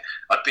again,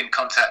 I'd been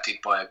contacted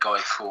by a guy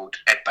called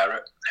Ed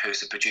Barrett,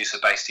 who's a producer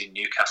based in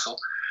Newcastle,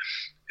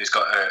 who's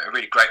got a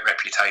really great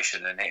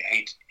reputation, and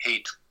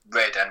he'd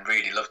read and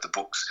really loved the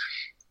books,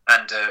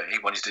 and he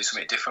wanted to do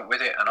something different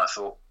with it, and I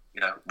thought,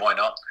 why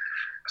not?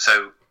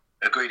 So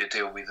agreed a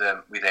deal with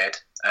Ed,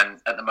 and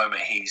at the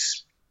moment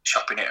he's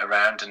shopping it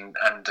around and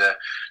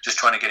just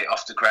trying to get it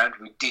off the ground.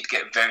 We did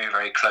get very,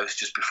 very close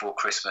just before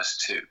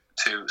Christmas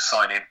to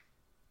signing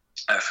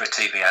for a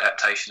TV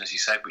adaptation, as you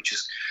said, which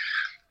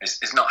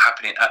is not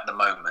happening at the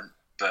moment,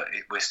 but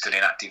we're still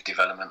in active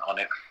development on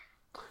it.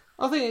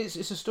 I think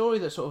it's a story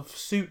that sort of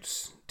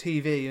suits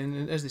TV,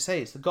 and as they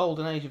say, it's the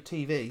golden age of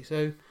TV. So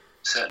it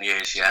certainly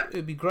is, yeah. It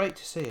would be great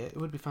to see it. It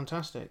would be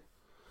fantastic.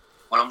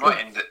 Well, I'm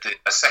writing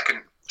a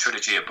second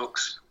trilogy of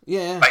books,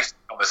 based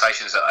on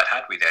conversations that I'd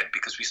had with Ed,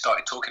 because we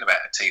started talking about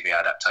a TV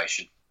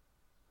adaptation.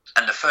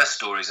 And the first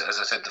stories, as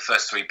I said, the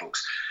first 3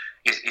 books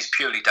is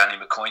purely Danny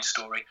McCoy's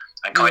story,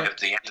 and kind of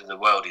the end of the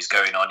world is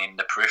going on in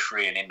the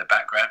periphery and in the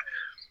background.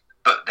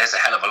 But there's a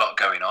hell of a lot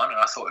going on, and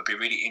I thought it'd be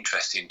really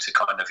interesting to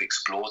kind of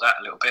explore that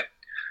a little bit.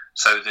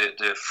 So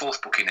the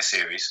 4th book in the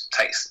series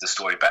takes the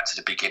story back to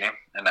the beginning,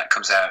 and that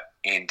comes out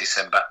in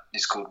December.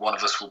 It's called One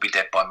of Us Will Be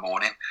Dead by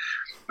Morning,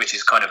 which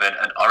is kind of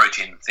an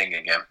origin thing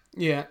again.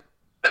 Yeah.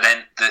 But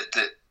then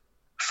the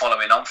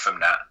following on from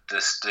that,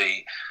 there's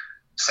the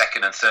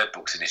second and third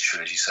books in this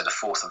trilogy. So the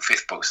fourth and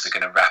fifth books are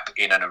going to wrap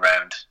in and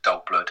around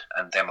Dog Blood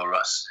and Them or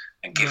Us,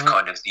 and give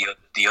kind of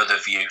the other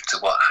view to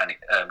what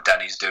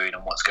Danny's doing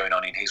and what's going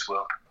on in his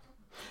world.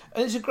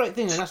 And it's a great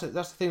thing, and that's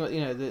the thing. Like,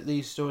 you know,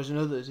 these stories and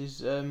others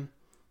is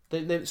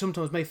they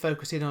sometimes may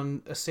focus in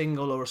on a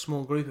single or a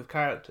small group of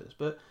characters,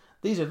 but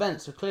these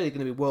events are clearly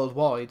going to be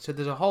worldwide. So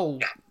there's a whole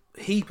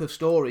heap of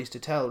stories to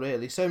tell.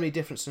 Really, so many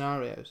different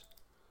scenarios.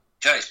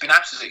 Joe, it's been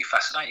absolutely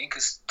fascinating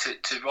because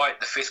to write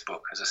the fifth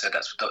book, as I said,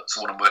 that's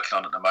what I'm working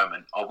on at the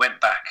moment. I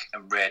went back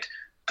and read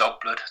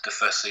Dog Blood, the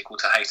first sequel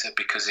to Hater,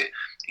 because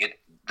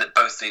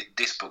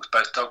this book,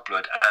 both Dog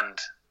Blood and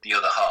the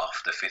other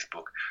half, the fifth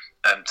book,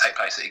 take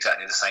place at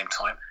exactly the same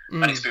time.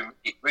 And it's been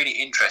really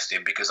interesting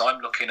because I'm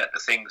looking at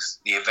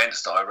the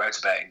events that I wrote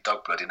about in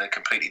Dog Blood in a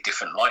completely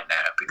different light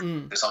now,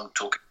 because I'm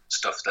talking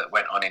stuff that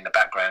went on in the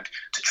background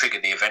to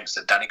trigger the events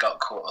that Danny got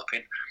caught up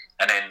in,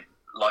 and then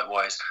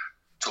likewise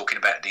talking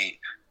about the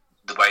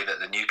way that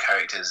the new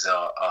characters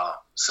are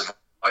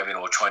surviving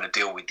or trying to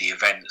deal with the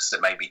events that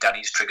maybe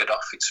Danny's triggered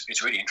off.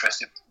 It's really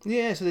interesting.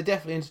 Yeah, so they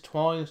definitely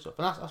intertwine and stuff,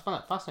 and I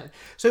find that fascinating.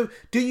 So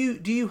do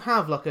you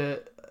have like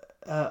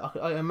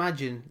I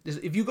imagine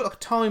if you've got like a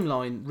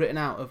timeline written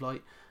out of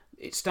like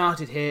it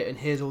started here and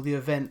here's all the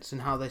events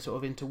and how they sort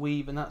of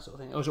interweave and that sort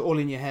of thing, or is it all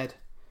in your head?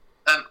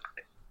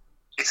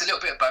 It's a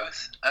little bit of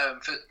both.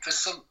 For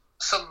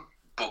some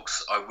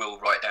books, I will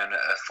write down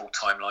a full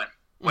timeline.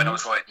 When I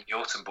was writing the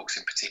Autumn books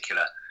in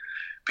particular,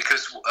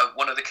 because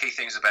one of the key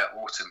things about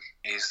Autumn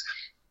is,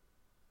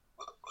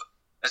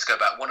 let's go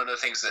back, one of the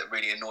things that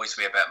really annoys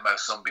me about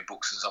most zombie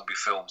books and zombie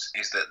films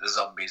is that the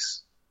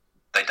zombies,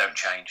 they don't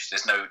change.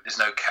 There's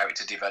no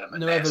character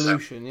development. No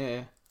evolution,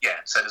 Yeah,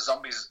 so the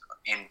zombies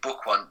in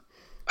book one,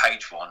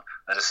 page one,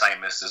 are the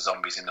same as the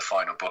zombies in the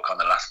final book on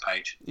the last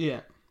page.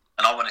 Yeah.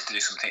 And I wanted to do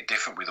something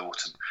different with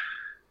Autumn.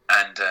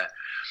 And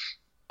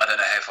I don't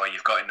know how far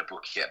you've got in the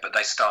book yet, but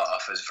they start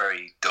off as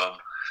very dumb,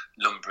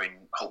 lumbering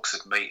hulks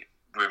of meat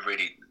with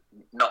really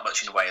not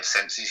much in the way of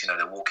senses. You know,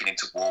 they're walking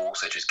into walls,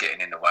 they're just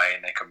getting in the way,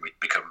 and they can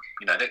become,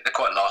 you know, they're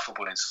quite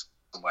laughable in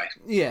some way.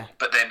 Yeah.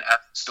 But then as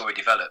the story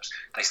develops,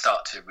 they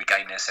start to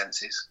regain their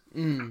senses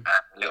and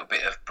a little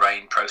bit of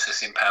brain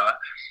processing power.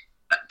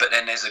 But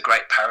then there's a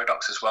great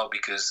paradox as well,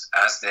 because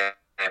as their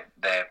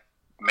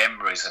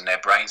memories and their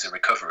brains are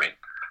recovering,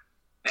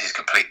 this is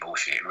complete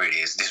bullshit. It really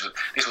is. This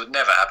would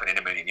never happen in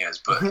a million years,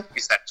 but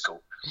it sounds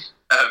cool.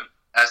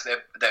 As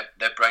their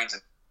brains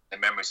and their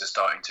memories are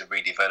starting to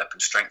redevelop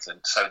and strengthen,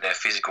 so their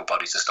physical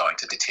bodies are starting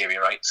to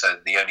deteriorate. So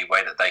the only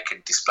way that they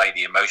can display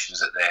the emotions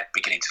that they're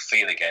beginning to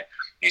feel again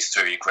is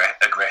through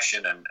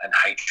aggression and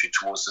hatred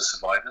towards the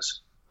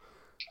survivors.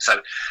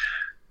 So,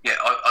 yeah,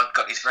 I've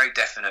got this very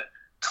definite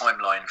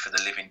timeline for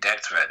the living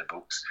dead throughout the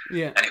books.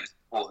 Yeah. And it was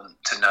important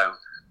to know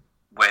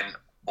when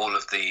all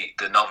of the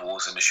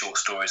novels and the short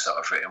stories that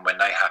I've written, when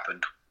they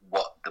happened,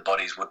 what the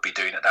bodies would be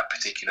doing at that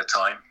particular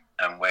time,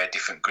 and where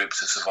different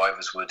groups of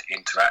survivors would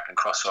interact and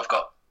cross. So I've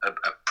got a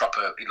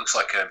proper, it looks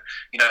like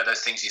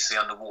those things you see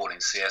on the wall in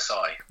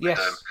CSI, yes,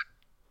 with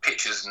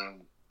pictures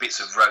and bits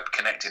of rope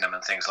connecting them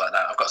and things like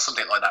that. I've got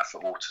something like that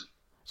for Autumn.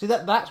 See,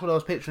 that's what I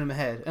was picturing in my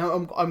head,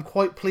 and I'm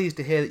quite pleased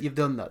to hear that you've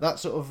done that.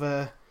 That's sort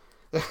of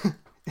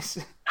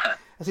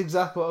that's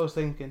exactly what I was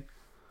thinking.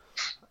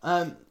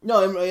 I'm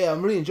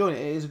really enjoying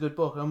it. It is a good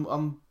book.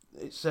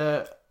 It's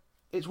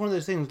one of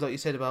those things like you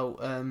said about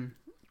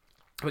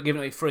giving it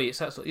away free. It's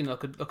that sort,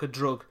 like a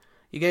drug.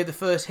 You gave the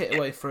first hit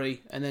away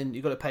free, and then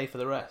you got to pay for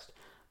the rest.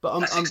 But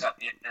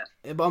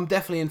I'm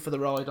definitely in for the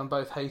ride on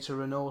both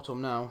Hater and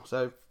Autumn now.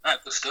 So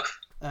good stuff.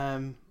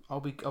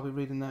 I'll be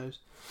reading those.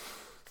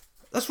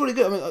 That's really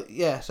good. I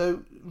mean,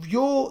 So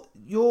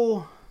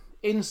your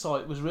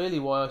insight was really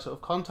why I sort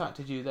of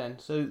contacted you then.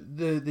 So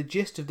the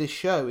gist of this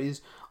show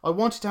is I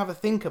wanted to have a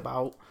think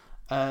about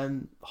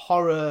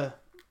horror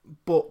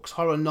books,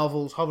 horror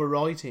novels, horror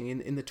writing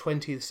in the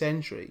 20th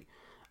century.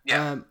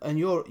 Yeah. And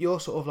your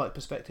sort of like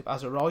perspective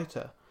as a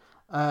writer.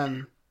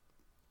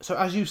 So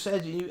as you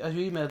said, as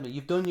you emailed me,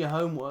 you've done your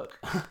homework.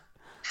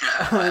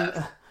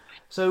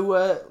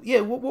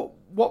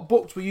 What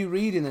books were you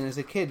reading then as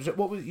a kid?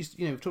 What were you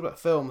we talked about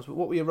films, but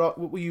what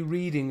were you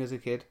reading as a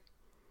kid?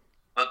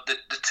 Well,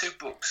 the two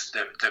books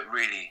that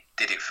really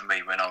did it for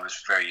me when I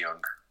was very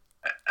young,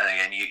 and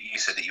again, you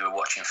said that you were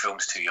watching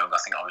films too young. I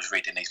think I was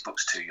reading these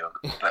books too young.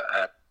 But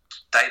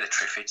Day of the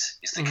Triffids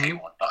is the key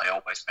one that I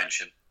always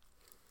mention,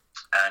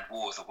 and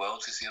War of the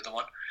Worlds is the other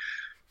one.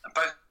 And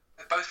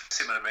both for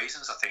similar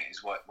reasons, I think,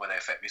 is why they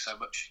affect me so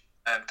much.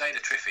 Day of the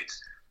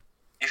Triffids,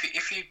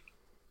 if you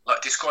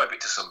like describe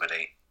it to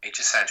somebody, it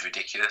just sounds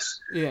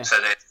ridiculous. Yeah. So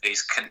there's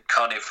these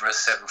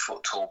carnivorous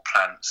 7-foot-tall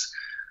plants.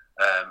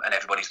 And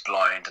everybody's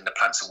blind, and the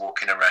plants are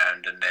walking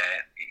around, and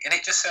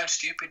it just sounds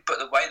stupid. But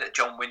the way that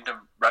John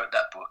Wyndham wrote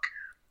that book,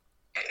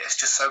 it's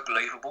just so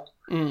believable,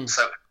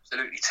 so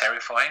absolutely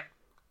terrifying.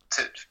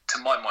 To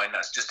my mind,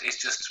 it's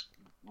just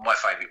my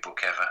favourite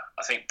book ever.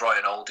 I think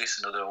Brian Aldiss,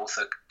 another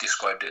author,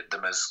 described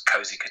them as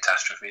cozy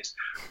catastrophes,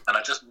 and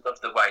I just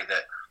love the way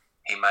that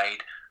he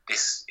made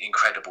this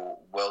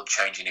incredible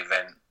world-changing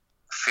event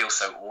feel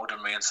so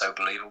ordinary and so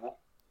believable.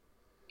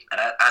 And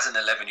as an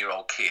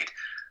 11-year-old kid,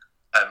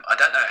 I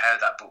don't know how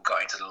that book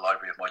got into the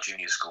library of my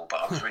junior school,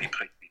 but I was really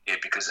pleased it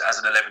did, because as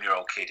an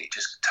 11-year-old kid, it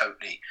just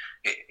totally,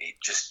 it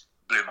just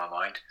blew my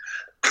mind.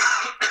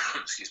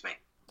 Excuse me.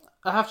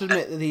 I have to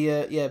admit that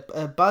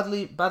the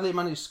badly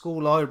managed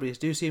school libraries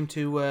do seem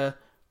to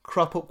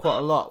crop up quite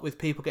a lot with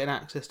people getting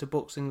access to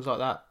books, things like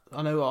that.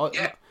 I know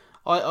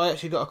I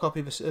actually got a copy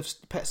of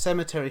Pet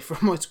Sematary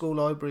from my school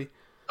library.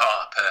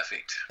 Oh,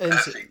 perfect. And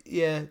Perfect.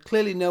 yeah,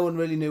 clearly no one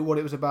really knew what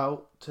it was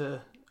about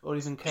or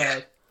even cared.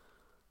 Yeah.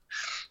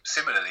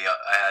 Similarly,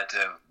 I had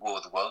War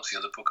of the Worlds, the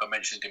other book I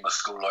mentioned, in my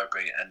school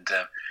library, and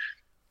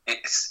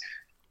it's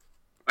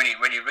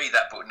when you read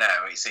that book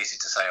now, it's easy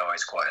to say, oh,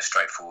 it's quite a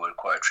straightforward,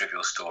 quite a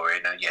trivial story.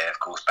 And yeah, of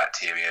course,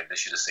 bacteria, they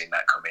should have seen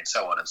that come in,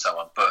 so on and so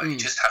on. But you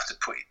just have to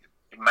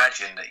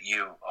imagine that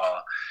you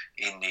are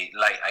in the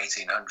late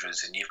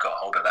 1800s and you've got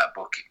hold of that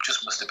book. It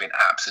just must have been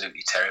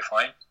absolutely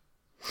terrifying.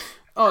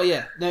 Oh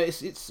yeah, no,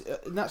 it's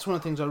that's one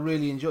of the things I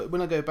really enjoy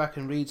when I go back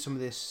and read some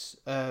of this.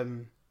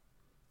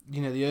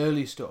 The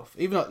early stuff,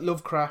 even like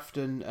Lovecraft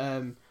and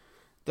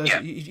those. Yeah.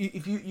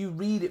 If you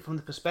read it from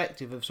the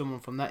perspective of someone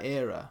from that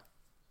era,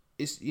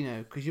 it's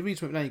because you read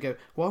something now and you go,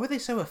 why were they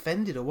so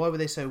offended, or why were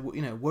they so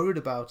worried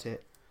about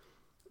it?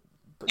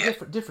 But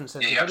different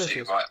sensibilities. Yeah, you're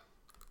absolutely right.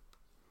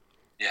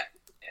 Yeah.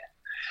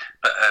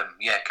 But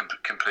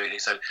completely.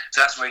 So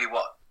that's really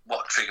what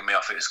triggered me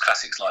off. It was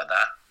classics like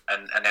that,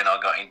 and then I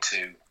got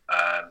into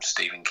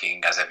Stephen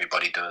King, as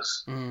everybody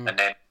does, and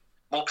then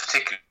more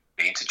particularly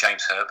into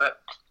James Herbert.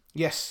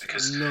 Yes,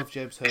 because I love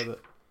James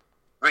Herbert.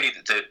 Really,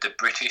 the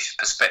British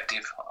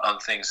perspective on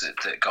things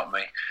that got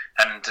me,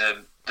 and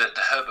the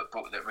Herbert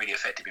book that really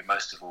affected me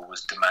most of all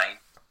was Domain,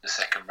 the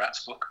second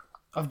Rats book.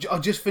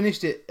 I've just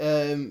finished it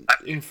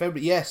in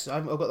February. Yes,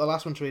 I've got the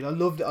last one to read. I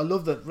loved it. I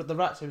love the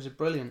Rats. It was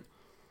brilliant.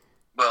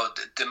 Well,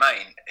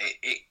 Domain,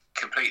 it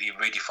completely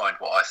redefined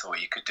what I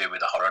thought you could do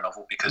with a horror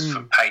novel, because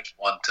from page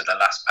 1 to the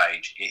last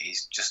page,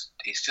 it's just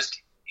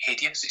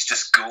hideous. It's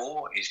just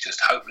gore. It's just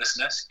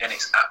hopelessness, and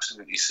it's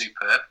absolutely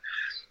superb.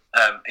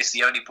 It's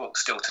the only book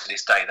still to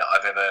this day that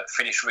I've ever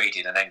finished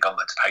reading and then gone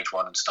back to page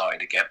 1 and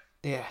started again.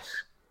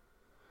 Yes.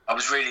 I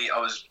was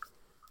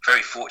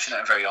very fortunate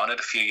and very honoured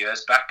a few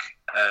years back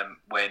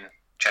when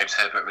James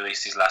Herbert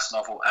released his last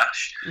novel,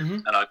 Ash,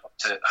 and I got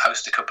to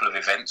host a couple of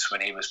events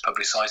when he was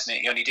publicising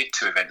it. He only did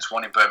 2 events,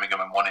 one in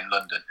Birmingham and one in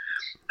London,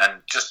 and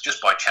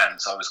just by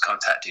chance I was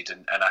contacted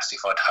and asked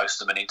if I'd host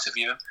them and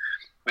interview him,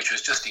 which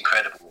was just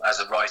incredible as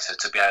a writer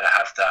to be able to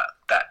have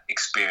that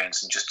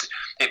experience, and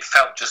it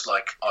felt just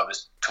like I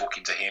was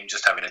talking to him,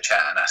 just having a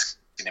chat and asking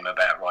him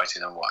about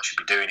writing and what I should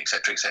be doing,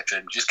 etc.,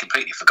 and just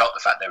completely forgot the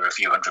fact there were a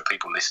few hundred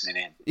people listening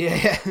in.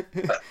 Yeah.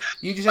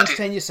 You just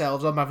entertain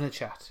yourselves. I'm having a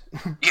chat.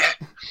 Yeah,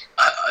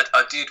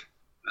 I did.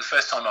 The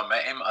first time I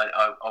met him,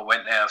 I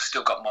went there. I've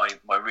still got my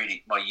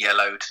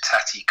yellowed,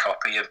 tatty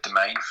copy of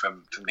Domain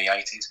from the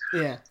 80s.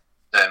 Yeah.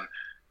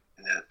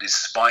 The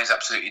spine's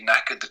absolutely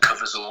knackered, the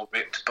cover's all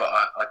ripped, but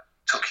I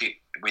took it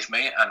with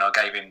me and I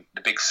gave him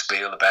the big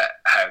spiel about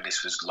how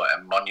this was like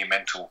a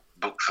monumental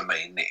book for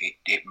me, and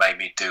it made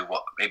me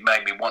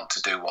want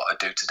to do what I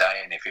do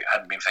today, and if it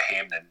hadn't been for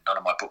him, then none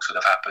of my books would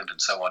have happened, and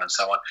so on and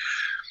so on.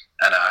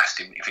 And I asked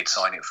him if he'd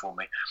sign it for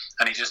me,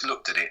 and he just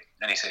looked at it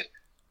and he said,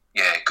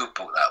 yeah, good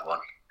book, that one.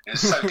 It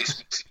was so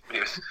dismissive,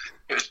 but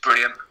it was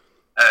brilliant.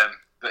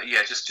 But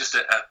yeah, just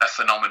a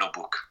phenomenal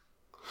book.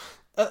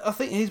 I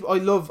think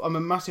I'm a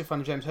massive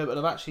fan of James Herbert.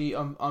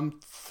 I'm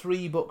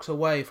 3 books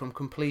away from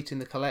completing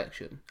the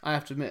collection, I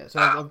have to admit.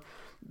 So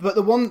but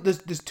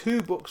there's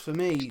 2 books for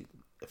me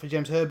for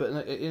James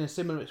Herbert in a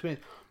similar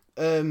experience.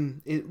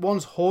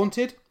 One's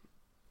Haunted.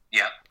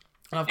 Yeah.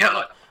 And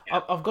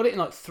I've got it in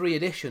like 3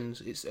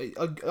 editions.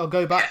 I'll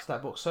go back to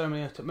that book so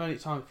many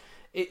times.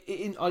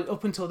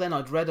 Up until then,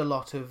 I'd read a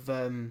lot of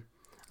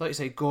like you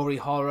say, gory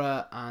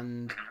horror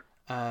and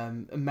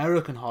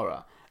American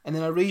horror. And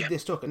then I read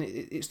this book, and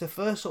it's the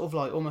first sort of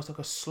like almost like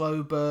a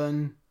slow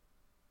burn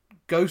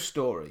ghost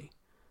story.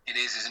 It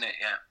is, isn't it?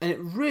 Yeah. And it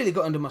really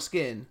got under my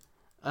skin.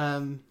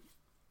 And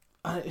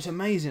it's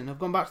amazing. I've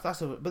gone back to that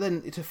stuff, but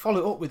then to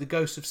follow up with The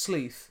Ghost of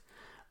Sleeth,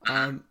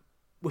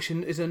 which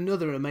is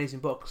another amazing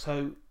book.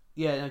 So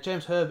yeah,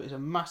 James Herbert is a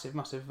massive.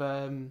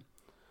 I'm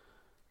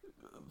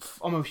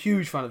a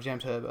huge fan of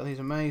James Herbert. I think he's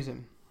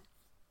amazing.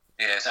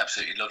 Yeah, he's an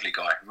absolutely lovely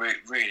guy.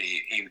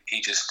 Really,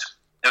 he just.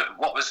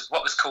 What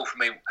was cool for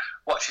me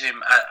watching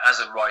him as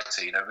a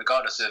writer,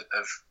 regardless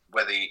of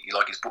whether you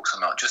like his books or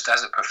not, just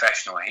as a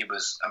professional, he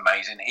was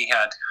amazing. He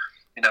had,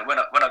 when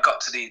I got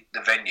to the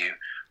venue,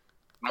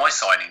 my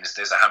signings,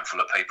 there's a handful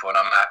of people, and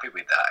I'm happy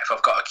with that. If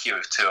I've got a queue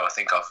of 2, I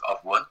think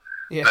I've won.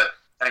 Yeah. But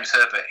James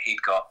Herbert,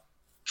 he'd got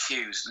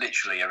queues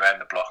literally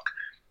around the block.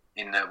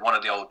 In one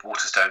of the old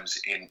Waterstones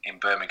in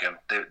Birmingham,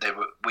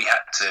 we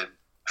had to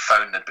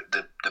phone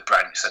the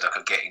branch so that I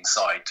could get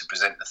inside to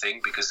present the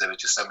thing, because there were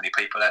just so many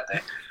people out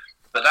there.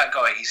 But that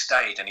guy, he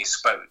stayed and he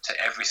spoke to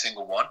every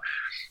single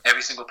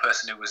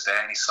person who was there,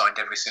 and he signed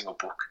every single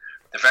book.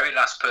 The very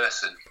last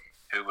person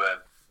who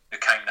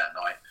came that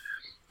night,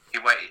 he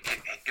waited.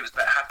 It was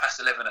about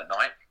 11:30 at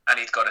night, and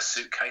he'd got a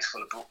suitcase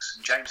full of books.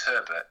 And James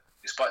Herbert,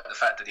 despite the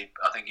fact that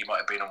I think he might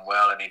have been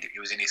unwell and he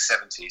was in his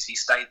 70s, he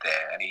stayed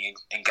there and he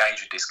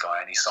engaged with this guy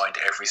and he signed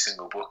every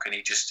single book. And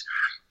he just,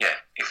 it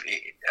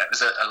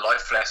was a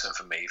life lesson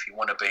for me. If you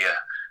want to be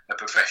a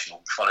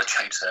professional, follow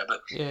James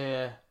Herbert.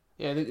 Yeah.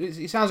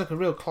 It sounds like a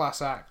real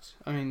class act.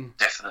 I mean,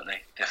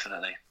 definitely.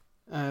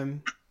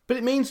 But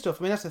it means stuff.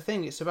 I mean, that's the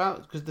thing. It's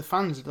about, because the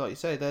fans, like you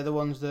say, they're the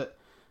ones that,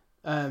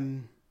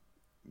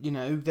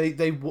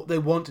 they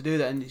want to do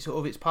that, and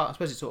it's part. I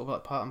suppose it's sort of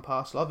like part and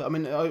parcel of it. I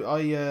mean,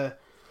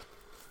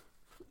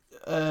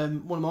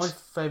 one of my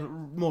favourite,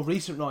 more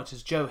recent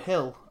writers, Joe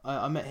Hill.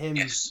 I met him.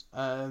 Yes.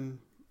 I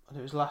think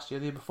it was last year,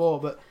 the year before.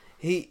 But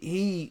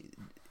he,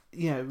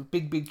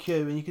 big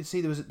queue, and you could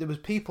see there was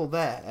people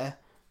there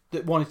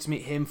that wanted to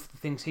meet him for the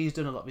things he's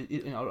done. A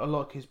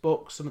lot of his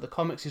books, some of the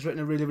comics he's written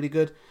are really, really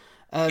good.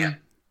 And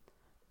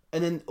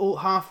then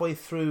halfway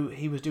through,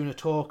 he was doing a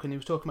talk, and he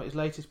was talking about his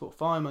latest book,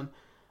 Fireman.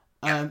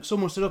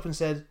 Someone stood up and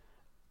said,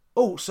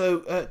 "Oh,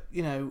 so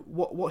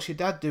what's your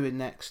dad doing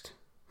next?"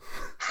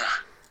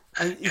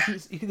 And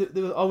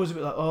I was a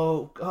bit like,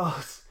 "Oh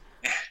God."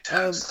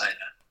 Don't say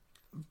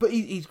that. But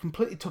he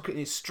completely took it in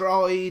his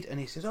stride, and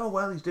he says, "Oh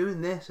well, he's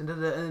doing this," and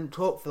then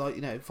talked for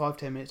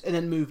 5-10 minutes, and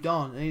then moved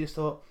on. And he just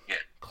thought,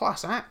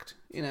 class act,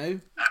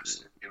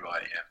 Absolutely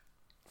right. Yeah,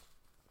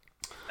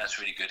 that's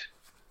really good.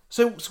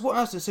 So what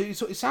else? So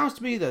it sounds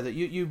to me though that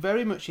you're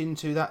very much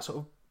into that sort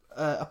of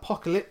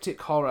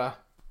apocalyptic horror.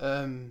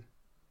 Definitely.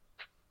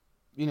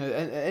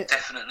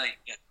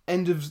 Yeah.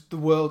 End of the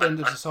world, end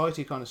of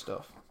society kind of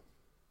stuff.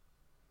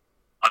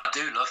 I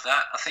do love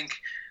that. I think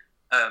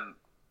at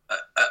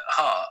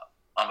heart,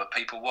 I'm a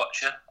people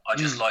watcher. I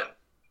just like,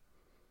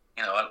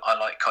 I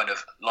like kind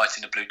of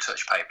lighting a blue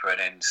touch paper and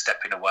then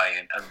stepping away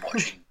and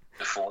watching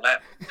the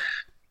fallout.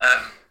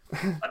 I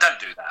don't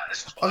do that. I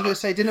was going to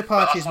say, dinner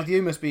parties with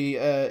you must be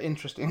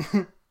interesting.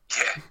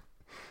 Yeah.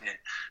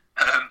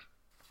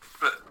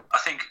 But I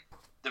think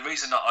the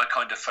reason that I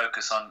kind of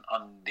focus on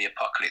the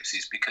apocalypse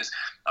is because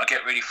I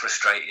get really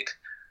frustrated.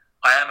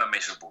 I am a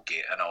miserable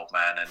git, an old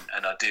man,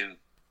 and I do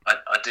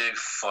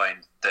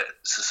find that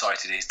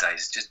society these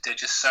days, there are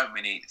just so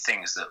many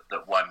things that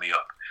wind me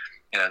up.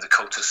 The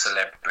cult of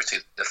celebrity,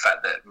 the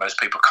fact that most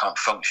people can't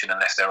function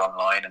unless they're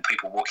online, and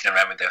people walking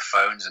around with their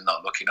phones and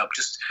not looking up.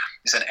 Just,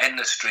 it's an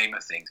endless stream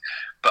of things.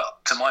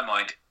 But to my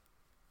mind,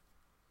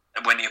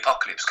 when the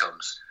apocalypse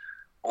comes,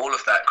 all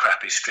of that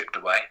crap is stripped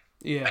away,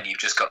 and you've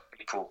just got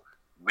people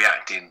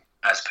reacting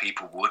as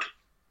people would.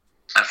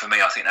 And for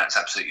me, I think that's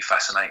absolutely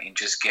fascinating,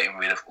 just getting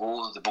rid of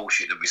all of the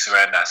bullshit that we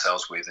surround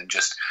ourselves with and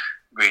just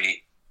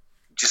really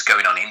just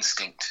going on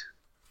instinct,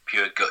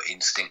 pure gut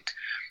instinct.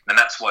 And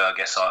that's why I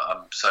guess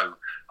I'm so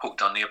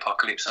hooked on the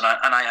apocalypse, and I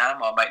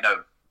am. I make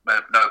no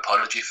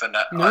apology for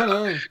that.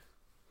 No.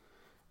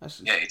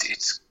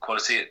 It's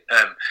quality. In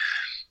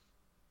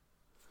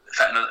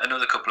fact,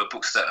 another couple of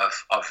books that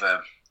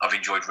I've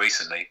enjoyed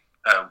recently.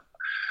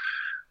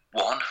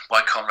 One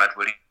by Conrad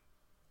Williams.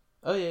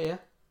 Oh yeah.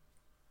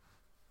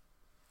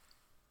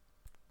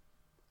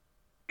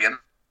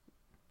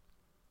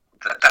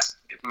 That's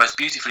the most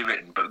beautifully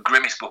written, but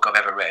grimmest book I've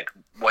ever read.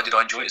 Why did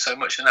I enjoy it so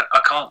much? And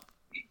I can't.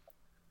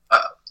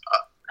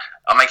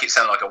 I make it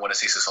sound like I want to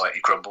see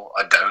society crumble.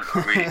 I don't.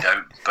 I really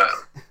don't. But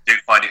I do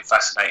find it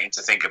fascinating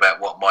to think about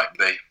what might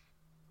be.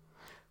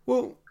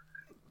 Well,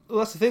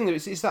 that's the thing, though.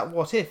 It's that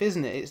what if,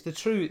 isn't it? It's the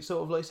truth. It's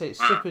sort of like you say,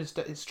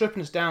 it's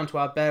stripping us down to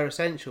our bare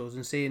essentials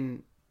and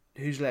seeing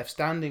who's left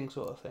standing,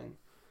 sort of thing.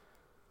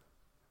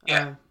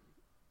 Yeah.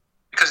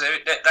 Because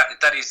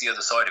that is the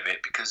other side of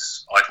it,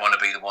 because I'd want to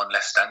be the one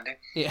left standing.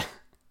 Yeah.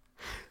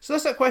 So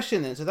that's that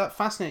question then. So that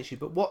fascinates you,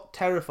 but what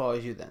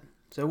terrifies you then?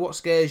 So what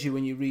scares you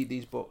when you read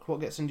these books?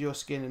 What gets under your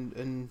skin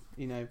and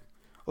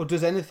or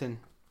does anything?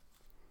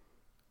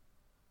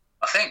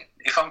 I think,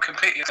 if I'm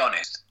completely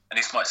honest, and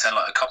this might sound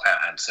like a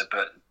cop-out answer,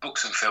 but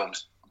books and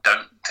films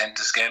don't tend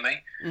to scare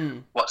me.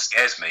 What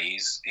scares me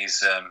is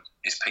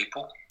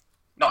people.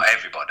 Not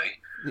everybody.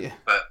 Yeah.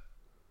 But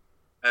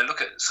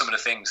look at some of the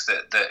things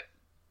that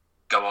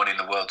go on in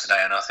the world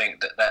today, and I think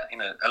that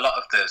a lot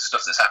of the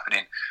stuff that's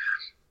happening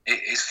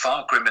is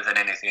far grimmer than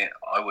anything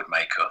I would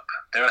make up.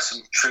 There are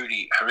some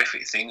truly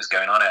horrific things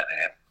going on out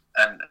there,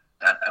 and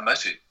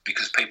most of it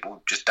because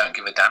people just don't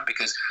give a damn,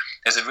 because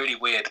there's a really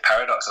weird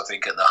paradox, I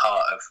think, at the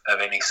heart of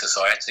any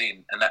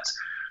society, and that's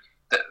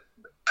that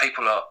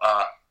people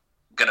are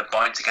going to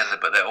bind together,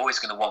 but they're always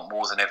going to want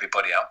more than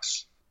everybody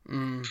else.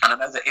 And I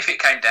know that if it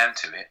came down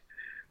to it,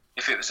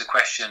 if it was a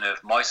question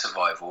of my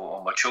survival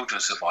or my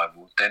children's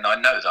survival, then I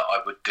know that I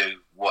would do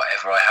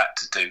whatever I had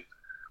to do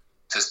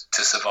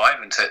to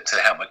survive and to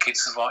help my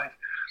kids survive.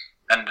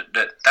 And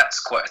that's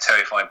quite a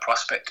terrifying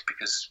prospect,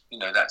 because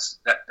that's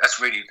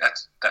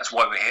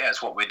why we're here.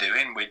 That's what we're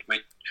doing. We're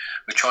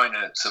trying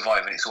to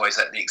survive, and it's always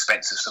at the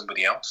expense of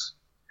somebody else.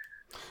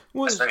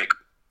 Well, that's very good.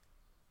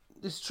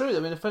 It's true. I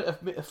mean,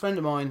 a friend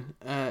of mine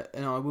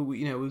and I,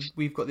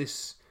 we've got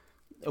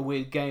a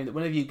weird game that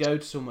whenever you go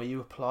to somewhere,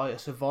 you apply a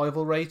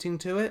survival rating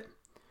to it.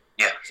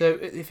 Yeah. So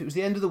if it was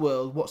the end of the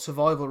world, what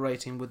survival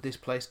rating would this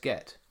place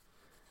get?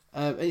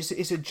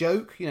 It's a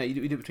joke, you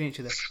do it between each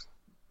other.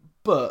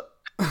 But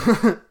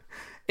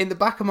in the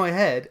back of my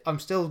head, I'm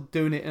still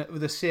doing it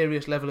with a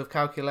serious level of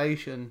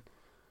calculation.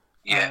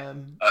 Yeah,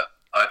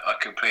 I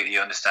completely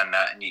understand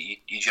that, and you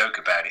joke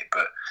about it,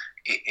 but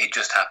it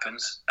just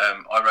happens.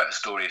 I wrote a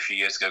story a few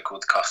years ago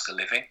called "The Cost of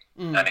Living,"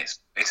 and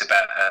it's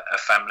about a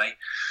family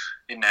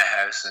in their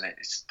house, and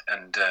it's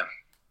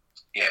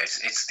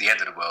the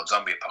end of the world,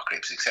 zombie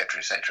apocalypse,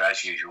 etc.,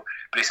 as usual.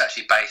 But it's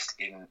actually based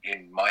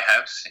in my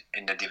house,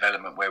 in the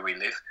development where we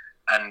live,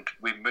 and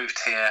we moved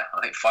here,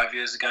 I think, 5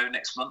 years ago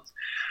next month,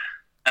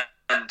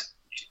 and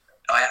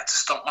I had to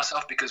stop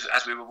myself because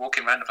as we were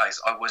walking around the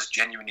place, I was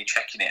genuinely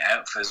checking it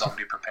out for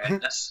zombie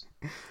preparedness.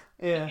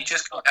 Yeah, you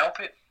just can't help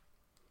it.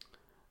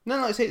 No,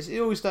 like I say, it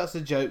always starts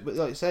a joke, but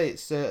like I say,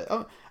 it's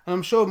and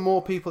I'm sure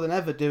more people than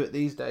ever do it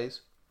these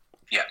days.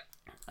 Yeah.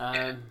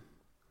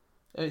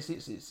 It's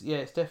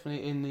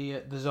definitely in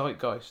the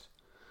zeitgeist.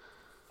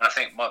 And I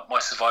think my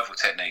survival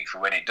technique for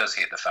when it does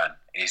hit the fan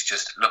is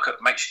just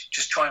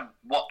just try and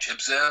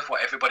observe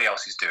what everybody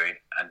else is doing,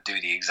 and do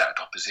the exact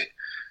opposite.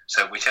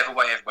 So whichever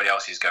way everybody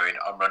else is going,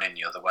 I'm running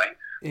the other way.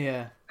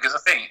 Yeah. Because I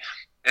think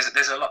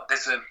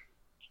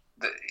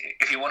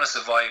if you want to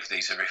survive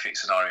these horrific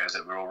scenarios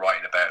that we're all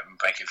writing about and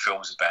making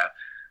films about,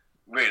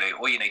 really,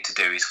 all you need to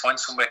do is find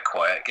somewhere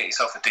quiet, get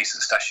yourself a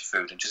decent stash of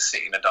food, and just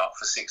sit in the dark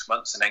for 6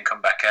 months, and then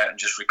come back out and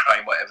just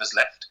reclaim whatever's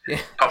left. Yeah.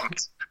 Problem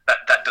is,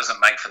 that doesn't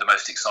make for the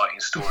most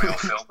exciting story or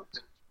film.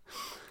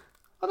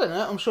 I don't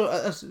know. I'm sure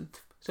it's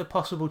a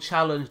possible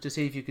challenge to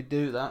see if you could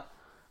do that.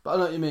 But I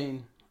know what you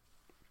mean.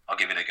 I'll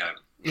give it a go.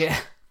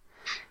 Yeah.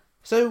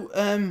 So,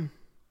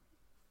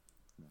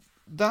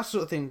 that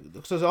sort of thing.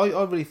 Because I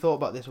really thought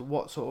about this.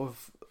 What sort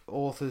of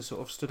authors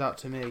sort of stood out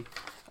to me.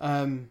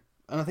 And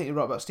I think you're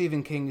right about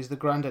Stephen King is the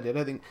granddaddy. I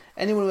don't think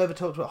anyone who ever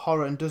talks about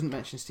horror and doesn't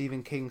mention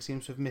Stephen King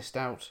seems to have missed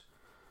out.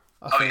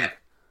 I think.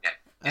 Yeah,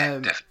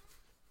 definitely.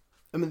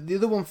 I mean, the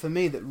other one for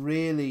me that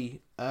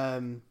really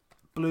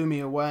blew me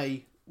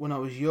away when I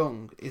was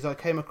young is I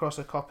came across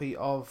a copy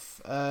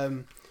of.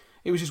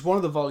 It was just one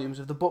of the volumes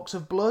of the Books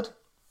of Blood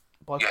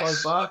by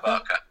Clive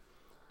Barker.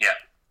 Yeah.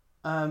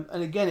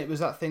 And again, it was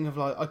that thing of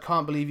like, I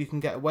can't believe you can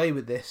get away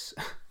with this.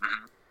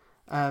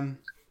 Mm-hmm.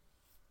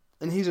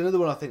 And he's another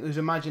one, I think, whose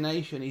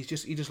imagination he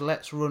just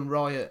lets run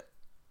riot.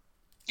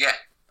 Yeah,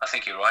 I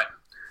think you're right.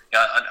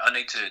 Yeah, I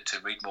need to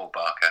read more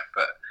Barker,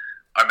 but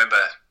I remember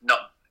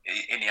not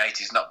in the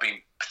 80s not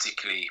being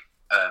particularly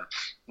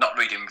not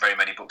reading very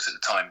many books at the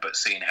time, but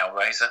seeing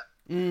Hellraiser,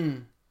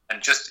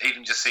 and just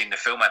seeing the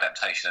film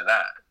adaptation of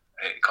that,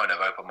 it kind of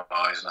opened my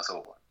eyes, and I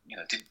thought,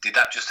 did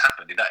that just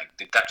happen? Did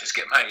that just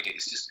get made?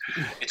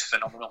 It's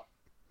phenomenal.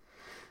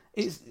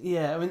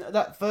 I mean,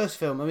 that first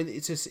film. I mean,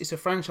 it's a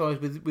franchise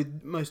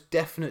with most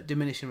definite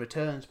diminishing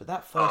returns. But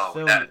that first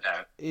film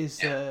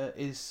is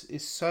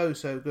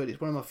so good.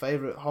 It's one of my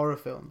favourite horror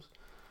films.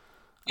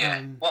 Yeah,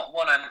 1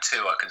 and 2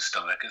 I can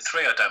stomach, and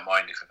 3 I don't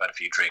mind if I've had a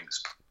few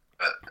drinks.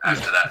 But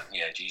after that,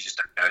 you just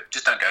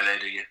don't go there,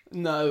 do you?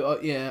 No,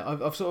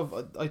 I've sort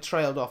of I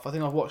trailed off. I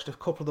think I've watched a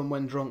couple of them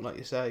when drunk, like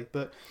you say.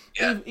 But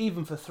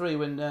even for 3,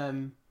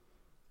 when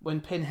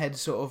Pinhead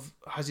sort of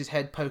has his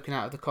head poking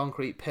out of the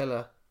concrete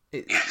pillar.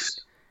 It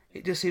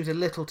just seems a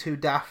little too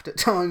daft at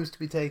times to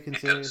be taken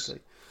seriously.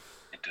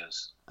 It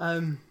does.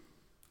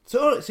 So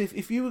all right, so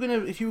if you were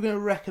gonna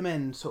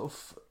recommend sort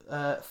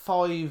of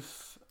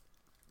 5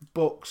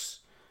 books,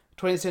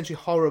 20th century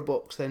horror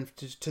books, then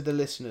to the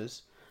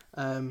listeners,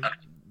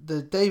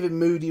 the David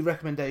Moody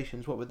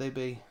recommendations, what would they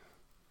be?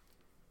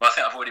 Well, I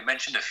think I've already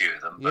mentioned a few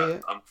of them, but yeah.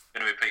 I'm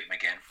going to repeat them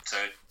again. So,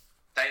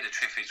 Day of the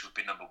Triffids would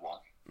be number 1.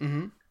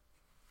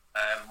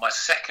 Mm-hmm. My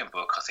second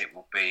book, I think,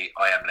 will be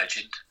I Am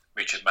Legend.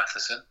 Richard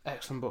Matheson.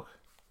 Excellent book.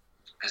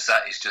 Because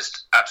that is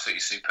just absolutely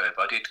superb.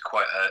 I did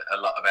quite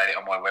a lot about it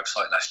on my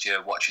website last year,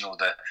 watching all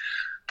the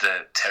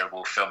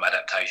terrible film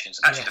adaptations.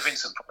 Actually, the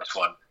Vincent Price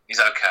one is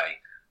okay,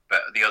 but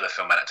the other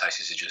film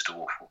adaptations are just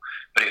awful.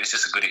 But it was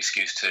just a good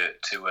excuse to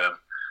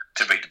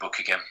read the book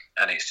again,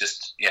 and it's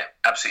just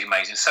absolutely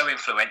amazing. So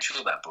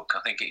influential, that book.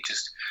 I think it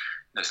just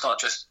it's not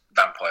just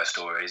vampire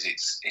stories.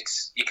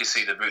 It's you can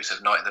see the roots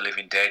of Night of the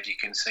Living Dead. You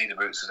can see the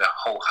roots of a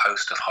whole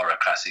host of horror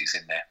classics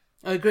in there.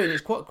 I agree, and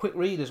it's quite a quick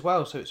read as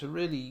well, so it's a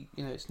really,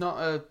 it's not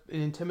an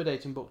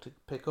intimidating book to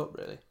pick up,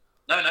 really.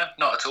 No,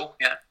 not at all,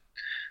 yeah.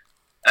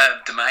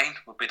 Domain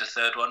would be the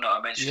third one that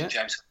I mentioned,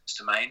 James Hartnett's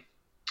Domain.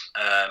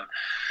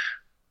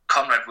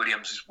 Conrad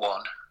Williams is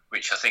one,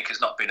 which I think has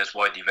not been as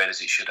widely read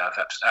as it should have.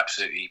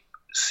 Absolutely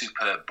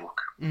superb book.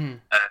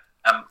 And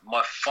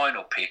my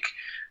final pick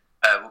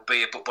would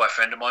be a book by a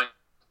friend of mine,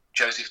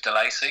 Joseph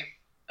DeLacy,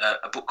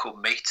 a book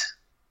called Meat,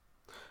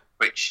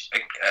 which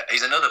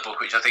is another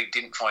book which I think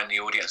didn't find the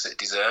audience that it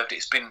deserved.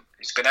 It's been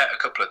out a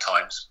couple of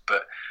times,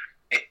 but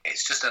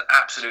it's just an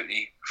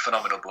absolutely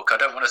phenomenal book. I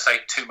don't want to say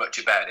too much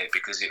about it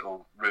because it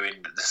will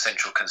ruin the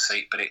central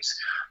conceit, but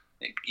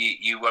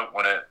you won't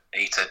want to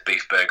eat a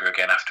beef burger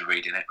again after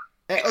reading it.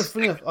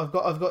 Funny enough, I've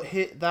got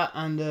Hit, that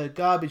and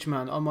Garbage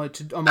Man on my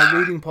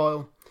reading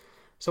pile.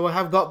 So I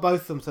have got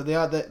both of them. So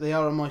they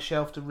are on my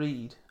shelf to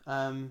read.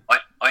 I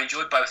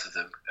enjoyed both of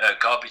them.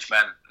 Garbage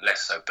Man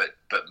less so, but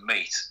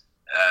Meat,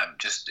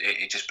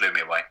 it just blew me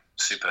away.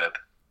 Superb.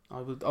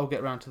 I'll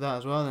get round to that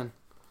as well then.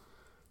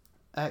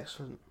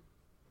 Excellent.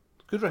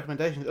 Good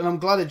recommendations, and I'm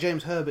glad that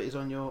James Herbert is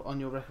on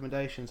your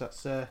recommendations.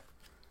 That's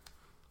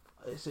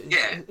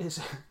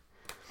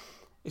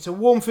it's a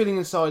warm feeling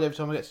inside every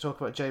time I get to talk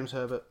about James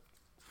Herbert.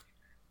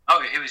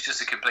 Oh, it was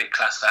just a complete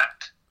class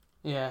act.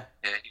 Yeah.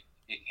 Yeah.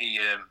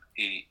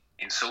 He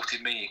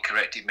insulted me, he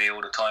corrected me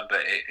all the time,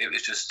 but it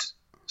was just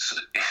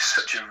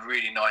such a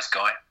really nice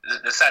guy.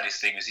 The saddest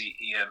thing is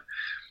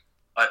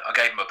I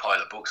gave him a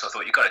pile of books. I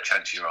thought, you've got to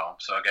chance your arm.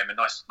 So I gave him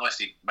a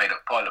nicely made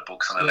up pile of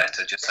books on a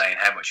letter just saying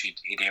how much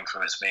he'd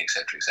influenced me,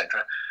 etc.,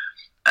 etc.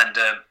 And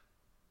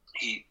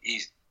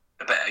he's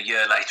about a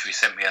year later, he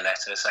sent me a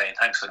letter saying,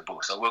 thanks for the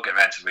books. I will get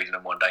around to reading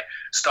them one day.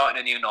 Starting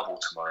a new novel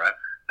tomorrow.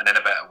 And then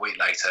about a week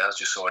later, I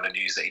just saw in the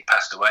news that he'd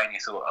passed away. And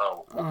you thought,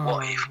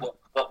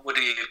 what would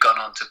he have gone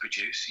on to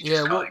produce? You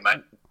just can't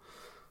imagine.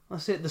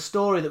 That's it, the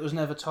story that was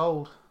never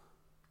told.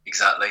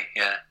 Exactly,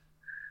 yeah.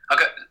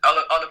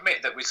 I'll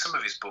admit that with some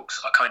of his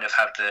books, I kind of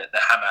have the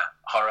Hammer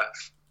horror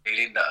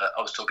feeling that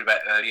I was talking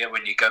about earlier,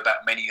 when you go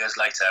back many years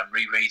later and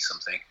reread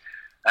something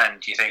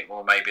and you think,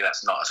 well, maybe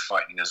that's not as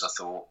frightening as I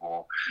thought,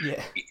 or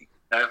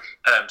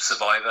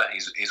Survivor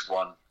is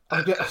one.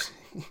 I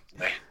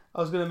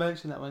was going to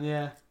mention that one,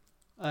 yeah.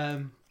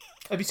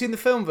 Have you seen the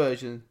film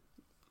version?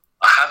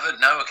 I haven't,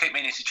 no. I keep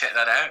meaning to check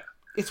that out.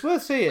 It's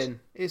worth seeing.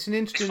 It's an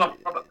interesting...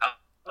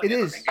 It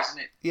is. Think, isn't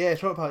it? Yeah,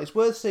 it's right part. It's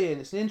worth seeing.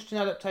 It's an interesting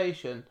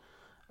adaptation.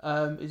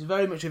 It's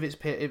very much of its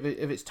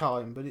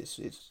time, but it's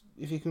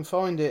if you can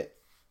find it,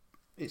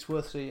 it's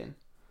worth seeing.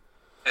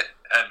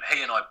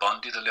 He and I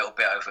bonded a little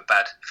bit over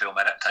bad film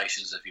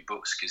adaptations of your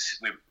books, because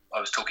I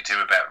was talking to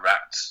him about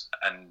Rats,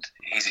 and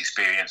his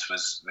experience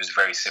was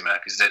very similar.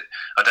 Because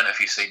I don't know if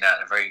you've seen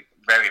that, a very,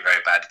 very, very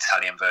bad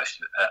Italian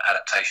version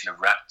adaptation of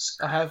Rats.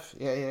 I have,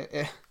 yeah.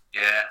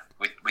 Yeah,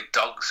 with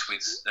dogs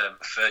with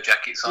fur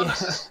jackets on.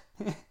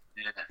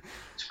 Yeah,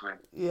 it's great.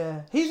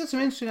 Yeah, he's had some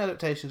interesting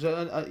adaptations.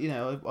 Like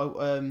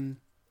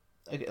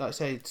I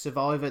say,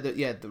 Survivor,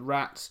 the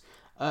Rats,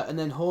 and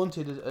then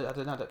Haunted had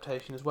an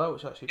adaptation as well,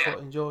 which I actually quite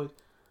enjoyed.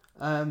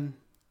 But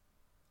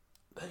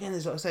again,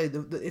 as I say,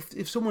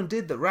 if someone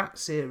did the Rat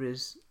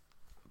series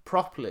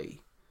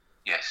properly,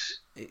 yes,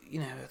 I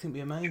think it'd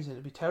be amazing.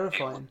 It'd be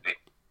terrifying. It would be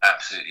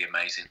absolutely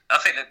amazing. I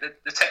think that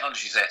the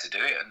technology's there to do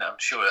it, and I'm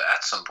sure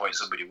at some point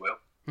somebody will.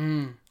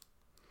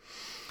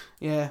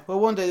 Yeah, well,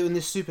 one day when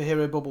this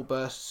superhero bubble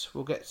bursts,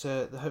 we'll get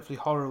to hopefully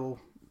horror will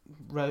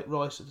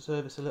rise to the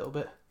surface a little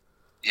bit.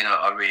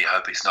 I really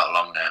hope it's not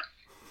long now.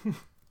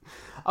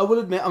 I will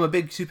admit I'm a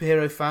big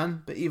superhero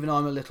fan, but even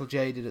I'm a little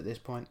jaded at this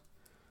point.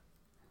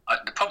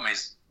 The problem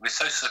is we're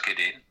so suckered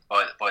in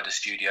by the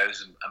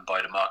studios and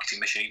by the marketing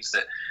machines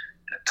that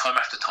time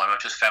after time I've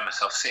just found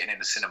myself sitting in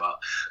the cinema.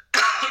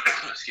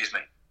 Excuse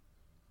me.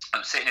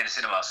 I'm sitting in the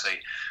cinema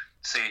seat,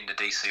 seeing the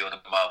DC or the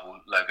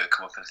Marvel logo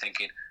come up and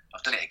thinking,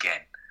 I've done it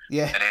again.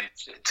 Yeah. And then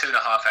 2.5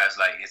 hours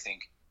later, you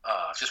think,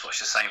 I've just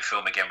watched the same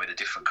film again with a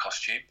different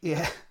costume.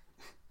 Yeah.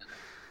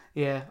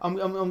 Yeah,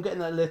 I'm getting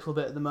that a little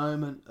bit at the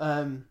moment.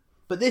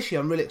 But this year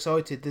I'm really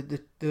excited.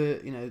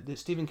 The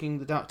Stephen King,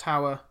 The Dark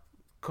Tower,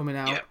 coming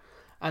out,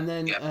 and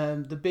then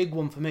the big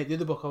one for me, the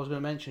other book I was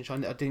going to mention, I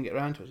didn't get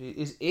around to it,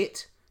 is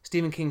It.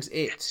 Stephen King's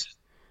It.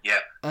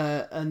 Yeah.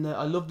 And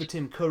I love the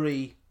Tim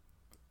Curry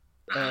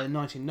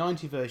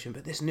 1990 version,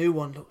 but this new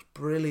one looks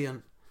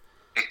brilliant.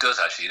 It does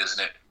actually,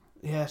 doesn't it?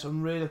 Yeah, so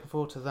I'm really looking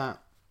forward to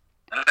that.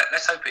 And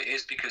let's hope it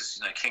is,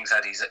 because King's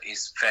had his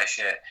fair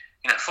share.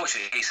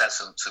 Unfortunately, he's had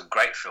some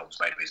great films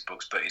made of his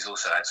books, but he's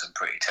also had some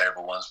pretty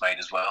terrible ones made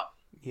as well.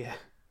 Yeah,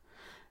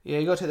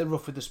 you got to take the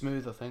rough with the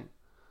smooth, I think.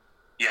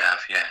 Yeah.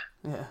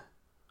 Yeah.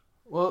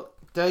 Well,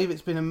 Dave,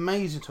 it's been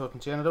amazing talking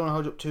to you, and I don't want to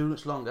hold you up too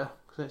much longer.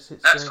 That's been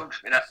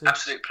an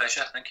absolute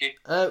pleasure. Thank you.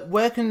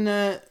 Where can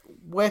the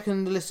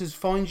listeners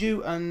find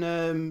you?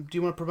 And do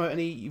you want to promote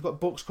any? You've got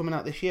books coming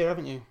out this year,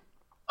 haven't you?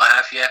 I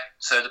have, yeah.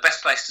 So the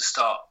best place to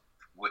start,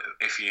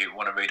 if you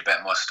want to read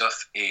about my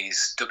stuff,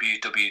 is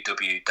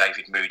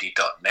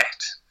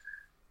www.davidmoody.net,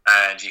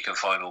 and you can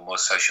find all my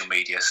social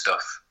media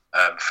stuff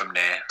from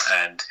there.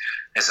 And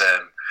there's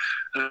a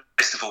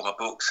list of all my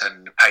books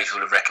and a page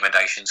full of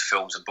recommendations,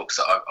 films and books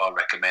that I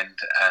recommend,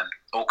 and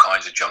all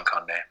kinds of junk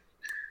on there.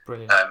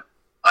 Brilliant.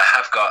 I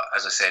have got,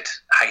 as I said,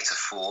 Hate of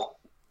 4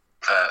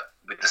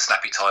 with the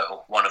snappy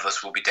title, One of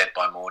Us Will Be Dead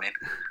by Morning,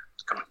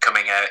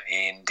 coming out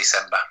in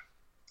December,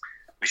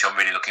 which I'm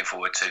really looking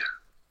forward to.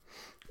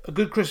 A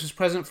good Christmas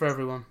present for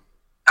everyone.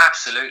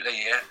 Absolutely,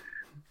 yeah.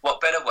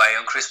 What better way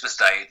on Christmas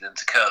Day than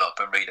to curl up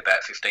and read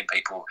about 15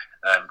 people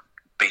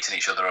beating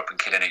each other up and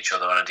killing each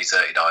other on a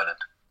deserted island?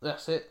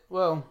 That's it.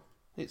 Well,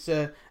 it's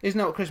isn't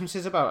that what Christmas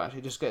is about,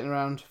 actually? Just getting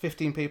around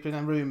 15 people in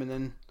a room and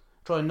then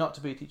trying not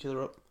to beat each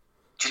other up.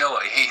 Do you know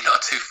what? You're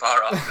not too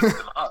far off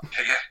the mark,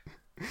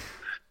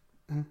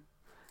 yeah.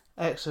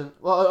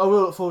 Excellent. Well, I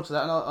will look forward to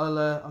that, and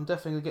I'm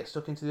definitely going to get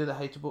stuck into the other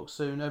Hater books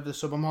soon over the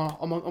summer.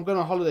 I'm going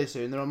on holiday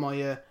soon. They're on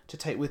my to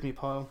take with me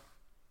pile.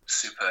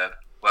 superb.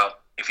 Well,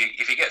 if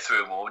you get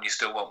through them all and you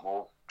still want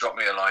more, drop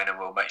me a line and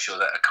we'll make sure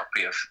that a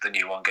copy of the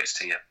new one gets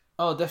to you.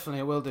 Oh,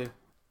 definitely, I will do.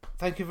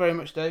 Thank you very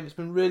much, Dave. It's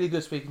been really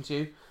good speaking to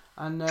you.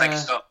 And thank you,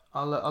 Scott.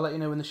 I'll let you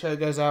know when the show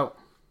goes out.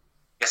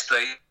 Yes,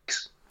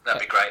 please.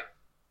 That'd be great.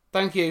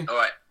 Thank you. All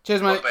right.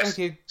 Cheers, mate. Thank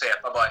you. See ya.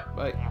 Bye-bye.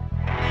 Bye.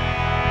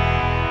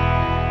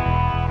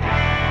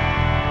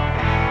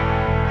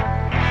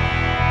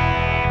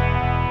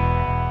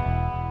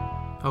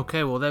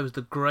 Okay, well, there was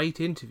the great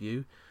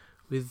interview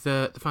with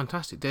the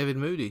fantastic David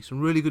Moody.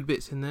 Some really good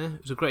bits in there.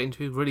 It was a great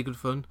interview, really good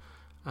fun.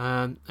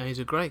 And he's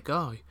a great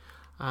guy.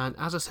 And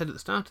as I said at the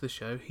start of the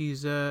show,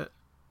 he's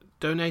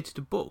donated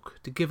a book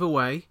to give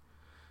away,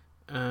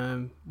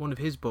 one of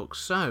his books.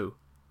 So,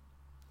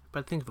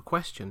 but think of a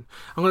question.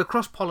 I'm going to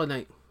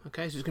cross-pollinate.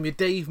 Okay, so it's going to be a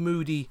Dave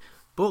Moody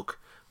book.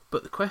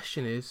 But the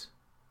question is,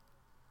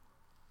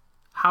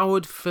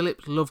 Howard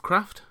Phillips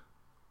Lovecraft,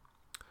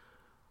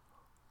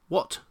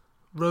 what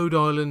Rhode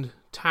Island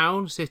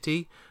town,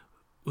 city,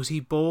 was he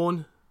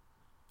born,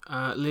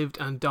 lived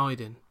and died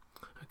in?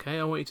 Okay,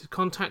 I want you to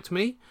contact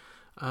me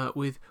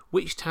with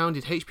which town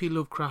did H.P.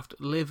 Lovecraft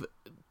live,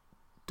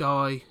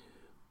 die,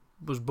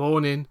 was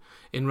born in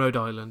Rhode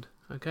Island.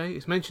 Okay,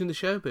 it's mentioned in the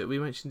show, but we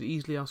mentioned it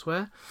easily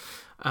elsewhere.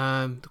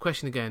 The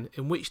question again,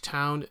 in which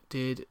town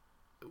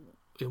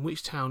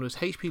was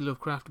H.P.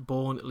 Lovecraft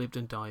born, lived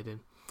and died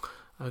in?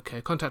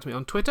 Okay, contact me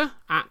on Twitter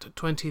at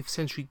 20th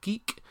Century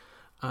Geek,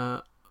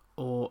 or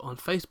on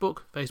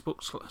Facebook /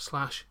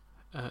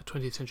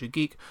 20th Century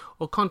Geek,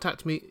 or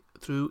contact me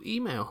through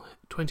email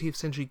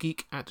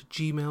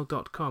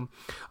 20thcenturygeek@gmail.com.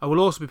 I will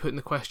also be putting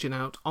the question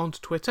out onto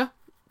Twitter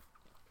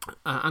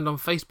and on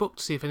Facebook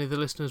to see if any of the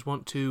listeners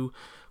want to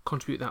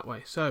contribute that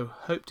way. So,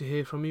 hope to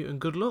hear from you and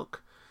good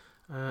luck.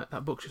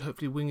 That book should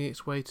hopefully wing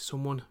its way to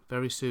someone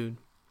very soon.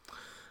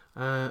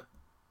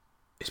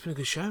 It's been a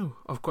good show.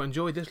 I've quite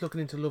enjoyed this.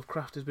 Looking into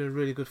Lovecraft has been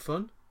really good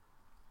fun.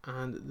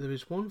 And there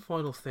is one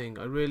final thing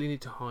I really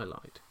need to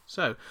highlight.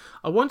 So,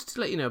 I wanted to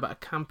let you know about a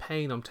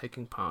campaign I'm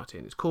taking part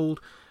in. It's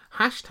called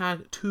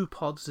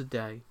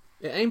 #2pods_a-day.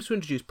 It aims to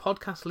introduce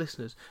podcast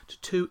listeners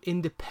to 2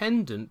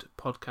 independent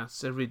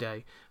podcasts every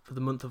day for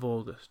the month of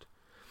August.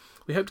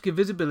 We hope to give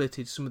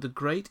visibility to some of the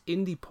great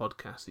indie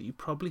podcasts that you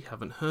probably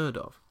haven't heard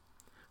of.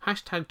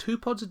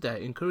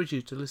 #2pods_a-day encourages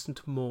you to listen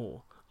to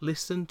more.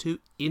 Listen to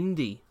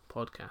indie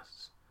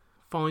podcasts.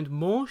 Find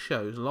more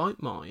shows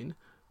like mine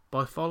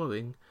by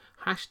following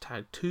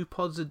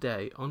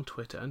 #2pods_a-day on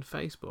Twitter and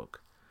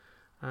Facebook.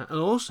 And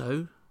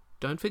also,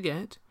 don't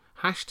forget,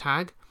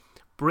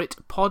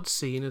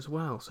 #BritPodScene as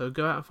well. So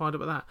go out and find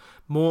out about that.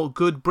 More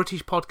good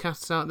British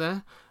podcasts out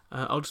there.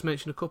 I'll just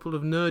mention a couple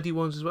of nerdy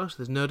ones as well. So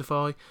there's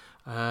Nerdify,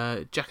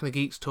 Jack and the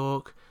Geeks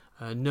Talk,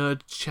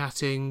 Nerd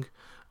Chatting,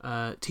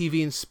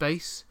 TV in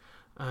Space.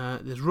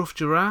 There's Rough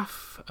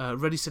Giraffe,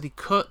 Ready Steady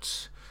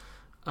Cut.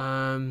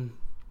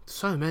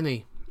 So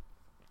many.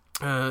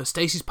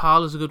 Stacey's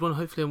Parlour is a good one.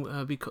 Hopefully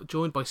I'll be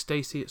joined by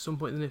Stacey at some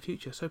point in the near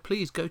future. So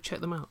please go check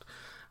them out.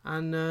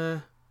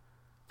 And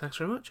thanks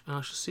very much. And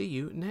I shall see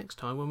you next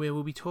time when we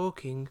will be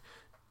talking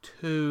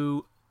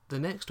to the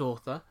next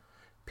author,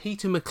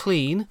 Peter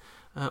McLean,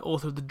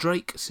 author of the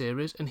Drake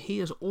series. And he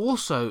has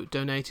also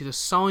donated a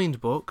signed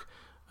book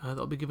that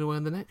will be given away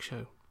on the next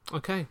show.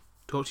 Okay,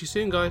 talk to you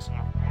soon, guys.